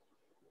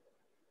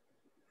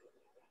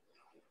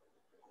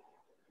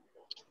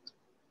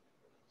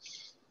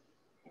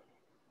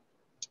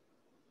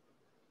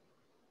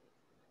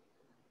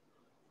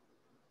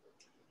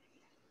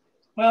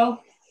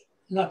 Well,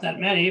 not that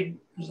many.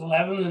 There's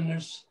 11 and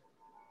there's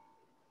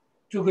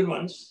 2 good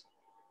ones.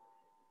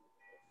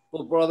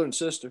 Full brother and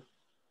sister.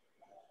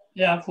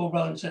 Yeah, full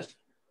brother and sister.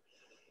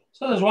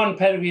 So there's one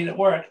pedigree that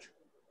worked.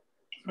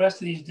 The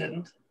rest of these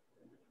didn't.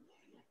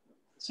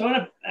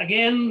 So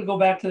again, go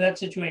back to that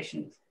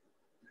situation.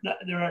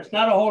 There's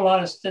not a whole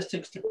lot of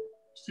statistics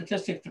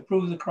to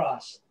prove the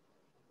cross.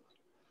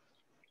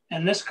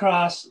 And this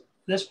cross,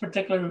 this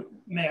particular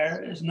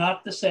mare is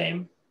not the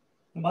same.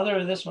 The mother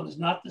of this one is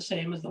not the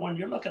same as the one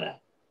you're looking at.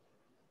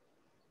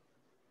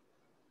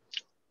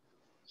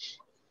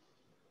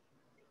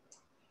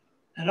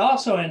 And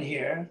also in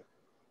here,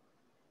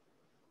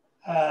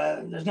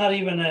 there's not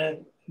even a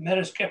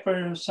meadow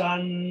skipper,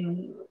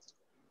 son,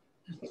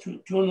 two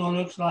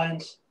no-nooks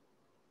lines.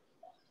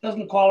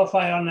 Doesn't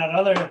qualify on that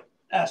other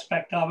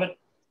aspect of it,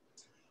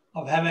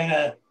 of having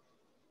a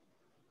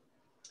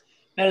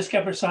meadow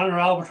skipper, son, or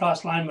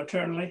albatross line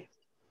maternally.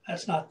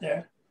 That's not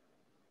there.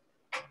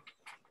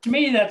 To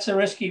me, that's a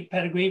risky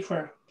pedigree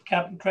for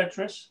Captain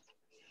Treacherous,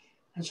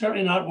 and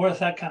certainly not worth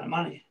that kind of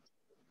money.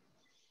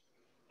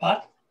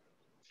 But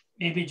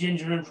maybe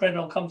Ginger and Fred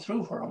will come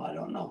through for him, I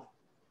don't know.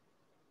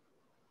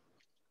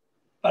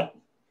 But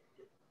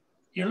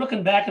you're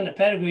looking back in the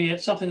pedigree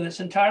at something that's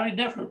entirely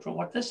different from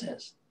what this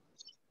is.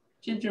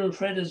 Ginger and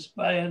Fred is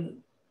by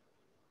an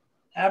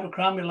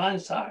Abercrombie line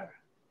sire.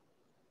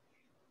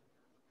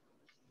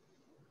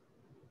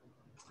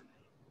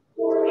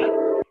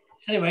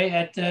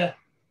 Anyway, to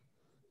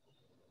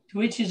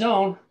each his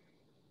own.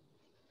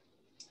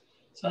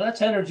 So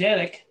that's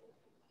energetic.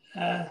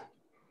 I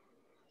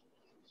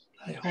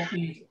hope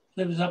he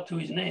lives up to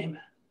his name.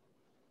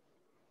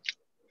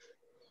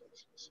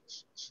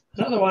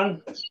 Another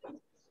one.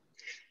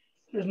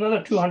 There's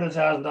another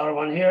 $200,000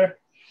 one here.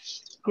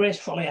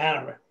 Gracefully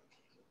Hanover.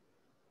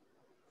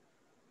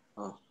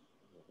 Oh.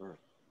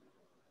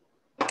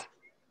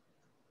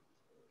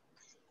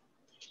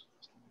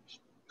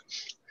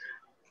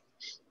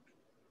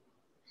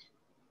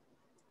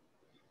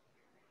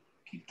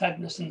 Keep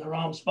typing this in the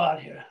wrong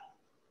spot here.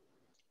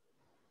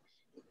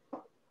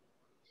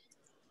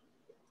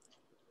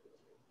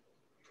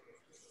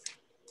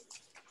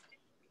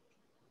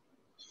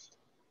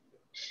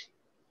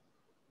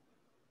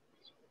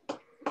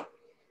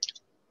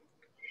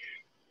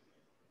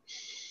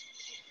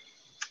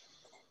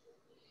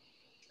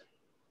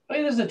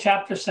 Okay, this is a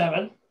chapter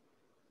 7.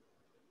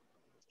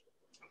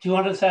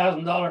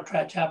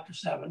 $200,000 chapter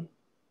 7.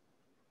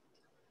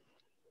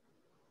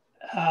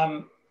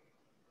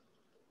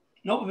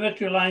 Noble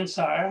Victory line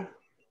sire.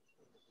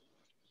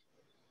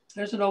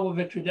 There's a Noble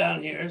Victory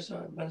down here,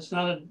 so but it's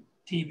not a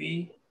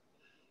TB.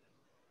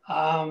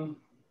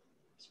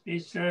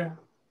 Speedster,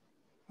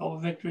 Noble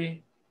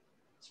Victory,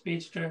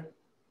 Speedster,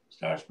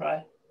 Star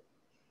Sprite,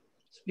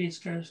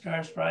 Speedster,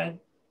 Star Sprite.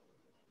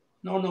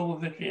 No Noble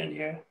Victory in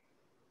here.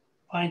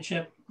 Pine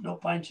Chip, no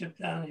Pine Chip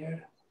down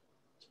here.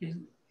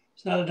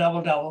 It's not a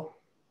double-double.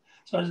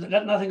 So it's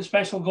got nothing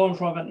special going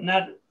for it in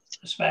that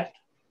respect.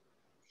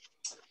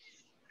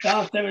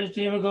 Downstairs,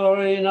 Dream of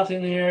Glory,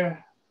 nothing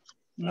here.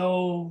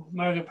 No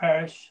Margaret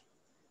Parish.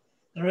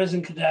 There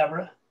isn't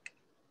Cadabra.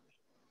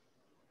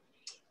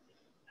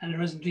 And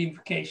there isn't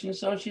Dreamification.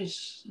 So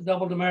she's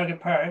double to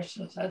Margaret Parish,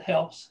 so that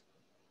helps.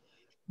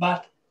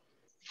 But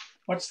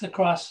what's the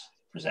cross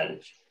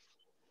percentage?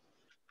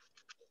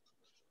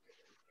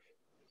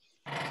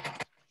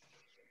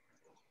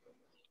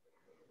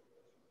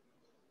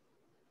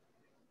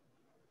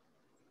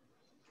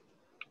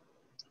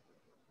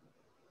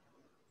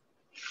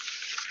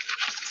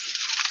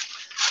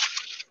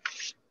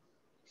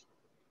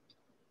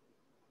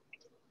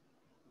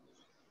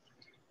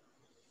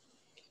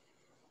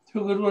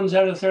 Two good ones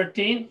out of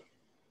 13.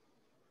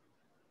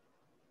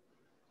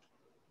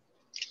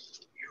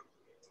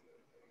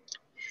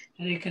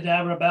 Any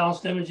Cadabra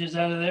balanced images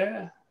out of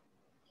there?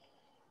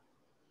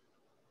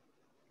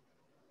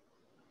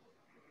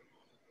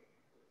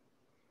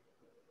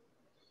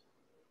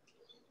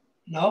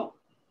 No,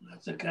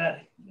 that's a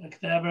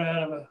Cadabra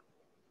out of a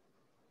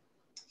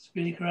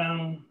Speedy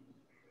Crown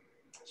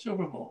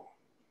Super Bowl.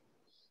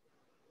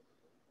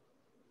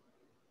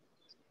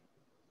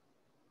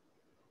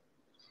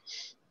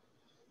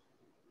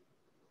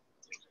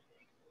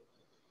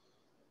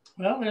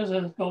 Well, there's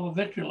a Noble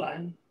Victory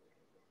line,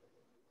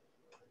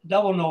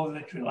 double Noble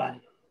Victory line,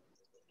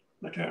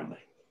 maternally.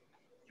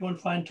 You won't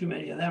find too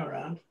many of them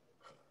around.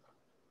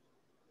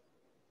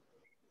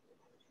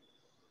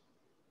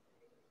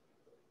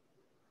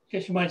 I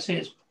guess you might say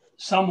it's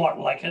somewhat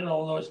like it,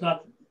 although it's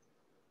not.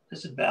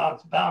 This is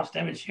balanced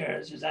image here.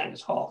 This is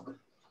Angus Hall.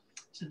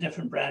 It's a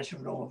different branch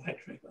of Noble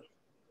Victory. But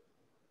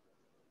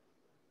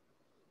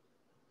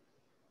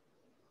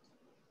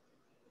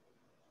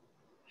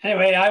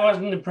anyway, I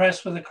wasn't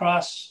impressed with the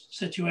cross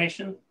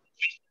situation.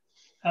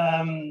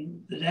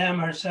 The dam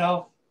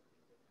herself,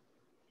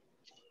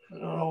 I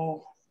don't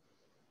know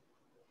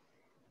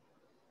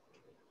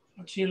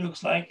what she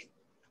looks like.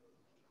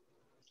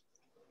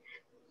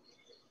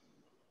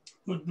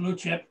 Good blue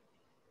chip.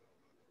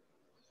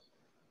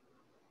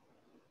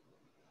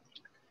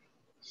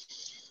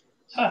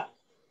 Huh.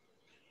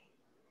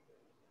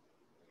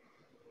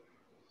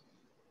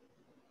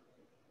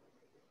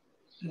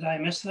 Did I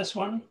miss this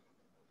one?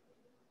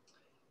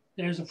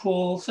 There's a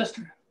full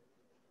sister.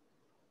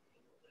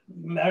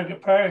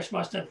 Margaret Parish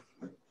must have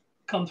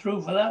come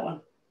through for that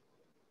one.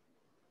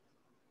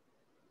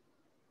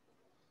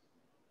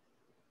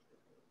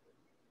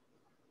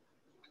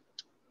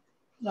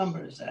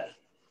 number is that?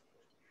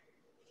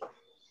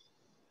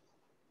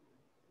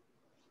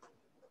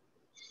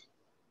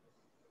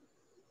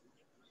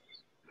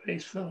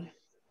 Grace Philly.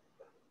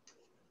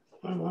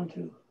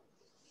 112.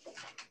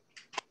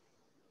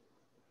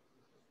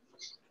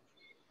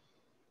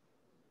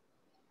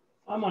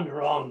 I'm on the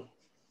wrong.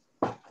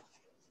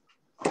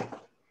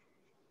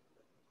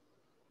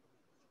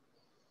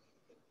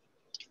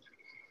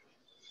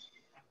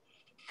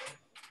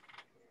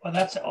 Well,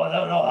 that's, oh,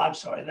 no, I'm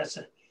sorry. That's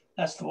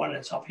the one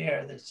that's up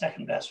here, the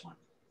second best one.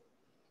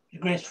 The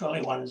Grace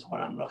Philly one is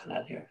what I'm looking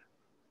at here.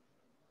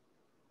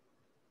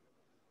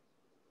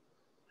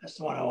 That's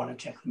the one I want to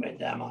check the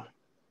dam on.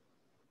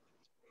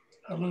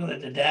 I was looking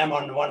at the dam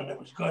on the one that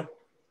was good.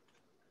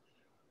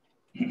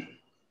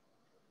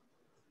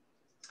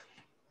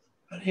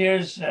 But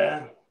here's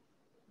the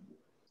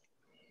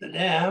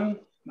dam.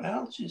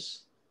 Well, it's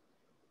just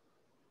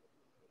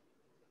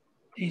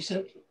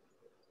decent.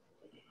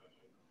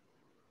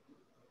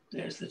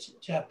 There's the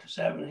chapter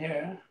 7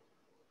 here.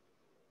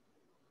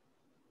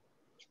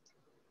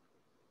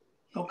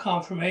 No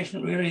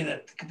confirmation really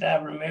that the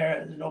cadaver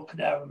mare, there's no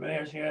cadaver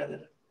mares here.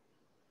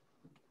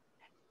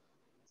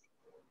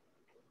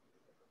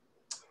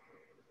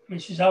 I mean,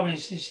 she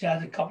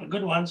has a couple of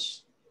good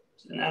ones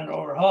in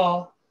Andover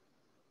Hall.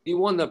 He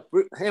won the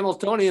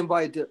Hamiltonian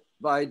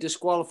by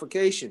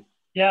disqualification.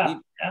 Yeah.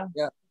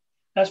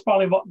 That's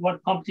probably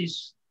what pumped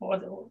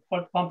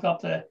what pumped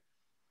up the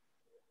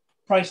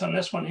price on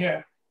this one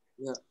here.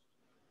 Yeah.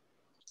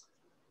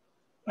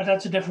 But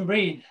that's a different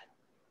breed.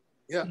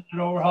 Yeah. An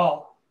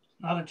overhaul,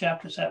 not a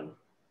chapter 7.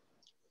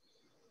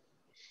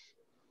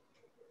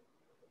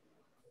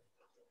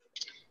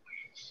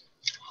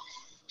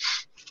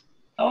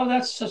 Oh,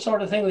 that's the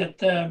sort of thing that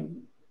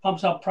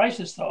pumps up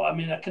prices, though. I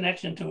mean, a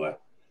connection to a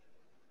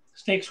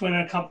stakes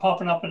winner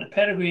popping up in a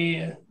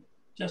pedigree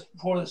just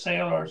before the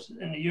sale or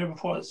in the year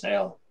before the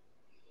sale,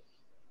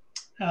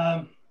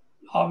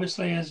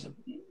 obviously is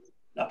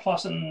a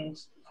plus in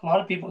a lot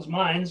of people's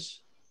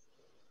minds,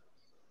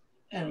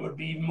 and would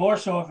be more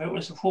so if it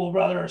was a full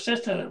brother or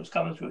sister that was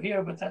coming through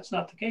here, but that's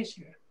not the case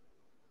here.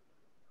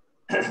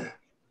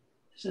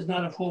 This is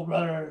not a full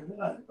brother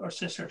or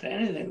sister to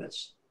anything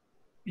that's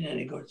been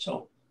any good.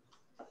 So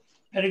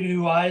pedigree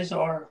wise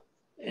or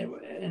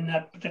in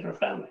that particular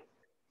family.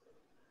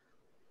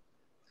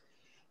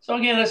 So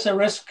again, that's a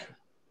risk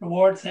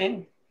reward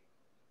thing.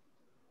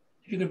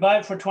 If you could buy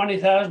it for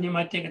 20,000, you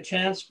might take a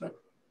chance, but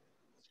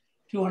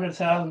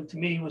 200,000 to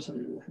me was a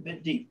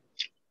bit deep.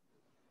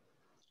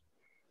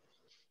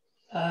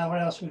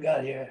 What else we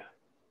got here?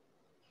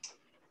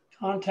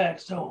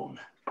 Contact zone.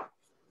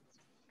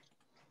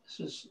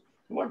 There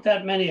weren't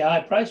that many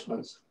high price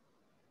ones.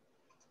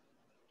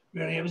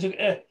 Really, it was.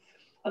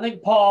 I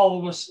think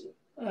Paul was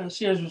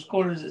Sears was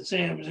quoted as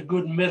saying it was a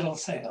good middle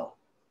sale,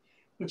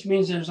 which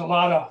means there's a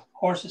lot of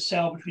horses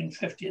sell between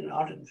 50 and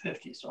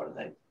 150 sort of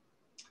thing,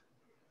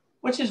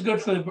 which is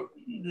good for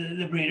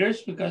the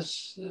breeders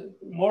because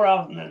more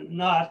often than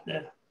not,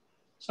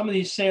 some of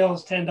these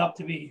sales tend up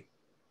to be,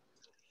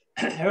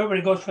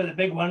 everybody goes for the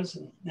big ones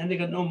and then they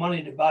got no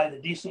money to buy the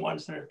decent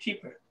ones that are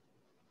cheaper.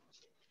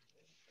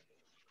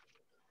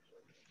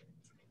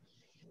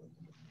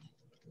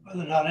 Or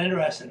they're not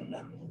interested in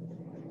them.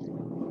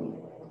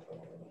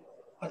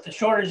 But the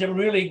shortage of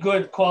really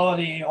good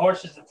quality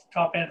horses at the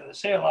top end of the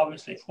sale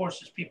obviously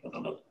forces people to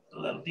look a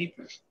little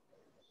deeper.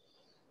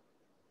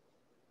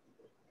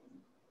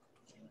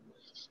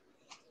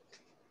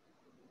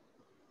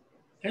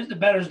 Here's the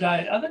Bettor's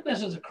Diet. I think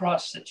this is a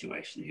cross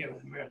situation here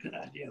with American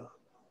Ideal.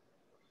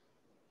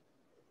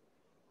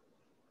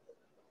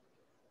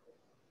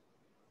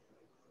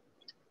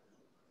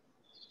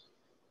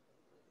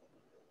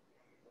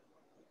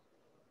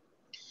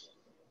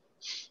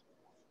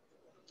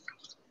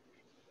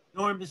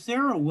 Norm, is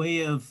there a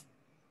way of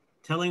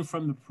telling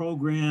from the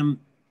program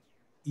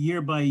year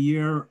by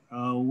year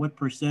what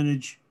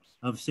percentage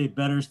of, say,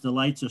 Bettor's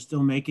Delights are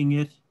still making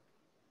it?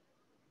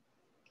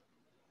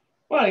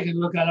 Well, you can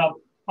look that up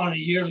on a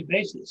yearly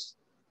basis.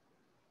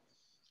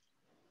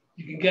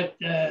 You can get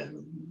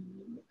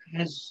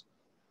his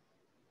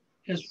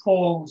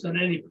foals in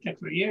any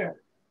particular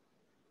year.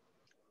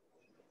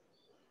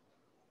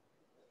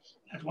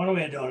 That's one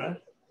way of doing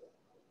it.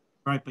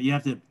 Right, but you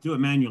have to do it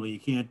manually. You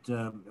can't,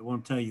 it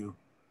won't tell you.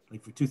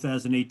 Like for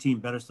 2018,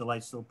 Bettor's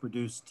Delight still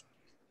produced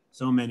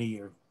so many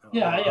or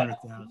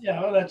 100,000.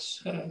 Yeah, well,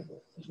 that's,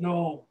 there's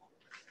no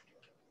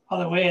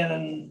other way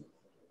than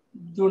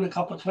doing a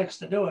couple of clicks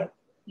to do it.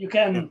 You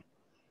can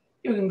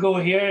go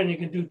here and you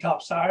can do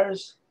top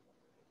sires,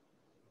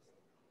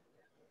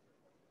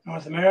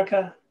 North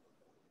America,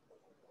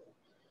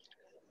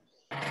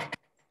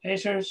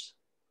 Pacers,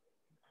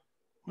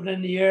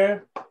 within the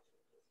year,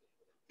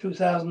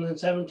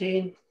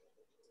 2017.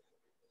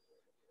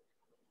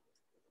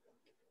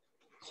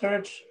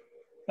 Search.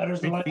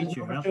 Bettor's Delight is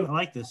number 2. I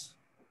like this.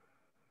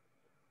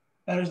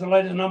 Bettor's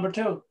Delight is number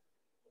 2.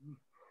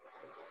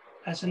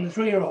 That's in the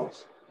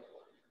 3-year-olds.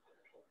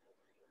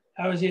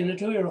 How is he in the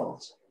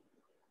 2-year-olds?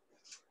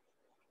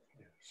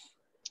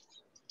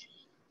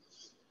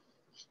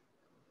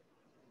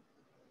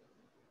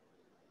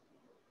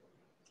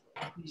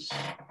 He's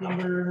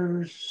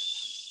number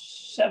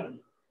 7.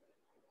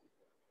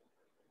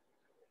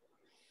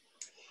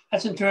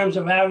 That's in terms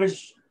of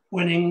average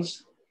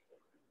winnings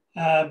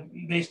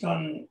based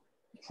on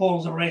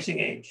foals of racing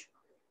age.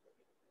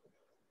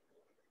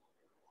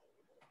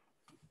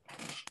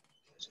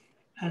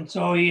 And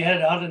so he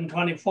had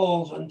 120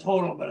 foals in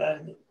total,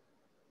 but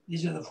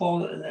these are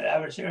the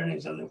average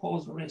earnings of the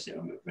foals of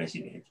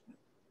racing age.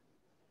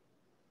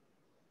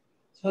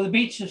 So the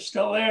beach is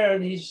still there,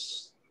 and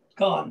he's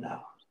gone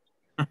now.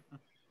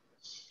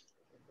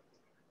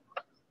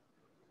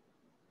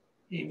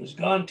 He was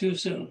gone too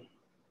soon.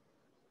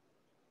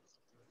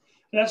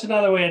 That's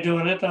another way of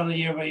doing it on a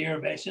year-by-year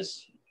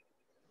basis.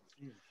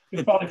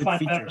 You'll probably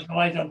find better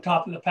light on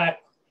top of the pack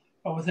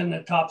or within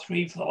the top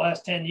 3 for the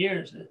last 10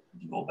 years if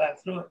you go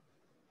back through it.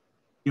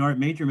 The Art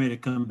Major made a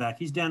comeback.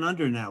 He's down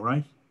under now,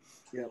 right?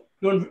 Yeah.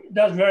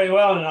 Does very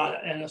well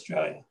in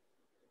Australia.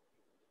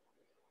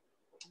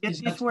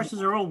 These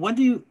horses are old. When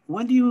do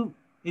you,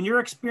 in your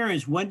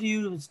experience, when do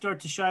you start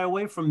to shy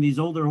away from these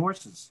older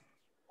horses,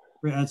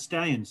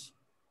 stallions?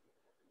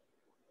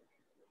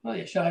 Well,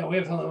 you shy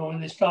away from them when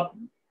they stop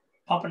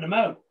pumping them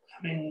out.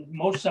 I mean,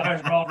 most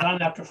sires are all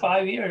done after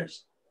 5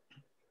 years.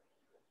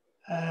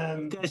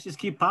 You guys just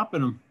keep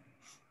popping them.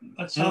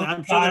 But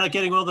I'm sure they're not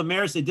getting all the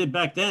mares they did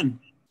back then.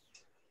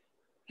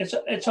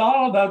 It's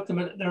all about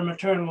their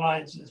maternal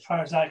lines, as far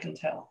as I can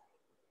tell.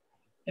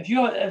 If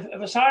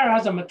a sire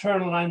has a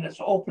maternal line that's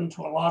open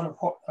to a lot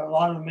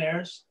of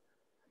mares,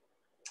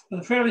 with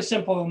a fairly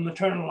simple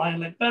maternal line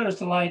like Bettor's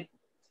Delight,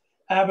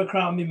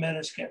 Abercrombie,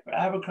 Meadowskip,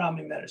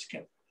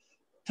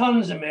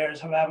 tons of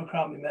mares have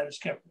Abercrombie,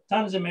 Meadowskip,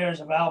 tons of mares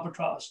have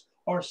Albatross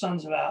or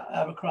Sons of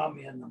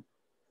Abercrombie in them.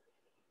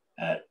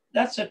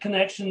 That's a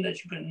connection that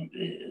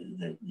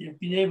you've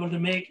been able to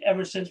make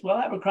ever since. Well,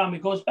 Abercrombie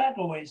goes back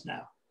a ways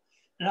now,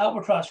 and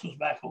Albatross goes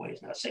back a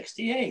ways now,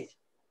 68,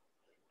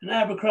 and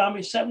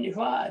Abercrombie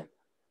 75.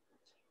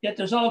 Yet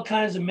there's all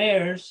kinds of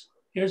mares.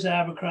 Here's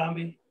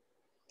Abercrombie,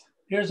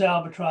 here's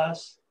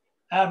Albatross,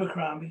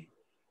 Abercrombie,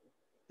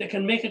 that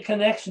can make a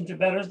connection to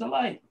Bettor's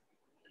Delight.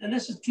 And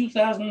this is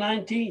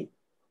 2019.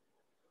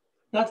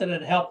 Not that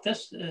it helps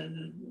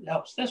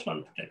this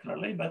one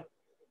particularly, but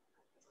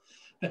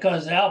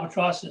because the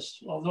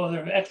albatrosses, although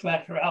they're X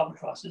Factor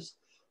albatrosses,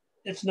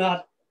 it's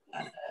not.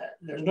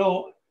 There's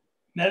no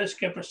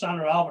Meadowskip or Son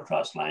or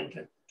Albatross line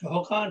to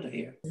hook onto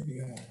here.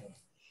 Yeah.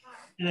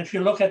 And if you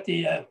look at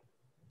the,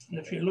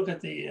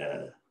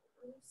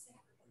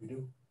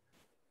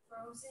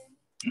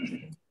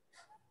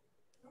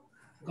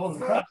 Golden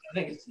Cross, I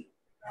think it's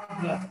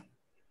clam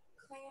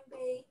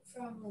bait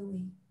from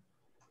Louis.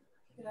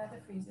 Get out of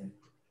the freezer.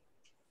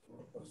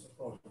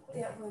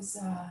 That was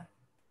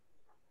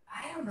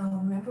I don't know.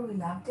 Remember we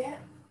loved it.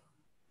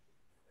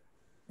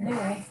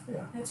 Anyway,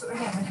 that's what we're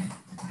having.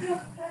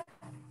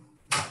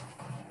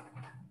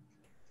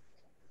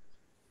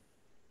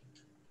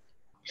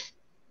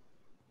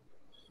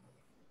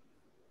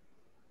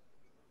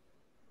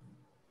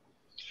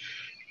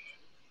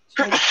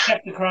 So let's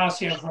check the cross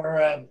here for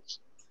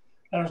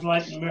Bettor's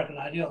Light and American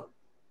Ideal.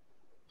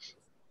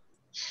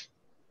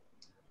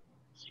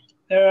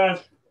 There are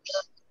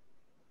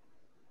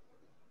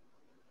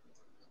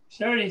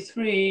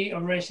 33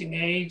 of racing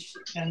age,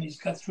 and he's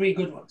got 3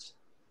 good ones.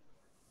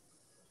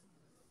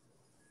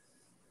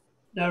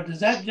 Now, does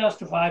that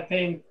justify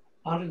paying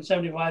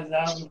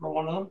 $175,000 for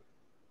one of them?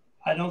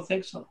 I don't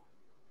think so.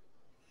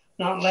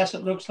 Not unless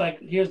it looks like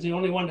here's the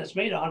only one that's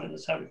made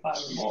 175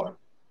 or more.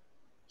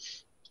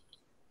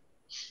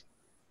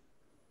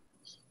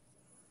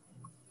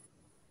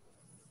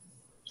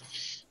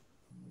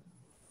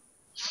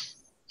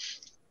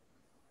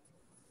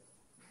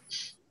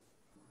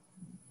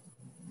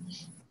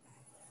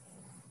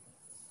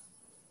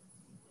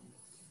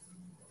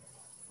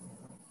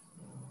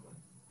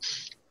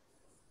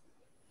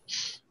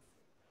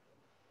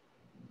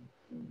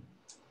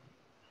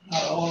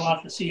 Not a whole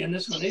lot to see in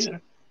this one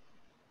either.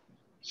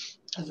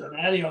 There's an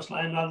Adios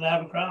line, not an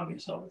Abercrombie,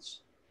 so it's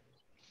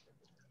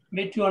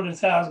made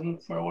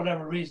 200,000 for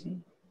whatever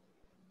reason.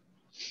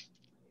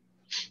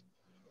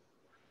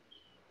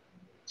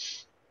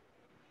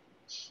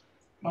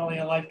 Probably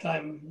a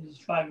lifetime. He's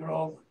a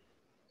 5-year-old.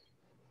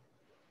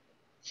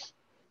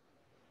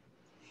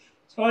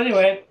 So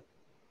anyway,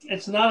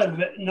 it's not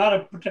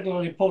a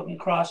particularly potent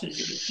cross, as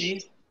you can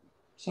see.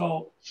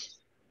 So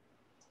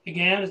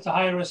again, it's a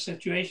high risk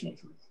situation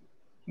for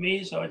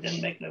me, so it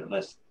didn't make the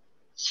list.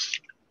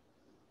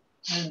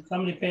 And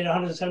somebody paid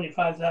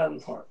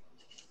 $175,000 for it.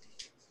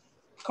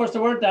 Of course,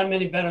 there weren't that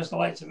many Bettor's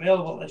Delights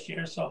available this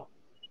year, so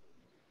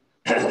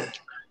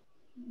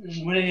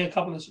winning a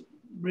couple of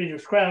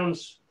Breeders'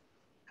 Crowns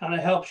kind of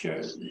helps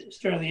you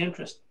stir the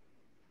interest.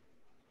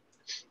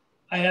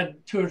 I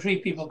had 2 or 3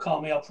 people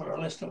call me up for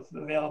a list of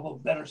available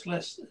Bettor's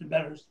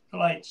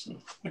Delights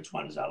and which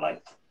ones I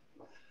liked.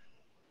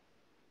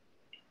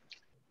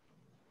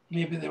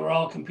 Maybe they were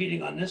all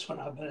competing on this one.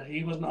 I bet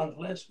he wasn't on the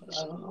list, but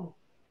I don't know.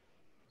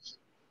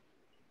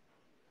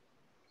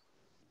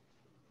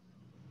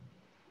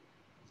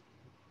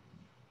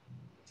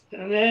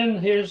 And then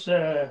here's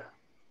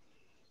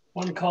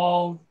One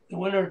called The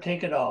Winner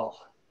Take It All.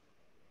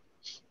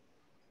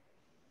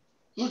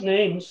 Good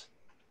names.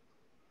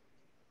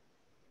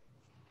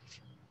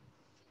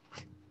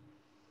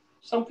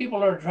 Some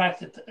people are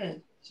attracted to,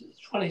 it's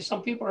funny,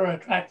 some people are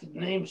attracted to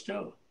names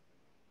too,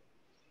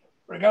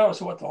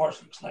 regardless of what the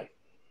horse looks like.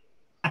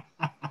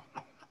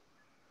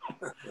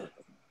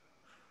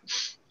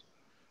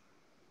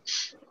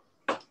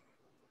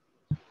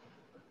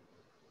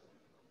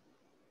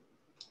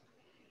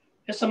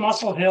 It's a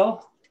Muscle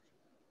Hill.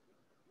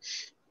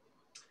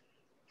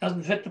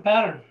 Doesn't fit the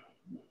pattern,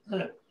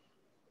 does it?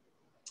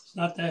 It's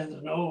not that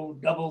there's no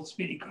double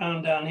Speedy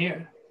Crown down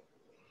here.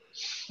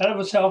 That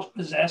was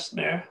self-possessed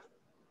mare.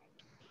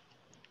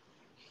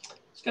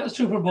 It's got a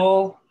Super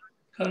Bowl,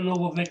 got a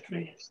Noble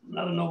Victory,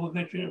 not a Noble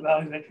Victory and a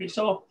Valley Victory.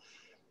 So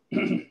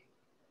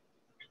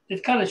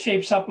it kind of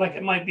shapes up like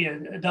it might be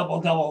a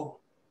double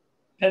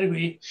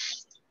pedigree,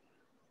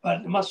 but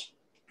there must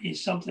be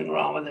something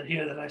wrong with it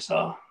here that I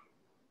saw.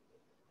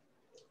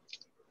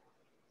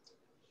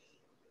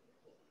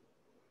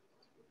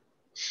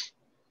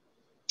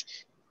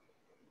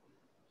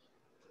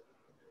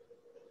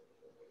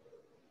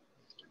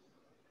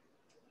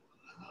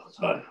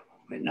 So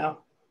wait now.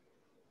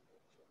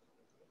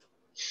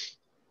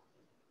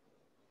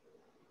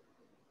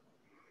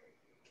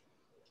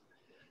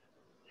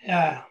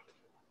 Yeah.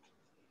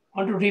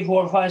 1, 2, 3,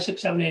 4, 5,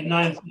 6, 7, 8,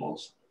 9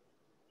 foals.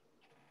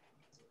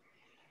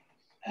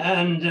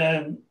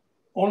 And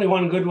only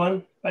one good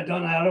one by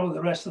Donato,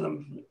 the rest of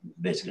them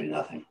basically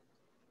nothing.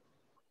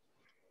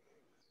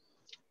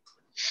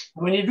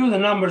 When you do the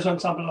numbers on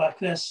something like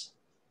this,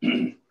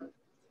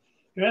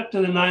 you're up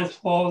to the 9th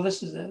foal.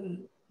 This is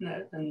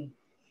it. And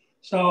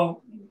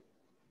so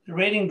the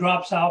rating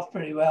drops off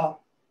pretty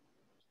well.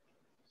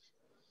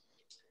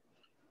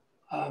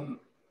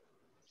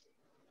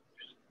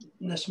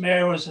 This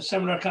mare was a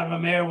similar kind of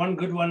a mare, one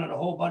good one and a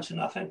whole bunch of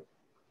nothing.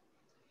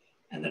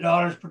 And the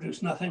daughters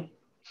produced nothing.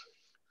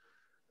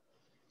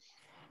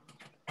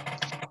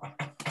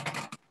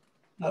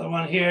 Another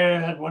one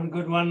here had one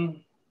good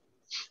one,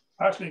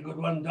 partially a good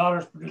one,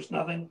 daughters produced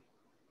nothing.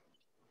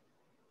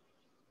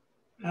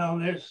 Now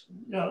there's,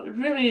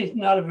 really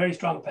not a very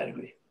strong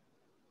pedigree.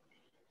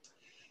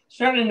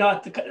 Certainly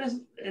not,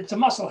 it's a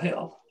Muscle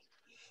Hill.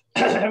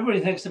 Everybody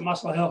thinks that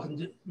Muscle Hill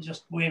can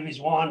just wave his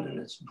wand and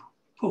it's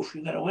poof,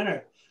 you got a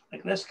winner.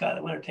 Like this guy,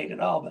 the Winner Take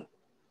It All, but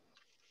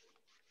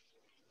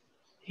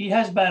he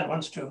has bad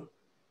ones too.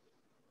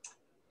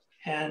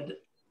 And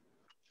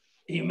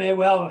he may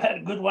well have had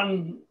a good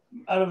one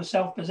out of a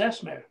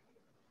self-possessed mare.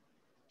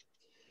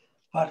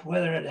 But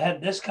whether it had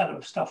this kind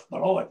of stuff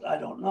below it, I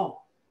don't know.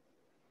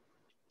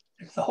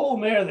 It's the whole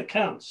mare that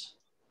counts.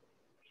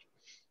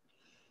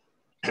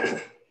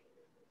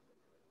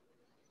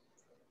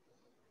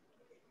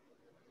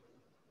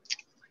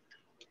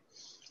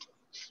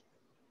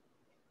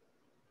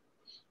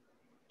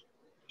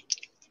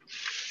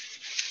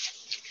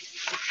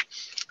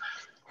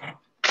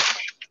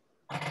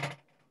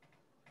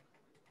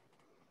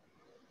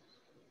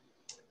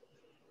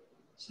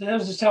 So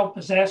there's the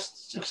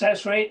self-possessed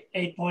success rate,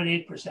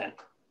 8.8%.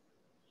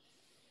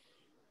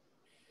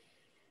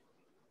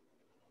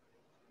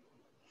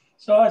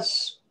 So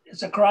it's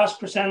a cross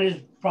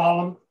percentage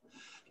problem,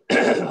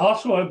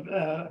 also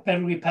a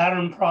pedigree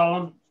pattern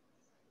problem.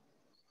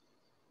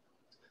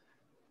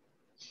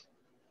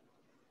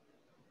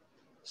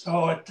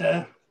 So it,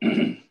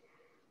 and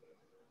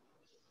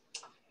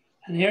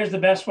here's the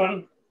best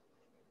one,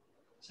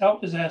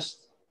 self-possessed,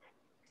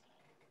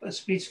 a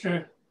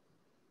speedster,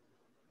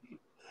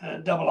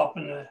 double up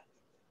in the.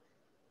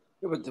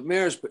 Yeah, but the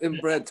mare's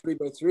inbred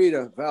 3x3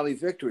 to Valley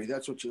Victory.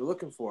 That's what you're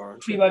looking for,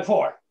 aren't you?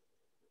 3x4.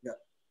 Yeah.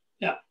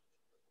 Yeah.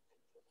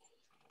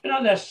 You're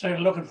not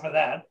necessarily looking for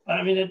that, but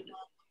I mean,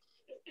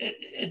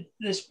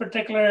 this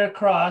particular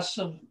cross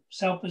of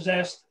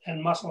self-possessed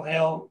and Muscle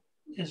Hill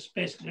is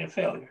basically a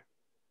failure.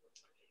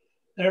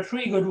 There are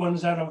 3 good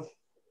ones out of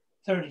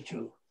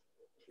 32.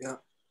 Yeah.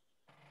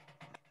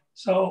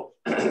 So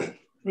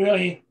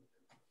really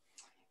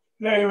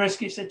very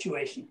risky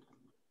situation.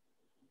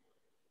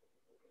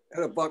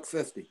 At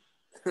 $1.50.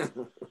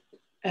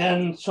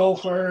 And so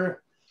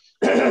for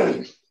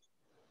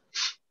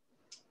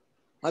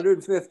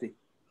 150.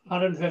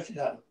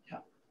 150,000, yeah.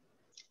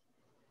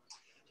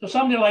 So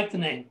somebody liked the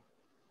name.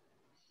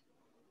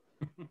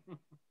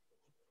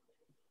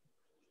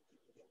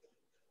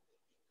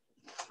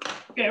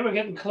 Okay, we're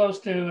getting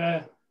close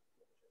to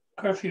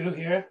curfew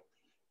here.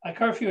 My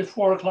curfew is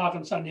 4 o'clock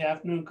on Sunday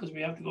afternoon because we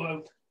have to go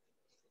out.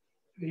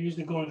 We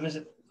usually go and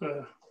visit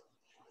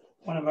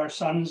one of our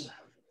sons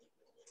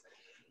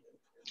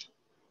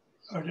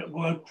or to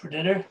go out for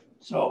dinner.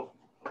 So,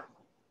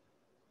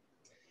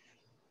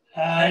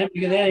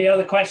 you got any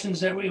other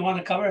questions that we want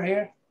to cover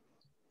here?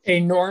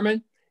 Hey,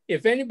 Norman,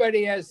 if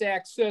anybody has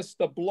access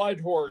to Blood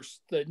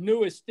Horse, the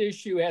newest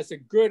issue has a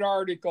good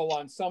article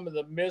on some of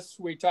the myths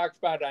we talked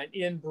about on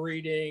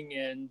inbreeding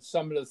and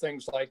some of the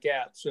things like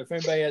that. So if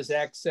anybody has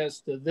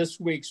access to this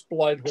week's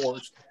Blood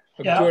Horse,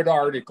 a good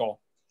article.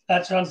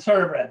 That's on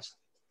thoroughbreds.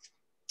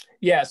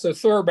 Yeah, so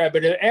thoroughbred,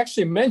 but it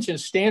actually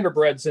mentions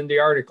standardbreds in the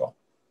article.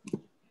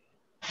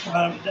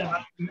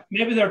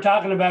 Maybe they're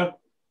talking about.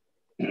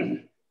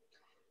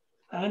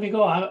 Let me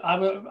go.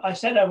 I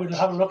said I would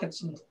have a look at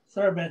some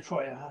thoroughbred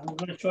for you. I'm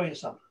going to show you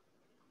some.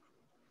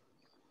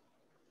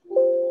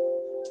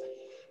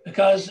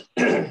 Because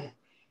I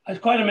was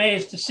quite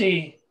amazed to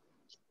see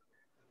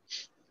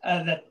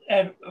that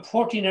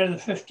 14 out of the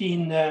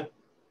 15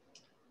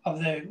 of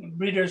the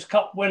Breeders'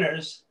 Cup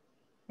winners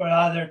were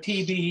either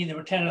TB, there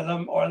were 10 of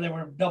them, or they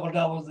were double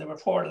doubles, there were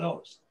 4 of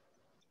those.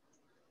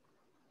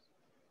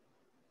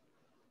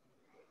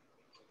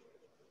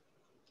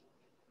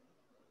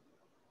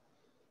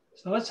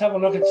 So let's have a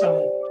look at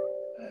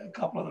a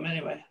couple of them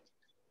anyway.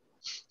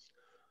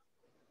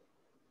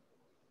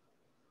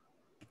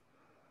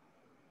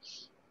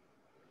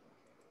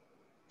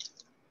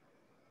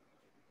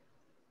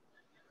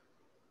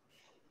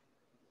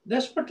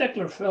 This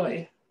particular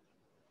filly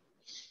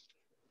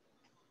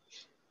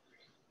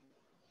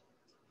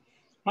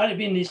might have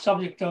been the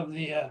subject of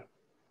the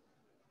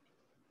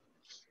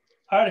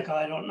article,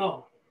 I don't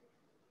know.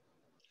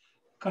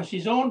 Because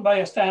she's owned by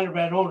a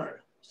standardbred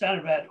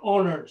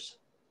owners.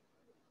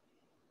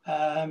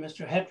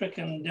 Mr. Hetrick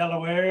in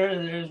Delaware,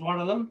 there's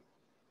one of them.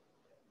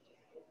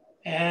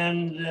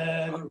 And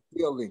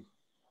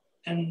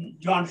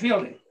John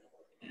Fielding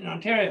in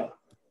Ontario.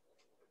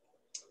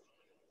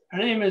 Her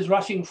name is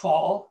Rushing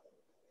Fall,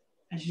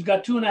 and she's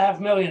got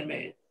 2.5 million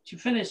made. She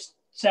finished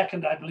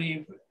second, I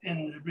believe,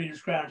 in the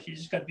Breeders' Crown. She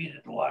just got beat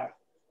at the wire,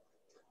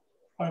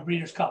 or a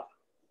Breeders' Cup.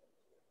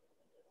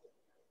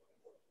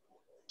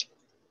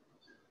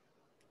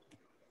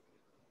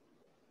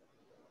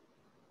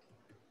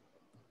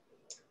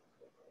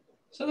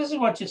 So this is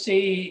what you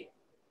see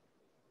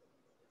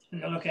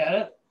when you look at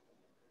it.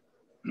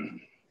 And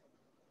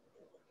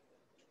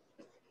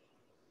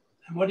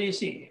what do you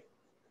see?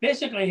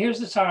 Basically, here's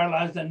the sire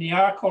lines, the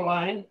Niarco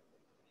line.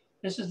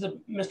 This is the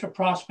Mr.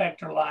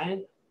 Prospector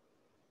line.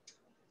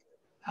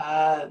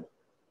 The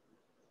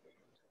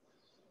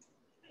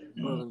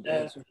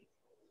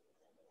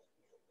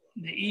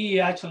E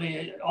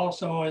actually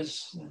also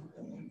is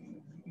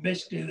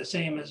basically the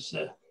same as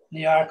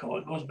Niarco.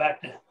 It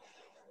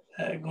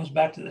goes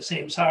back to the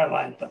same sire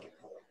line,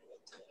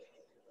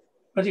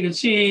 but you can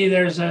see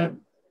there's a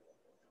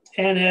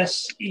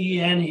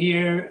NSEN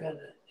here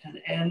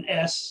and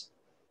NS.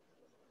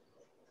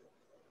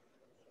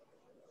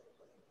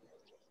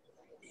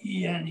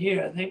 EN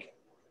here, I think.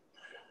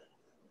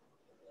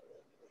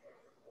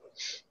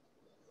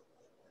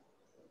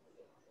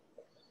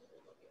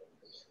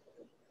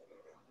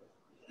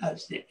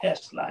 That's the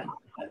S line,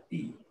 not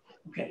E.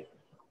 Okay.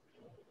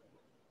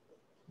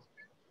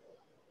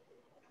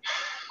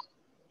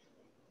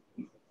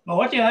 But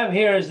what you have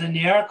here is the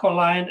Niarco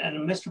line and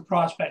the Mr.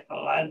 Prospector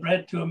line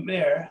bred to a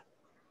mare.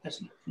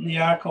 That's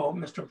Niarco,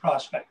 Mr.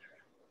 Prospector.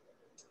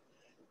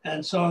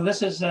 And so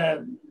this is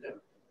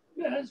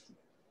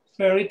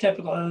fairly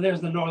typical. And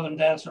there's the Northern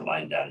Dancer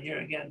line down here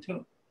again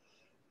too.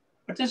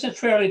 But this is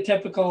fairly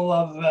typical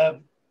of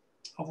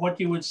what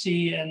you would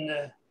see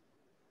in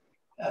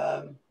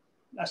a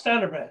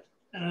standardbred.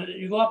 And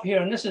you go up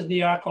here, and this is the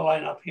Niarco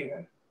line up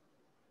here.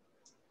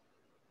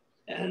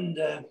 And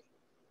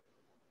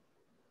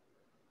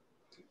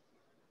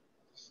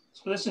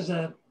so this is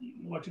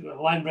what you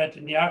call line bred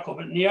to Niarco,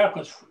 but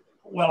Niarco's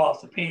well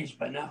off the page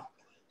by now.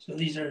 So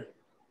these are,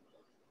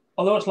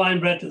 although it's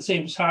line bred to the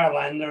same sire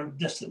line, they're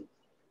distant.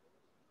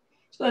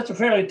 So that's a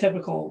fairly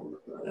typical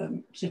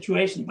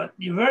situation, but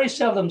you very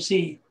seldom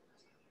see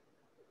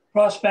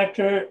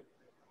Prospector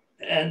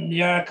and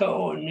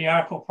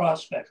Niarco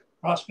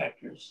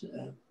prospectors.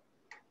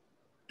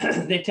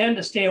 They tend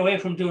to stay away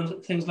from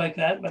doing things like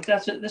that, but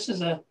this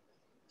is a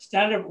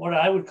standard, what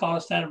I would call a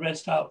standardbred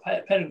style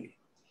pedigree.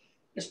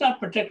 It's not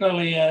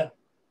particularly,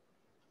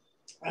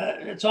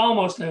 it's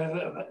almost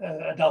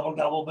a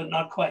double-double, but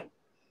not quite.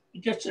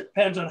 It just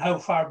depends on how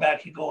far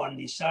back you go on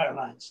these sire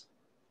lines.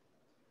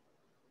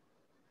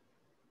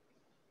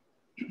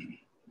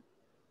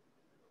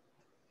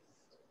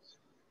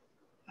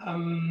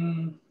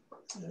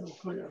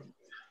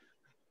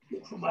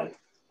 For my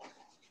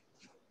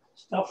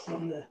stuff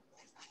from the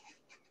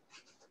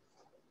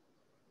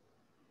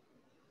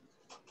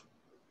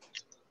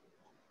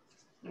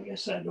I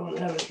guess I don't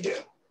have it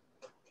here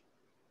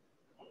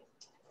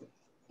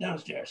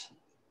downstairs.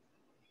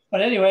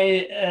 But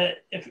anyway,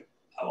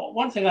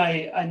 one thing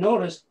I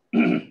noticed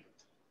when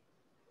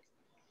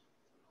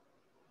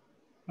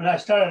I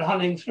started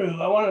hunting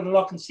through, I wanted to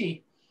look and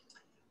see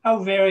how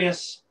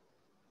various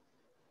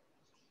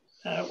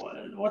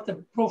what the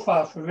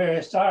profile for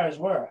various sires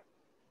were.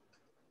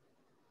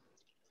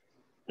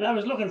 And I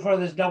was looking for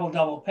this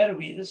double-double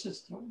pedigree. This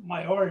is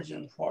my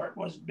origin for it,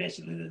 was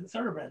basically the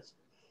thoroughbreds.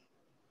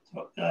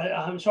 So,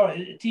 I'm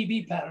sorry, the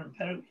TB pattern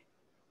pedigree.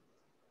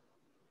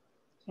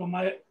 So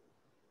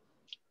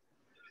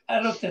I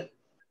looked at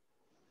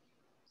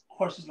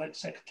horses like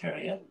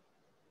Secretariat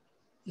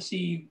to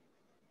see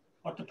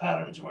what the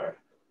patterns were.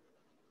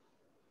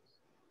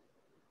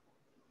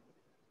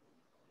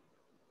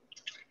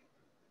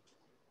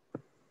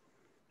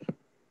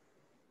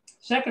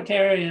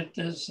 Secretariat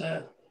is,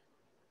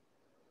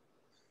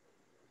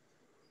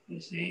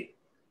 you see,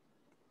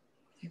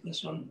 take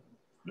this one,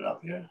 put it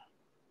up here.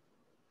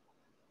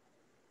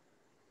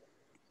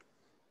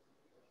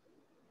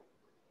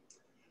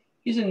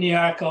 He's in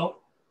Nearco.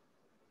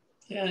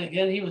 And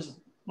again, he was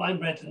line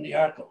bred to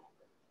Nearco.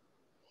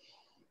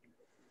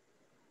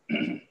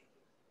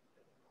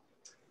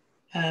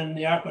 And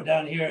Nearco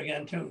down here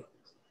again too.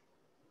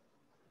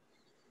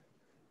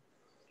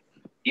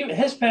 Even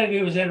his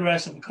pedigree was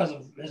interesting because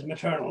of his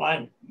maternal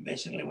line,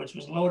 basically, which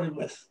was loaded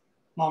with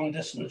long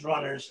distance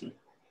runners and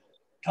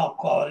top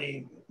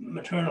quality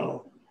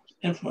maternal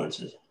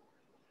influences.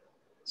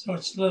 So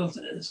it's little,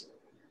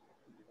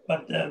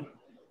 but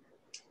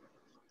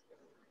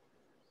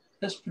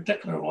this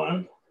particular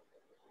one,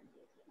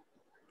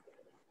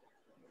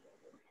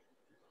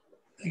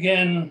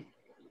 again,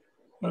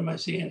 what am I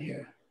seeing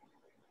here?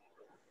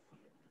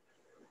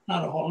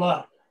 Not a whole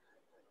lot.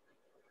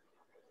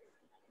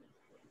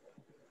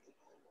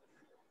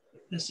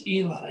 This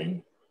E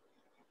line,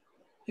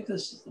 I think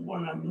this is the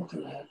one I'm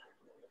looking at.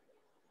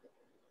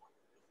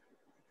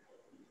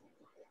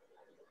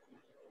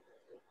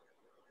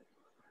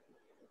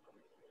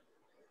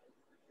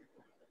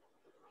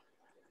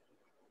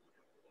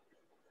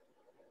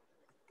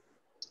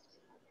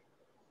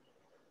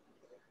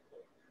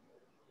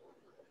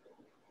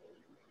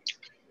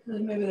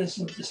 Maybe this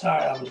is the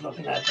sire I was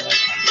looking at. But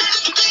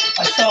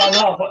I saw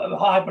a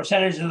high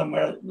percentage of them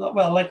were,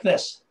 well, like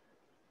this.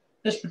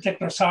 This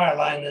particular sire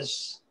line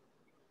is,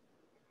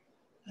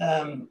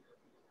 no.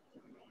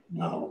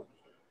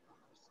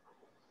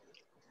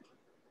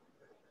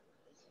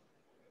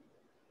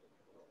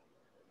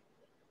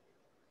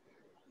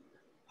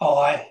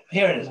 Oh,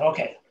 here it is,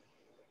 okay.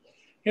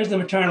 Here's the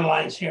maternal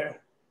lines here.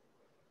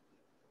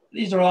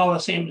 These are all the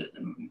same,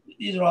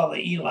 these are all the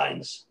E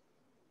lines.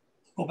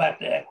 Go back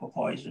to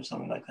equipoise or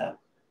something like that.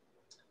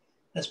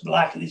 That's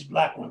black, these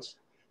black ones.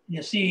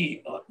 You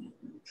see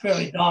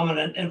fairly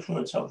dominant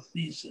influence of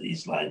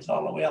these lines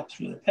all the way up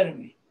through the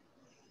pedigree.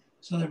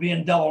 So they're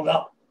being doubled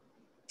up.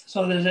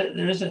 So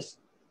there is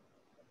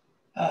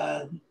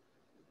a,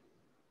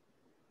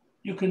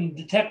 you can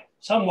detect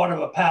somewhat of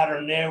a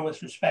pattern there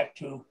with respect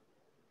to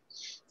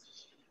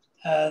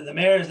the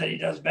mares that he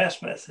does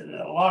best with. And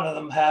a lot of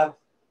them are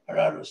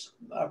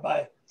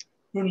by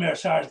broodmare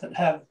sires that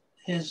have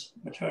his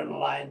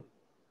maternal line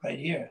right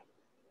here,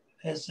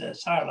 his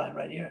sire line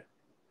right here,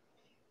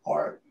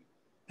 or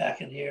back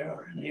in here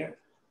or in here.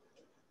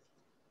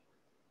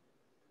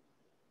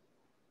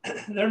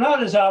 They're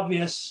not as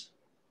obvious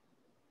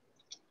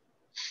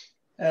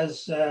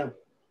as, trying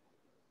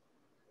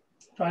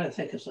to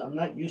think of some, I'm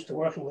not used to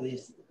working with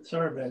these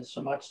thoroughbreds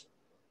so much.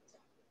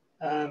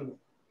 I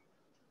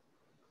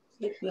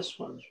think this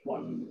one's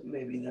one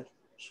maybe that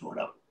showed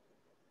up.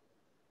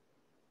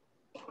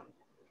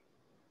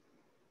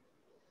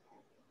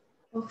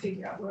 We'll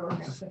figure out where we're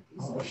going to put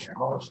these later.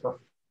 All the stuff,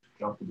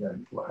 jump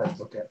again, go ahead,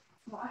 look at.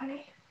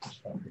 Why?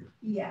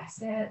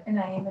 Yes, and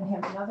I even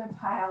have another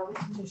pile we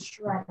can just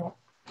shred it.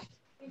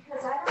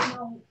 Because I don't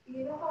know,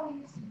 you know how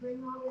we used to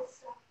bring all this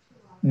stuff to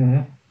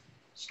us?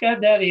 Scott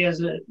Daddy has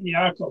the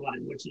Nearco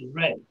line, which is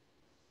red.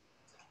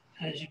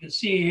 As you can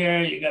see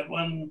here, you got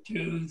 1,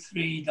 2,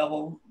 3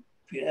 double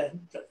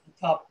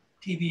top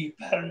TV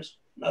patterns.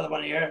 Another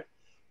one here,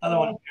 another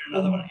one here,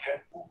 another one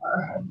here,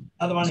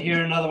 another one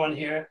here, another one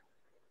here.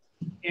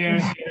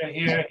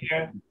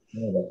 Here.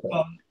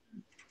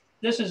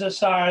 This is a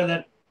sire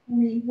that.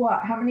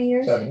 What? How many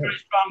years? Very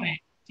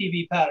strongly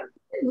TV pattern.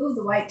 Move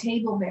the white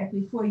table back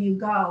before you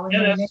go.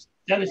 Dennis,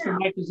 your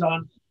mic is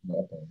on.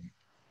 No,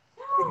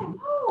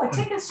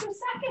 take us 2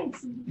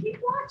 seconds. Keep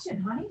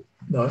watching, honey.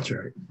 No, that's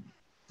right.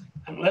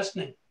 I'm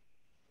listening.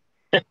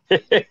 I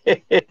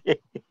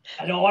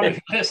don't want to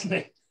be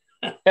listening.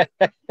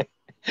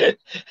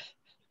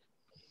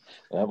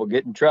 We'll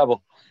get in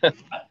trouble.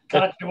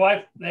 Caught your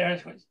wife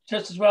there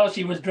just as well as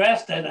she was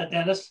dressed,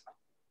 Dennis.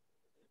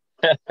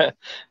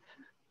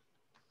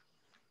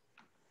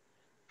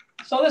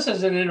 So this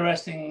is an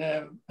interesting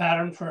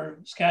pattern for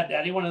Scat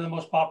Daddy, one of the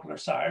most popular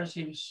sires.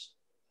 He's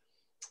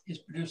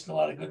produced a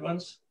lot of good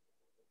ones.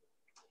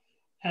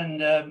 And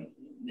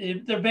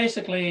they're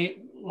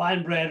basically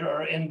line bred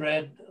or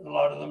inbred, a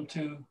lot of them,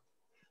 to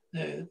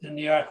the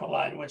Nearco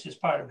line, which is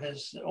part of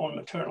his own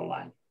maternal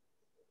line.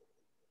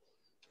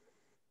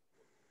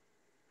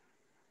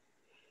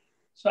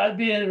 So I'd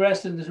be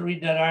interested to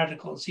read that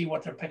article and see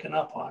what they're picking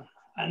up on.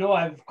 I know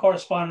I've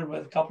corresponded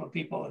with a couple of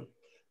people and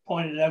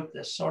pointed out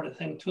this sort of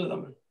thing to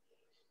them.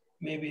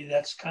 Maybe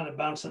that's kind of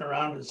bouncing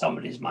around in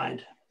somebody's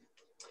mind.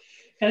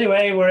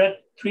 Anyway, we're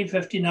at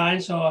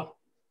 3:59, so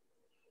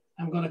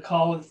I'm going to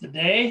call it the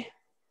day.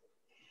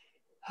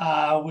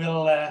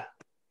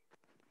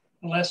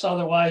 Unless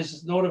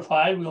otherwise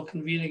notified, we'll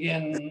convene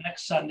again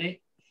next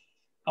Sunday.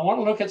 I want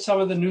to look at some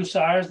of the new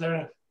sires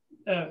that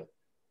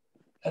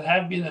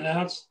have been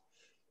announced.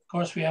 Of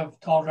course, we have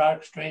Tall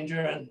Dark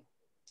Stranger and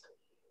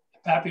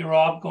Pappy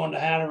Rob going to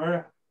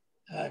Hanover.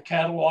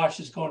 Cattle Wash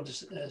is going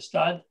to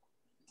Stud.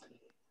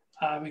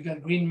 We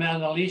got Green Man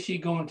Alishi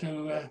going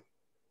to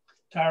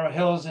Tara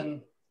Hills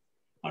in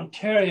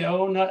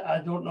Ontario. I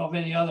don't know of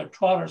any other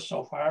trotters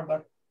so far,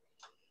 but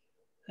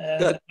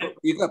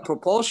you got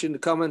Propulsion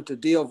coming to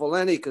Dio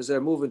Valenti because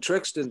they're moving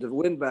Trixton to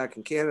win back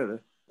in Canada.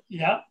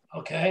 Yeah,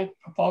 okay.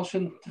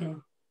 Propulsion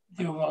to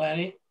Dio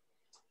Valenti.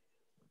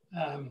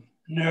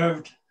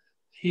 Nerved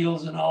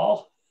heels and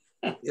all.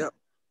 Yep.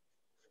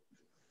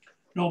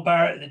 No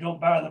bar. They don't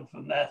bar them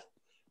from that.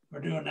 We're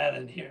doing that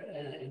in here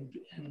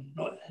in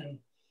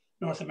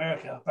North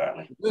America,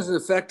 apparently. It doesn't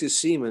affect his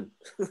semen.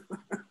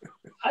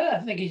 I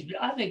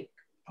think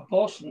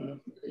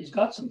Propulsion. He's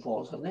got some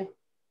foals, hasn't he?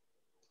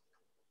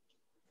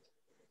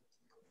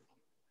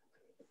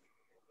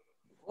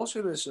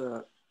 Propulsion is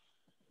the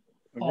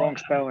wrong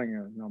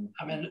spelling.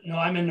 I'm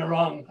in the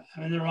wrong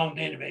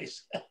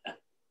database.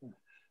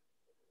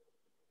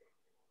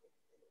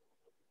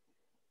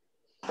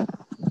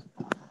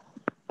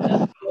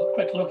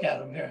 Quick look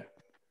at him here.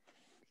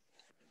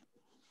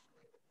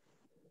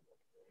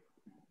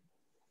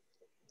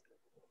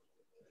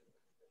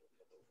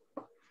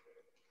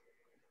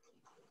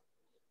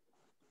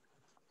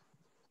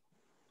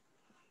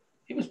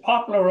 He was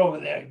popular over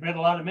there. He bred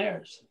a lot of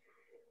mares.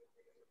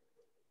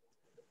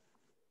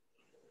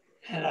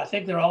 And I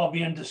think they're all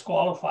being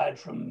disqualified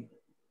from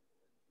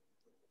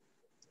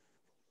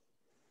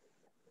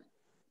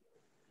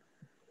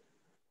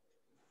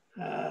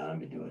let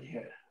me do it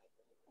here.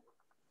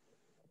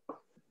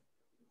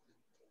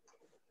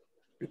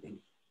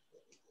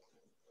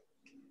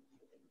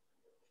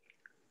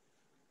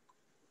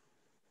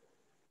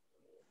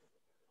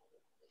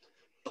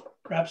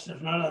 Perhaps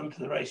there's none of them to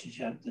the races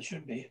yet. There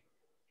should be.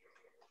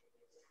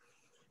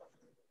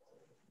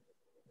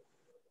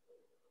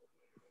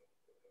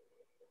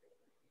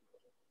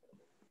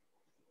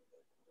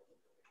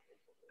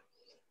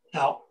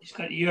 Now, he's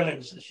got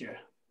yearlings this year.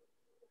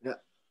 Yeah.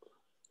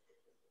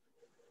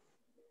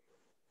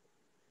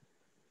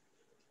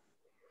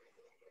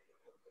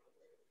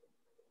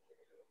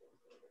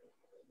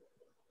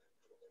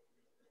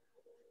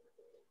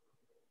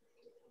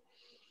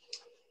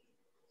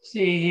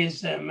 See,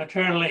 he's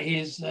maternally,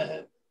 he's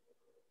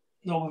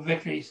Noble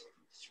Victory's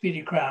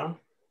Speedy Crown.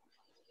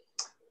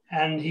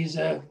 And he's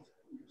a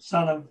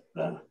son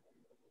of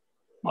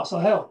Muscle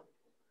Hill.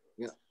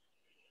 Yeah.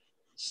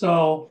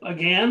 So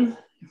again,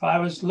 if I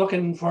was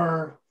looking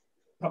for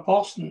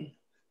Propulsion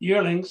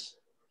yearlings,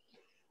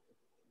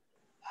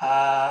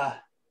 I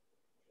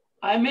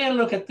may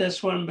look at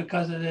this one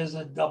because it is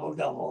a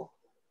double-double.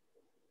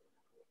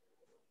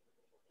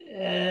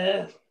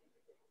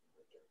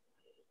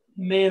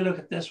 May look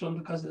at this one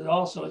because it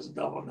also is a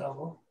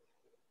double-double.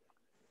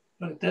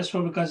 Look at this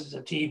one because it's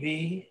a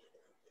TB.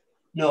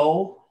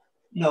 No,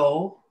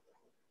 no,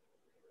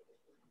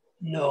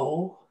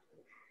 no,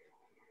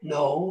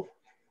 no,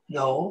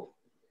 no.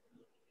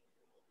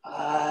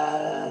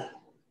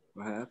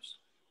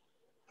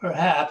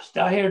 Perhaps.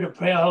 Down here to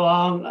pray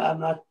along, I'm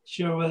not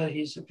sure whether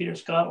he's a Peter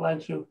Scott line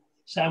through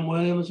Sam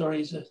Williams or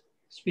he's a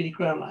Speedy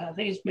Crown line. I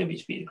think it's maybe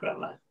Speedy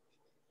Crown line.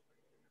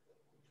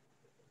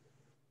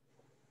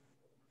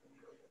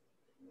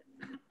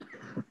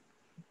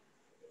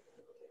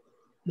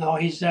 No,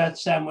 he's that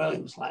Sam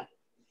Williams line.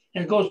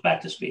 And it goes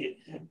back to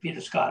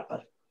Peter Scott,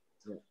 but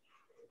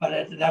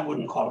that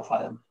wouldn't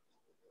qualify them.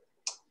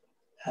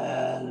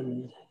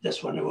 And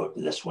this one,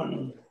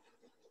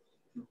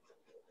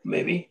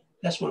 maybe.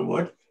 This one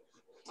would.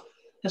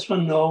 This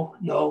one,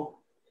 no.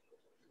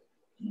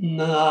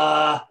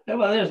 Nah.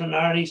 Well, there's an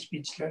Arnie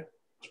Speedster,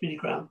 Speedy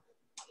Crown.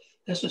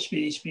 This is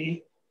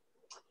Speedy.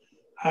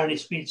 Arnie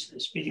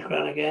Speedy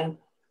Crown again.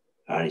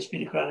 Arnie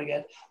Speedy Crown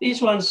again.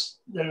 These ones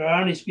that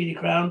are Arnie Speedy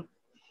Crown,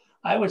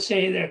 I would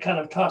say they're kind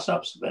of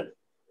toss-ups, but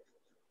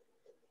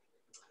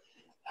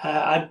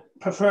I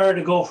prefer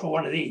to go for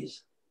one of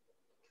these.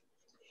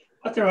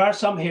 But there are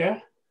some here.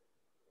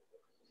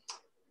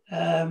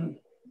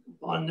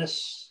 On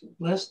this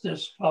list,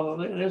 there's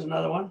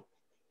another one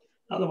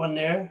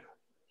there,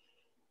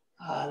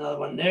 another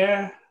one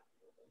there.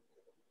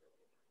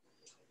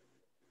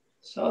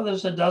 So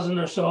there's a dozen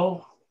or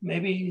so,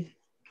 maybe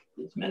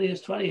as many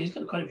as 20. He's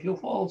got quite a few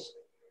foals.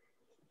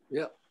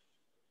 Yeah.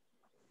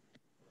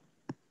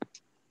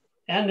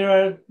 And there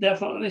are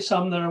definitely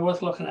some that are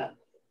worth looking at.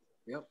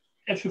 Yep.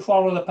 If you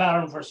follow the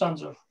pattern for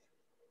Sons of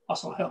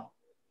Muscle Hill.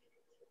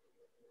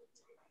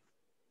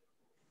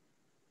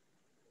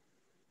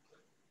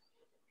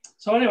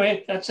 So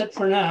anyway, that's it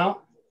for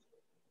now.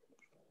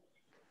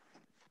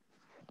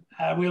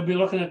 We'll be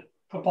looking at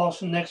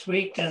Propulsion next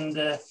week, and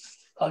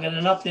I'll get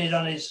an update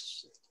on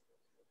his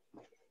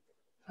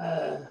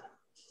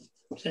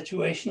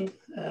situation.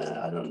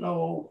 I don't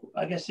know.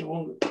 I guess they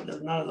won't.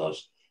 There's none of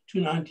those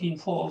 219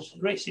 foals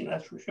racing,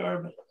 that's for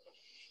sure.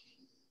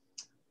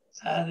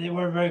 But they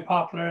were very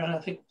popular, and I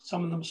think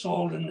some of them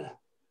sold in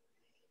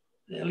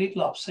the Elite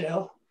Lop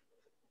sale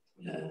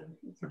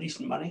for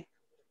decent money.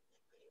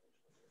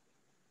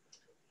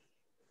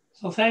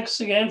 So thanks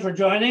again for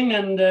joining,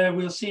 and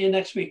we'll see you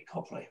next week,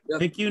 hopefully.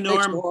 Thank you,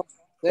 Norm.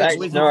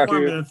 Thanks,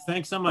 Norm.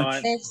 Thanks so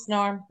much. Thanks,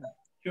 Norm.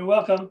 You're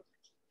welcome.